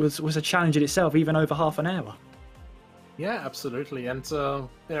was a challenge in itself, even over half an hour. Yeah, absolutely. And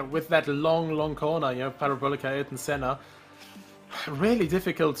with that long corner, Parabolica Ayrton Senna, really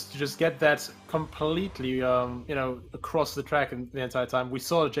difficult to just get that completely, across the track the entire time. We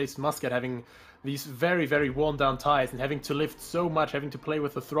saw Jason Muscat having these very, very worn down tires and having to lift so much, having to play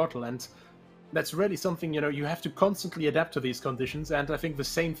with the throttle, and that's really something, you have to constantly adapt to these conditions. And I think the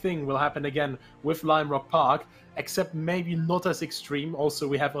same thing will happen again with Lime Rock Park, except maybe not as extreme. Also,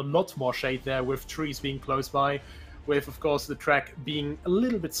 we have a lot more shade there with trees being close by, with, of course, the track being a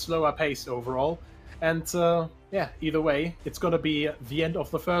little bit slower paced overall. And either way, it's going to be the end of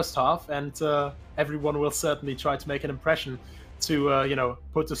the first half, and everyone will certainly try to make an impression to,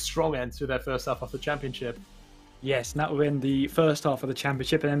 put a strong end to their first half of the championship. Yes, and that will end the first half of the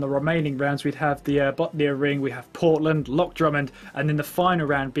championship, and then the remaining rounds we'd have the Bottnier Ring, we have Portland, Loch Drummond, and then the final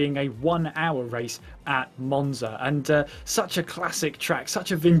round being a 1 hour race at Monza. And such a classic track, such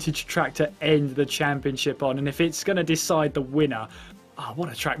a vintage track to end the championship on. And if it's going to decide the winner,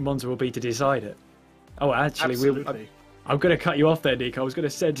 what a track Monza will be to decide it. Oh, actually, I'm going to cut you off there, Nico. I was going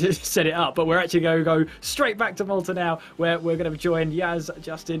to set it up, but we're actually going to go straight back to Malta now, where we're going to join Yaz,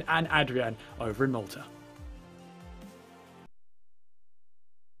 Justin, and Adrian over in Malta.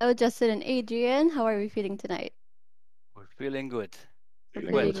 Hello, Justin and Adrian. How are we feeling tonight? We're feeling good.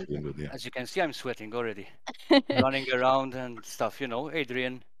 Feeling good, yeah. As you can see, I'm sweating already. Running around and stuff,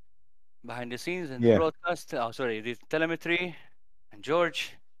 Adrian behind the scenes and the broadcast. The telemetry, and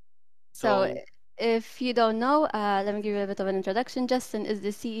George. So if you don't know, let me give you a bit of an introduction. Justin is the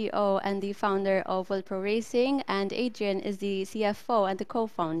CEO and the founder of World Pro Racing, and Adrian is the CFO and the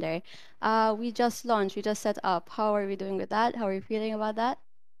co-founder. We just launched, we just set up. How are we doing with that? How are you feeling about that?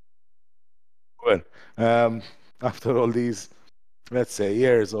 Well, after all these, let's say,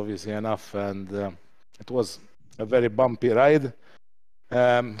 years, obviously enough, and it was a very bumpy ride.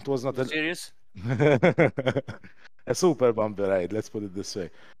 It was not serious. A super bumpy ride, let's put it this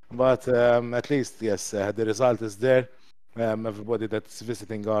way. But at least, yes, the result is there. Everybody that's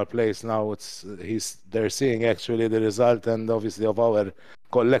visiting our place now, they're seeing actually the result, and obviously of our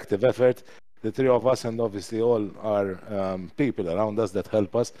collective effort, the three of us, and obviously all our people around us that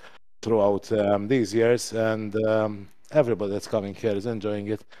help us throughout these years. And everybody that's coming here is enjoying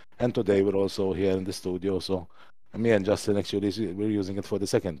it. And today we're also here in the studio, so me and Justin actually we're using it for the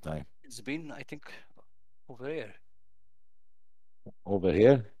second time. It's been, I think, over here, in Over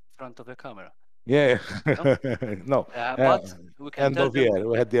here? front of the camera. Yeah. No? No. But we can End tell of them year.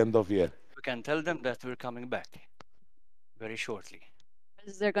 We had the end of year. we can tell them that we're coming back very shortly.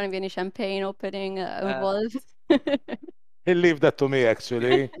 Is there going to be any champagne opening Uh, involved? He'll leave that to me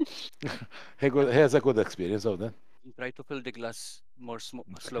actually. He has a good experience of that. Try to fill the glass more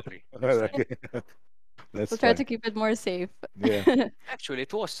slowly next time. Okay. That's We'll try to fine. keep it more safe. Yeah. Actually,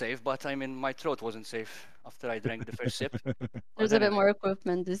 it was safe, but I mean, my throat wasn't safe after I drank the first sip. But There's a bit anyway, more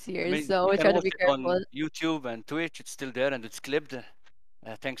equipment this I year, mean, so you we can try to watch be it on careful. YouTube and Twitch. It's still there and it's clipped.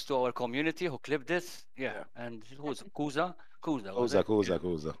 Thanks to our community who clipped it. Yeah, and it was Kuza was it?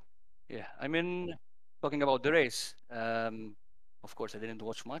 Kuza. Yeah, I mean, talking about the race, of course, I didn't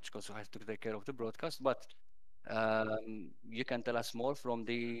watch much because I had to take care of the broadcast, but you can tell us more from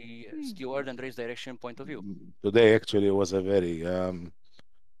the steward and race direction point of view. Today actually was a very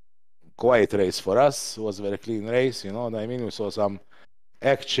quiet race for us. It was a very clean race, you know what I mean? We saw some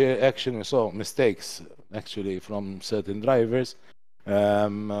action, we saw mistakes actually from certain drivers.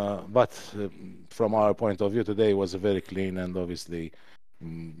 But from our point of view today, it was a very clean and obviously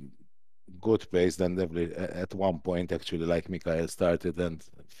mm, good pace. And at one point, actually, like Mikael started and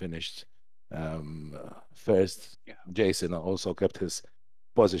finished first. Yeah. Jason also kept his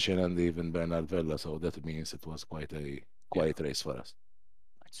position and even Bernard Vella. So that means it was quite a quiet race for us.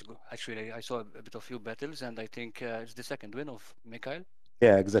 It's good. Actually, I saw a bit of few battles, and I think it's the second win of Mikhail.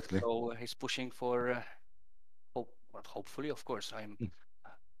 Yeah, exactly. So he's pushing for hopefully, of course,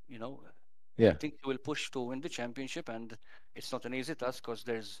 you know, Yeah. I think he will push to win the championship, and it's not an easy task because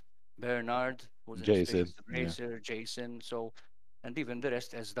there's Bernard, who's an Jason, experienced yeah. racer, Jason, so, and even the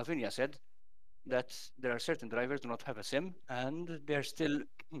rest, as Davinia said, that there are certain drivers do not have a sim, and they're still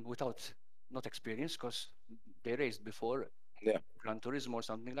without not experience because they raced before Yeah. Gran Turismo or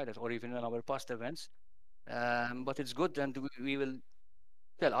something like that, or even in our past events. But it's good, and we will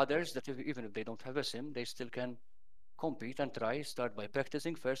tell others that even if they don't have a sim, they still can compete and try, start by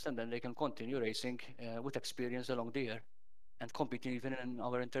practicing first, and then they can continue racing with experience along the year and compete even in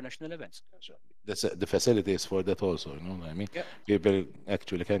our international events. The facility is for that also, you know what I mean? Yeah. People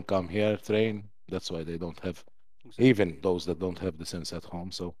actually can come here, train. That's why they don't have, Exactly. even those that don't have the Sims at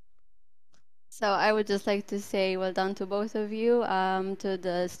home. So So I would just like to say well done to both of you, to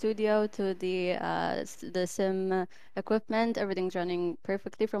the studio, to the sim equipment. Everything's running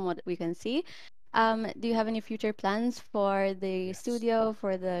perfectly from what we can see. Do you have any future plans for the studio,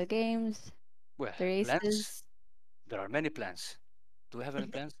 for the games, Well, the races? plans? There are many plans. Do we have any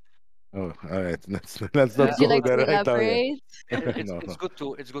plans? oh, all right, let's not Would you go like to there right now. Yeah. elaborate? It's, No, it's no. good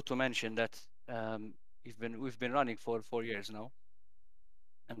to it's good to mention that we've been running for 4 years now,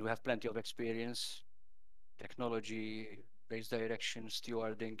 and we have plenty of experience, technology, race direction,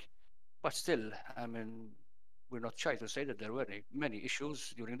 stewarding. But still, I mean, we're not shy to say that there were many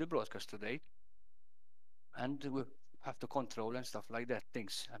issues during the broadcast today, and we have to control and stuff like that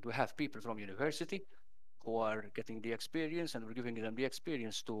things. And we have people from university who are getting the experience, and we're giving them the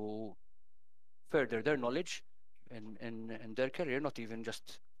experience to further their knowledge in their career, not even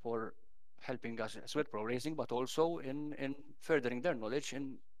just for helping us as with pro racing, but also in furthering their knowledge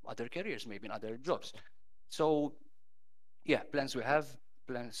in other careers, maybe in other jobs. So yeah, plans we have,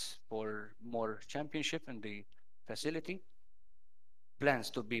 plans for more championship in the facility,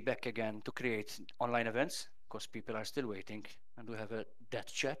 plans to be back again to create online events because people are still waiting, and we have a dead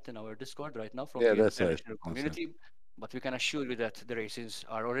chat in our Discord right now from Yeah, the that's right. international community. But we can assure you that the races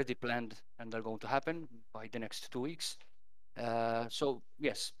are already planned and are going to happen by the next 2 weeks. So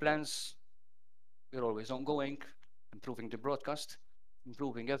yes, plans we're always ongoing, improving the broadcast,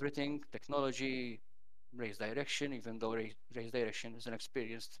 improving everything, technology, race direction. Even though race direction is an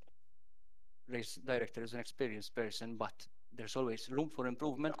experienced race director is an experienced person, but there's always room for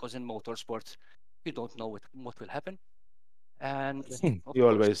improvement because in motorsport you don't know what will happen. And of You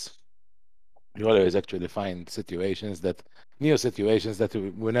course, always actually find new situations that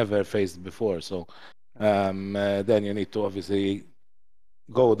we never faced before. So then you need to obviously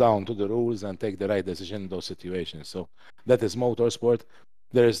go down to the rules and take the right decision in those situations. So that is motorsport.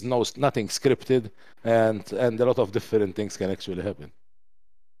 There is nothing scripted, and a lot of different things can actually happen.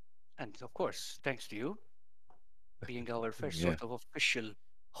 and of course, thanks to you being our first Yeah. sort of official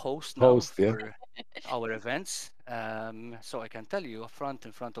host now Host, yeah. for our events. So I can tell you upfront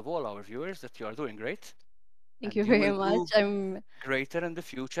in front of all our viewers that you are doing great. Thank and you you very will much. do I'm greater in the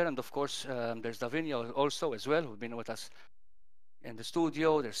future. And of course, there's Davinia also as well, who's been with us in the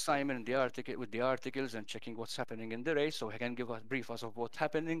studio. There's Simon in the article with the articles and checking what's happening in the race, so he can give us brief us of what's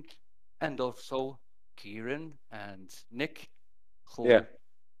happening, and also Kieran and Nick, Yeah. who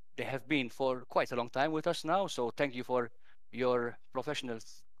they have been for quite a long time with us now. So thank you for your professional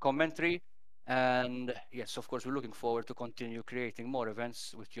commentary. And yes, of course, we're looking forward to continue creating more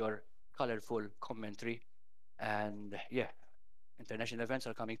events with your colorful commentary. And yeah, international events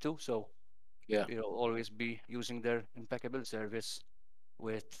are coming too. So Yeah. you'll always be using their impeccable service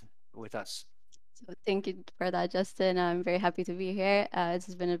with with us. So thank you for that, Justin. I'm very happy to be here. This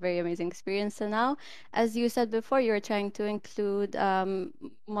has been a very amazing experience till now. As you said before, you were trying to include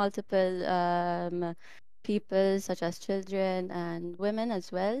multiple people, such as children and women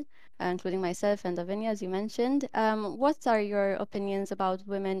as well, including myself and Davinia, as you mentioned. What are your opinions about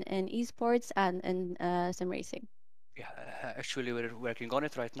women in esports and in sim racing? Yeah, actually, we're working on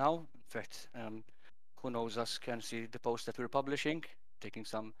it right now. In fact, who knows us can see the post that we're publishing, taking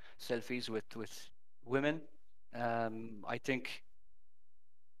some selfies with women. I think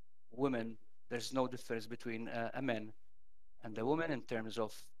women, there's no difference between a man and a woman in terms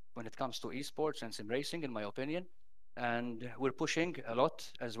of when it comes to esports and sim racing, in my opinion. And we're pushing a lot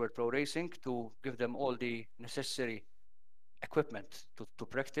as we're pro racing to give them all the necessary equipment to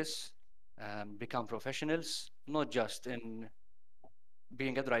practice, become professionals, not just in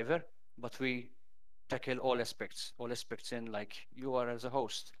being a driver, but we tackle all aspects in like you are as a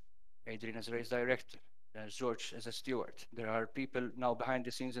host, Adrian as a race director, George as a steward. There are people now behind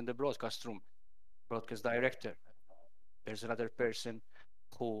the scenes in the broadcast room, broadcast director. There's another person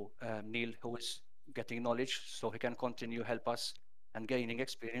who, Neil, who is getting knowledge so he can continue help us and gaining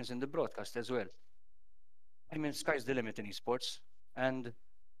experience in the broadcast as well. I mean, sky's the limit in esports. And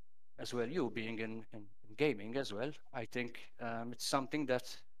as well, you being in gaming as well, I think it's something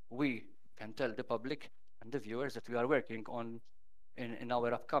that we can tell the public and the viewers that we are working on in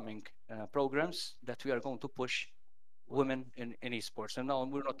our upcoming programs that we are going to push women in esports. And now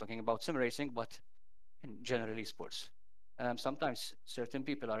we're not talking about sim racing, but in general esports. Sometimes certain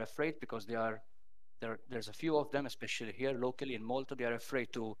people are afraid because there's a few of them, especially here locally in Malta, they are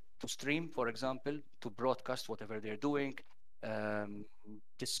afraid to stream, for example, to broadcast whatever they're doing, um,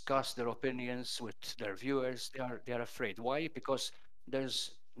 discuss their opinions with their viewers. They are afraid. Why? Because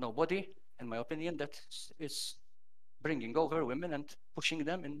there's nobody, in my opinion, that is bringing over women and pushing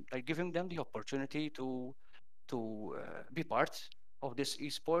them and like giving them the opportunity to be part of this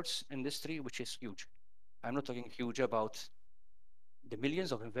esports industry, which is huge. I'm not talking huge about the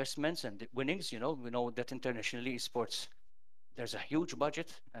millions of investments and the winnings. We know that internationally esports, there's a huge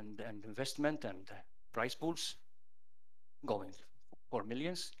budget and investment and prize pools going for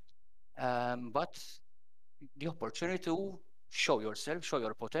millions. But the opportunity to show yourself, show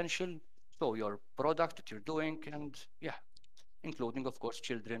your potential, show your product that you're doing, and yeah, including, of course,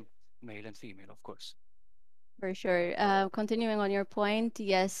 children, male and female, of course. For sure. Continuing on your point,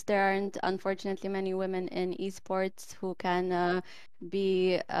 yes, there aren't unfortunately many women in esports who can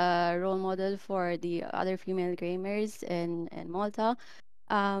be a role model for the other female gamers in Malta.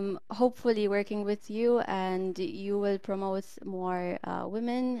 Hopefully, working with you and you will promote more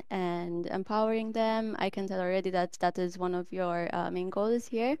women and empowering them. I can tell already that that is one of your main goals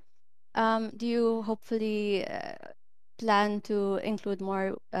here. Do you hopefully plan to include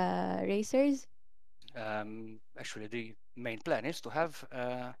more racers? Actually, the main plan is to have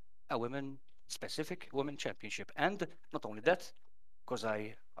a women-specific women championship, and not only that, because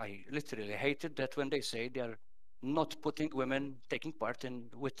I literally hated that when they say they are not putting women taking part in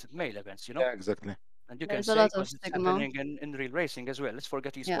with male events, Yeah, exactly. and you can There's a say lot of because it's stigma. happening in real racing as well. Let's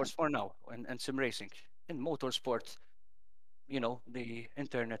forget Yeah. esports for now and sim racing. In motorsport, the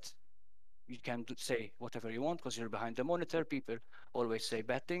internet, you can say whatever you want because you're behind the monitor. People always say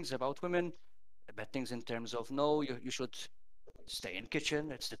bad things about women, bad things in terms of no, you should stay in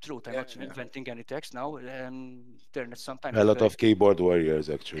kitchen. It's the truth. I'm Yeah, not yeah. inventing any text now. Internet sometimes A is lot of keyboard warriors,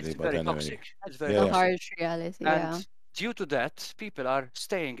 actually, it's but very anyway. toxic. It's very Yeah, The yeah. toxic. harsh reality, And yeah. due to that, people are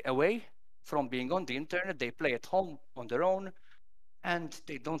staying away from being on the internet. They play at home on their own, and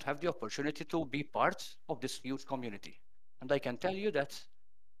they don't have the opportunity to be part of this huge community. And I can tell you that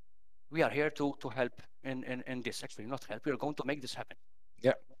we are here to help in this. Actually, not help. We are going to make this happen.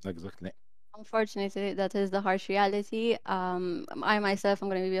 Yeah, exactly. Unfortunately, that is the harsh reality. I myself, I'm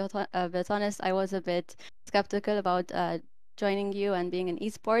going to be a bit honest, I was a bit skeptical about joining you and being in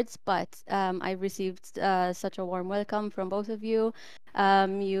esports, but I received such a warm welcome from both of you.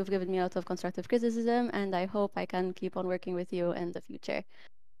 You've given me a lot of constructive criticism, and I hope I can keep on working with you in the future.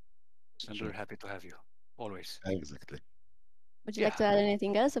 And Sure. we're happy to have you always. Exactly. Would you like Yeah. to add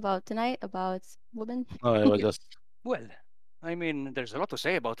anything else about tonight, about women? No, I was just Well, I mean, there's a lot to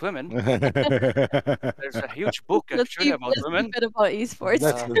say about women. There's a huge book actually about women. Let's keep it about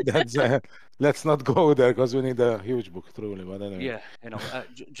esports. Let's not go there because we need a huge book, truly. But anyway. Yeah,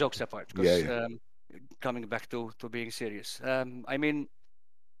 jokes apart, Yeah, because yeah. coming back to being serious, I mean,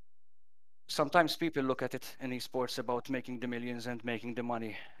 sometimes people look at it in esports about making the millions and making the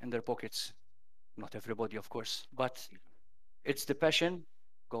money in their pockets. Not everybody, of course, but it's the passion,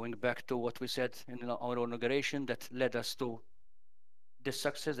 going back to what we said in our inauguration, that led us to this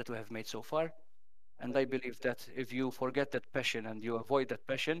success that we have made so far. And I believe that if you forget that passion and you avoid that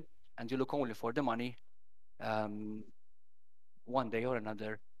passion and you look only for the money, um, one day or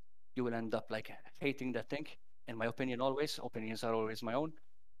another, you will end up like hating that thing. In my opinion, always. Opinions are always my own.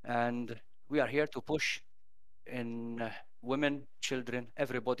 And we are here to push in women, children,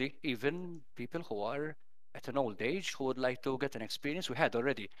 everybody, even people who are at an old age who would like to get an experience. We had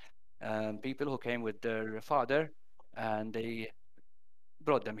already people who came with their father and they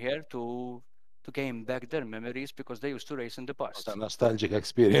brought them here to gain back their memories because they used to race in the past. It's a nostalgic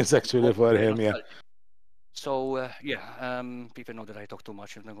experience actually for him, yeah. So people know that I talk too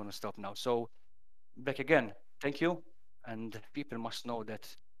much and I'm going to stop now. So back again, thank you. And people must know that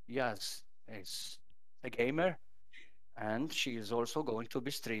Yaz is a gamer and she is also going to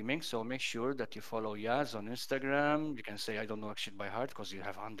be streaming. So make sure that you follow Yaz on Instagram. You can say, I don't know actually by heart because you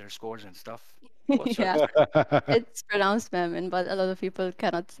have underscores and stuff. Yeah, it's pronounced Memin, but a lot of people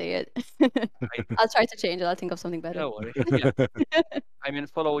cannot say it. I'll try to change it. I'll think of something better. Don't worry. Yeah. I mean,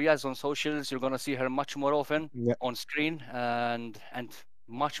 follow Yaz on socials. You're gonna see her much more often on screen, and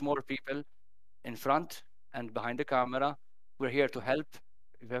much more people in front and behind the camera. We're here to help.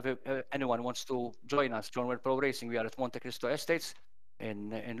 If anyone wants to join us, join World Pro Racing, we are at Monte Cristo Estates in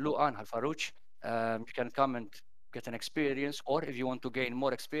Luqa, in Al Farouch. You can come and get an experience, or if you want to gain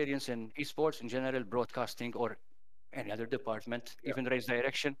more experience in esports in general, broadcasting, or any other department, even race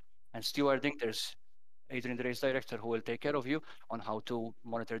direction and stewarding, there's Adrian, the race director, who will take care of you on how to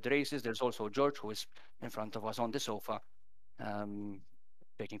monitor the races. There's also George, who is in front of us on the sofa,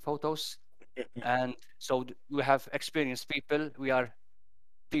 taking photos. And so we have experienced people. We are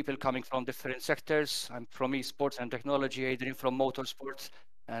people coming from different sectors. I'm from esports and technology, Adrian from motorsports,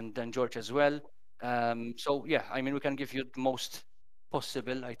 and then George as well. So yeah, I mean, we can give you the most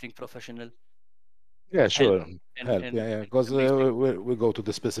possible, I think, professional. Yeah, sure. Help, yeah, because we go to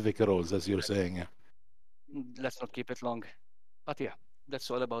the specific roles, as you're saying, yeah. Let's not keep it long. But yeah, that's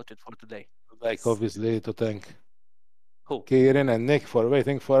all about it for today. Like, obviously, to thank who? Kieran and Nick for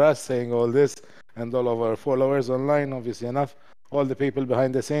waiting for us, saying all this, and all of our followers online, obviously enough. All the people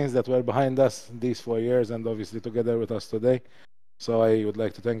behind the scenes that were behind us these 4 years and obviously together with us today. So I would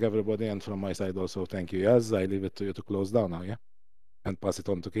like to thank everybody, and from my side also, thank you, Yaz. I leave it to you to close down now, yeah? And pass it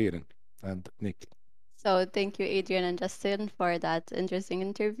on to Kieran and Nick. So thank you, Adrian and Justin, for that interesting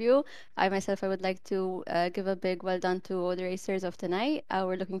interview. I myself, I would like to give a big well done to all the racers of tonight.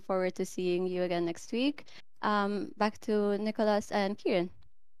 We're looking forward to seeing you again next week. Back to Nicholas and Kieran.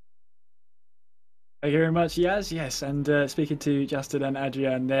 Thank you very much, Yaz. Yes, and speaking to Justin and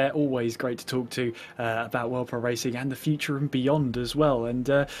Adrian, they're always great to talk to about World Pro Racing and the future and beyond as well. And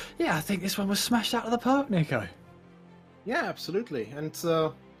yeah, I think this one was smashed out of the park, Nico. Yeah, absolutely. And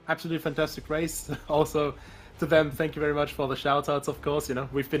absolutely fantastic race. Also, to them, thank you very much for the shout-outs, of course. You know,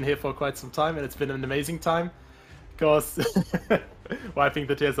 we've been here for quite some time, and it's been an amazing time. Because, wiping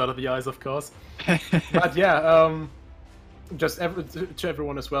the tears out of the eyes, of course. But yeah, just to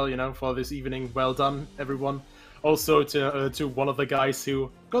everyone as well, you know, for this evening. Well done, everyone. Also to one of the guys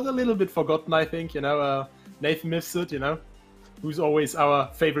who got a little bit forgotten, I think, you know, Nathan Mifsud, you know, who's always our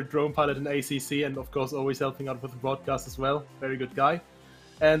favorite drone pilot in ACC and, of course, always helping out with the broadcast as well. Very good guy.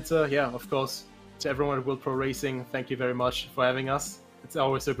 And yeah, of course, to everyone at World Pro Racing, thank you very much for having us. It's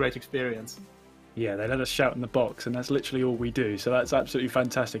always a great experience. Yeah, they let us shout in the box, and that's literally all we do. So that's absolutely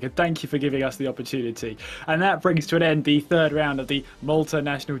fantastic. And thank you for giving us the opportunity. And that brings to an end the third round of the Malta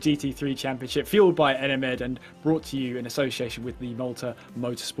National GT3 Championship, fueled by Enemed and brought to you in association with the Malta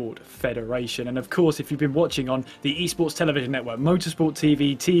Motorsport Federation. And of course, if you've been watching on the Esports Television Network, Motorsport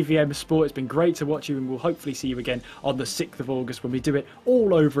TV, TVM Sport, it's been great to watch you, and we'll hopefully see you again on the 6th of August when we do it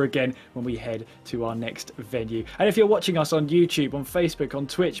all over again when we head to our next venue. And if you're watching us on YouTube, on Facebook, on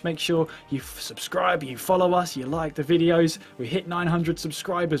Twitch, make sure you subscribe, you follow us, you like the videos. We hit 900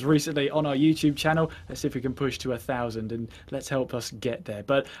 subscribers recently on our YouTube channel. Let's see if we can push to 1,000, and let's help us get there.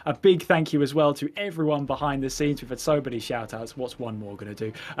 But a big thank you as well to everyone behind the scenes. We've had so many shout outs. What's one more going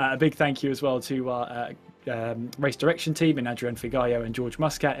to do? A big thank you as well to our race direction team in Adrian Figallo and George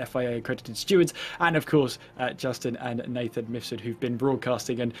Muscat, FIA accredited stewards, and of course Justin and Nathan Mifsud, who've been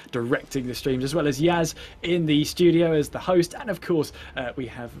broadcasting and directing the streams, as well as Yaz in the studio as the host, and of course we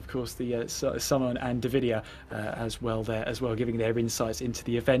have the Simon and Davidia as well there as well, giving their insights into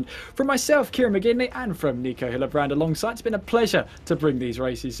the event. From myself, Kieran McGinley, and from Nico Hillebrand alongside, it's been a pleasure to bring these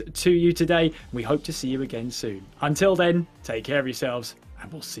races to you today. We hope to see you again soon. Until then, take care of yourselves,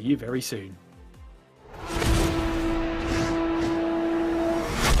 and we'll see you very soon.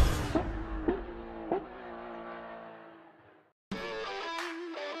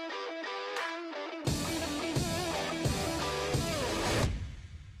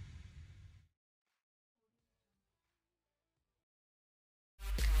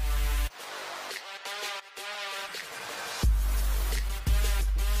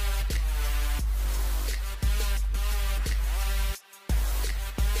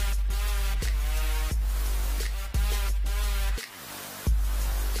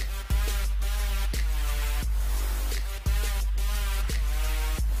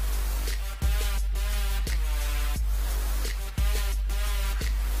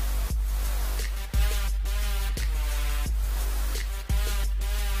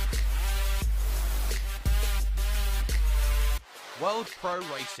 World Pro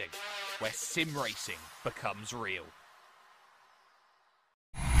Racing, where sim racing becomes real.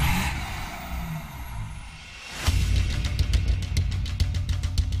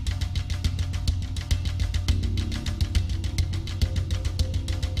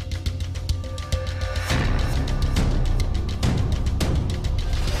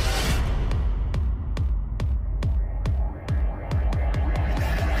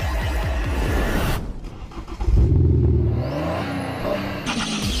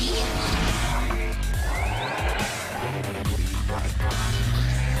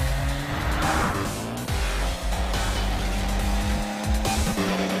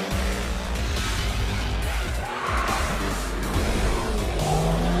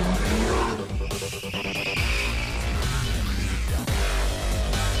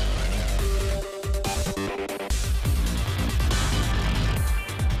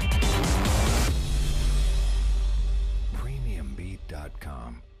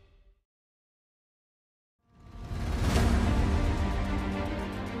 premiumbeat.com.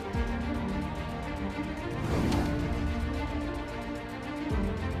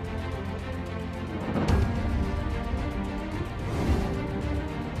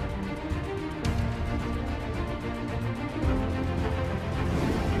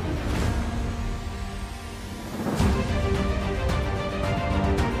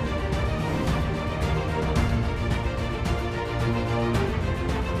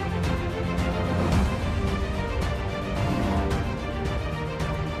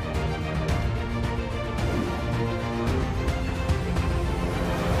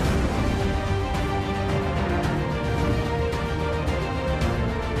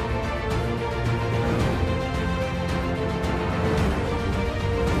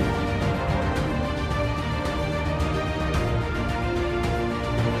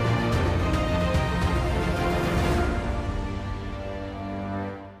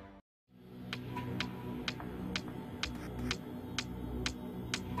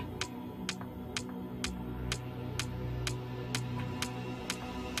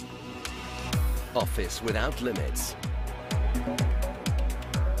 Office without limits.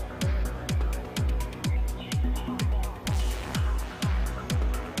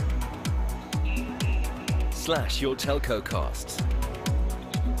 Slash your telco costs.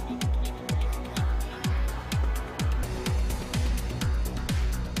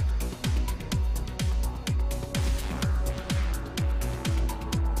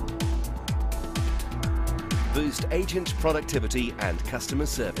 Boost agent productivity and customer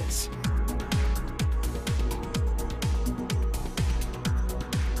service.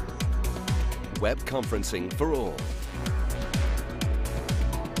 Web conferencing for all.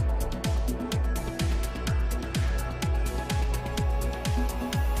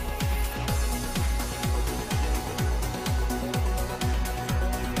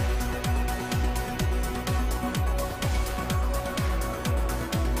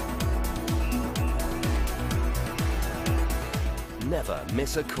 Never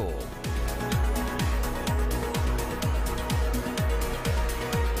miss a call.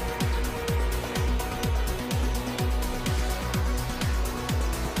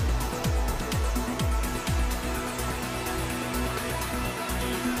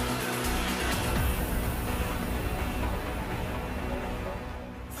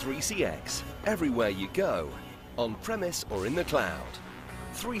 CX, everywhere you go, on premise or in the cloud.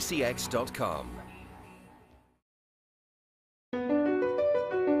 3cx.com.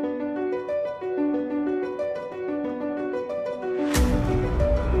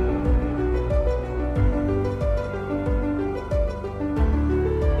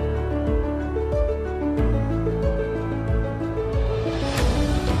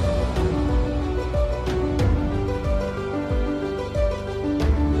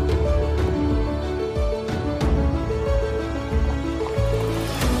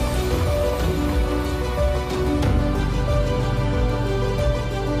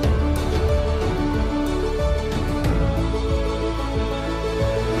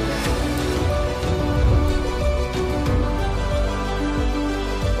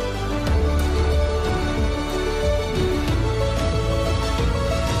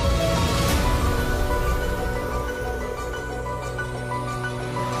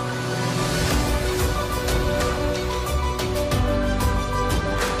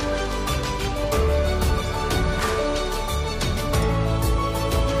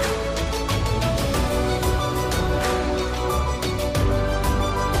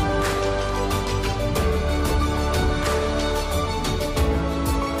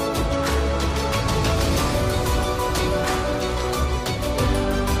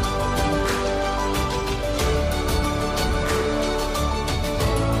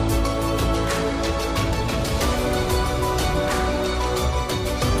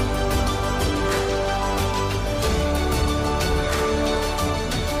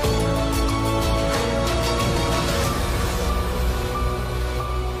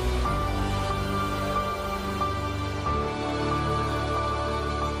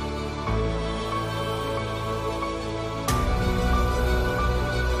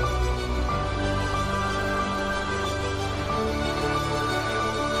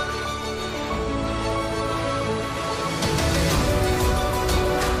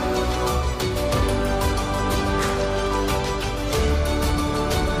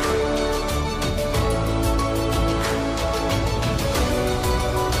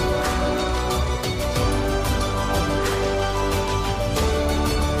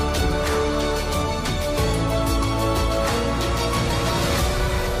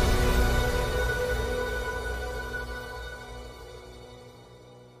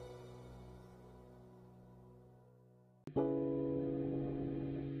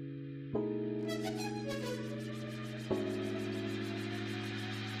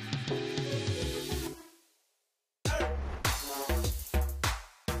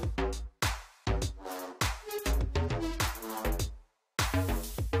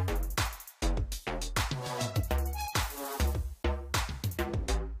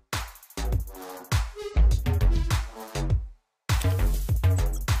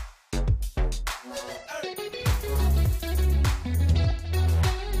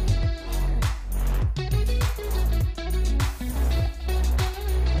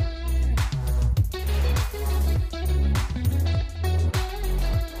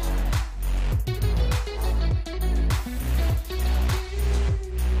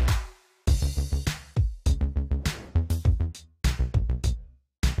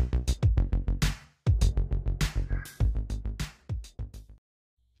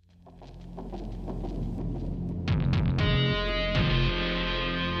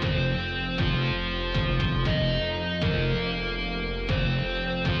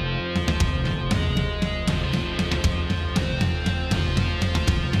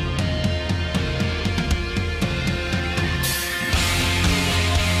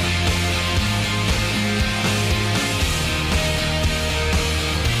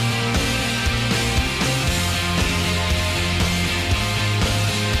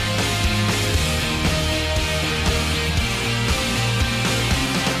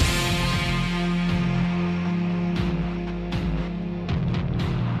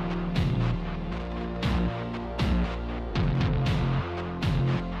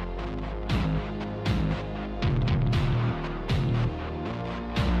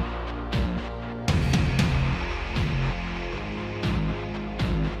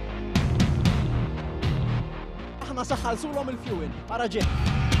 saħħalsulhom il-fuel. Ara ġej.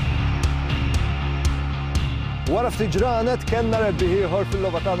 Wara ftit ġranet kellna rebbieħ ieħor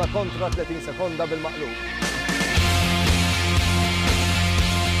fil-logħba tagħna kontra 30 sekonda bil-maqlub.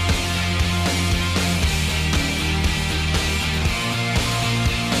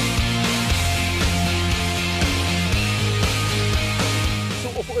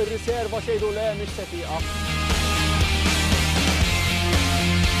 Suqu fuq ir-riserva xejdu le mhix se tieqaf.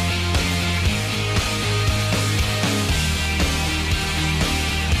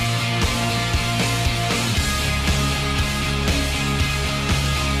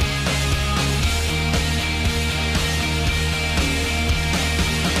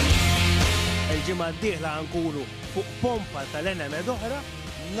 Il-ġimgħa d-dieħla nkunu fuq pompa tal-Enemed oħra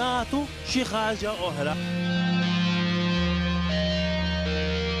nagħtu xi ħaġa oħra.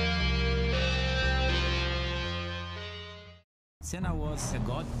 Senna was a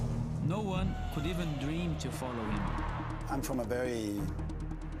god. No one could even dream to follow him. I'm from a very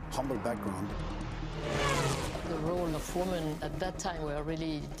humble background. The role of women at that time were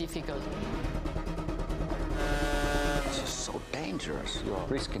really difficult. This is so dangerous. You are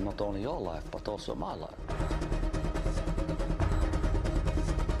risking not only your life, but also my life.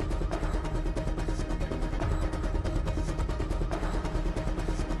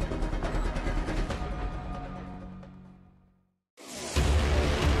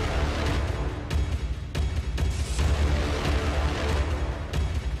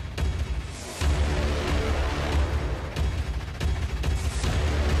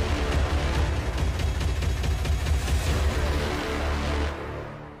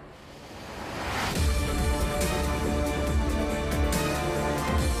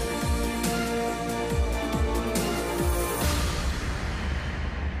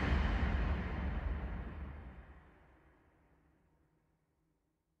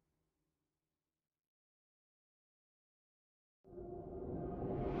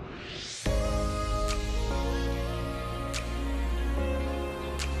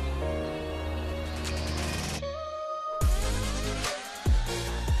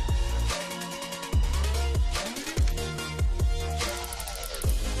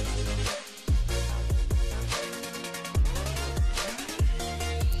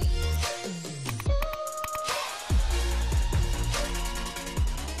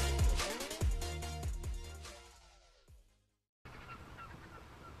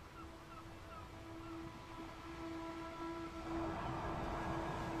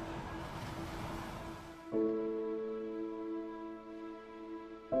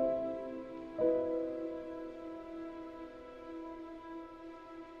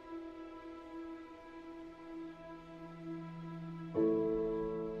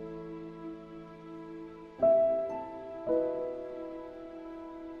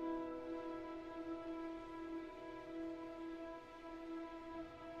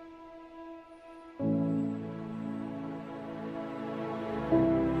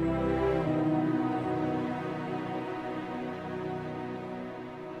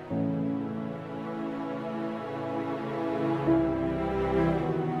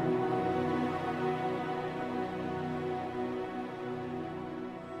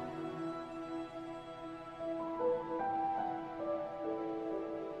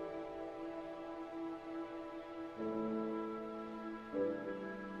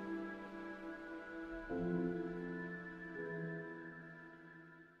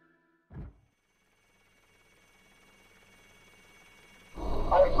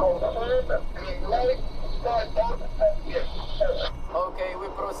 Okay, we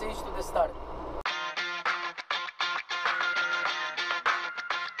proceed to the start.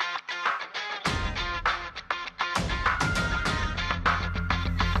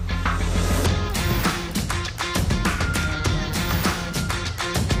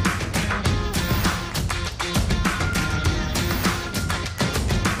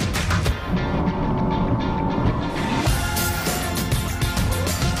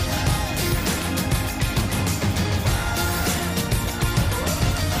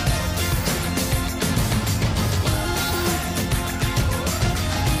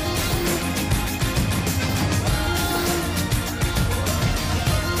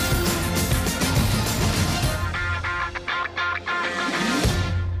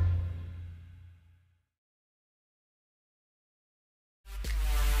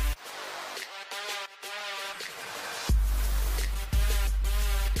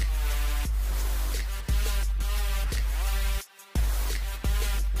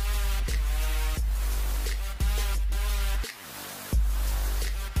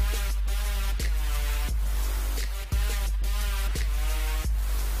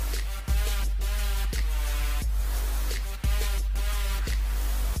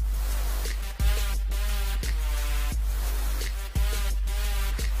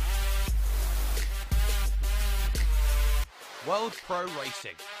 World Pro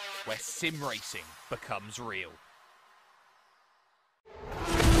Racing, where sim racing becomes real.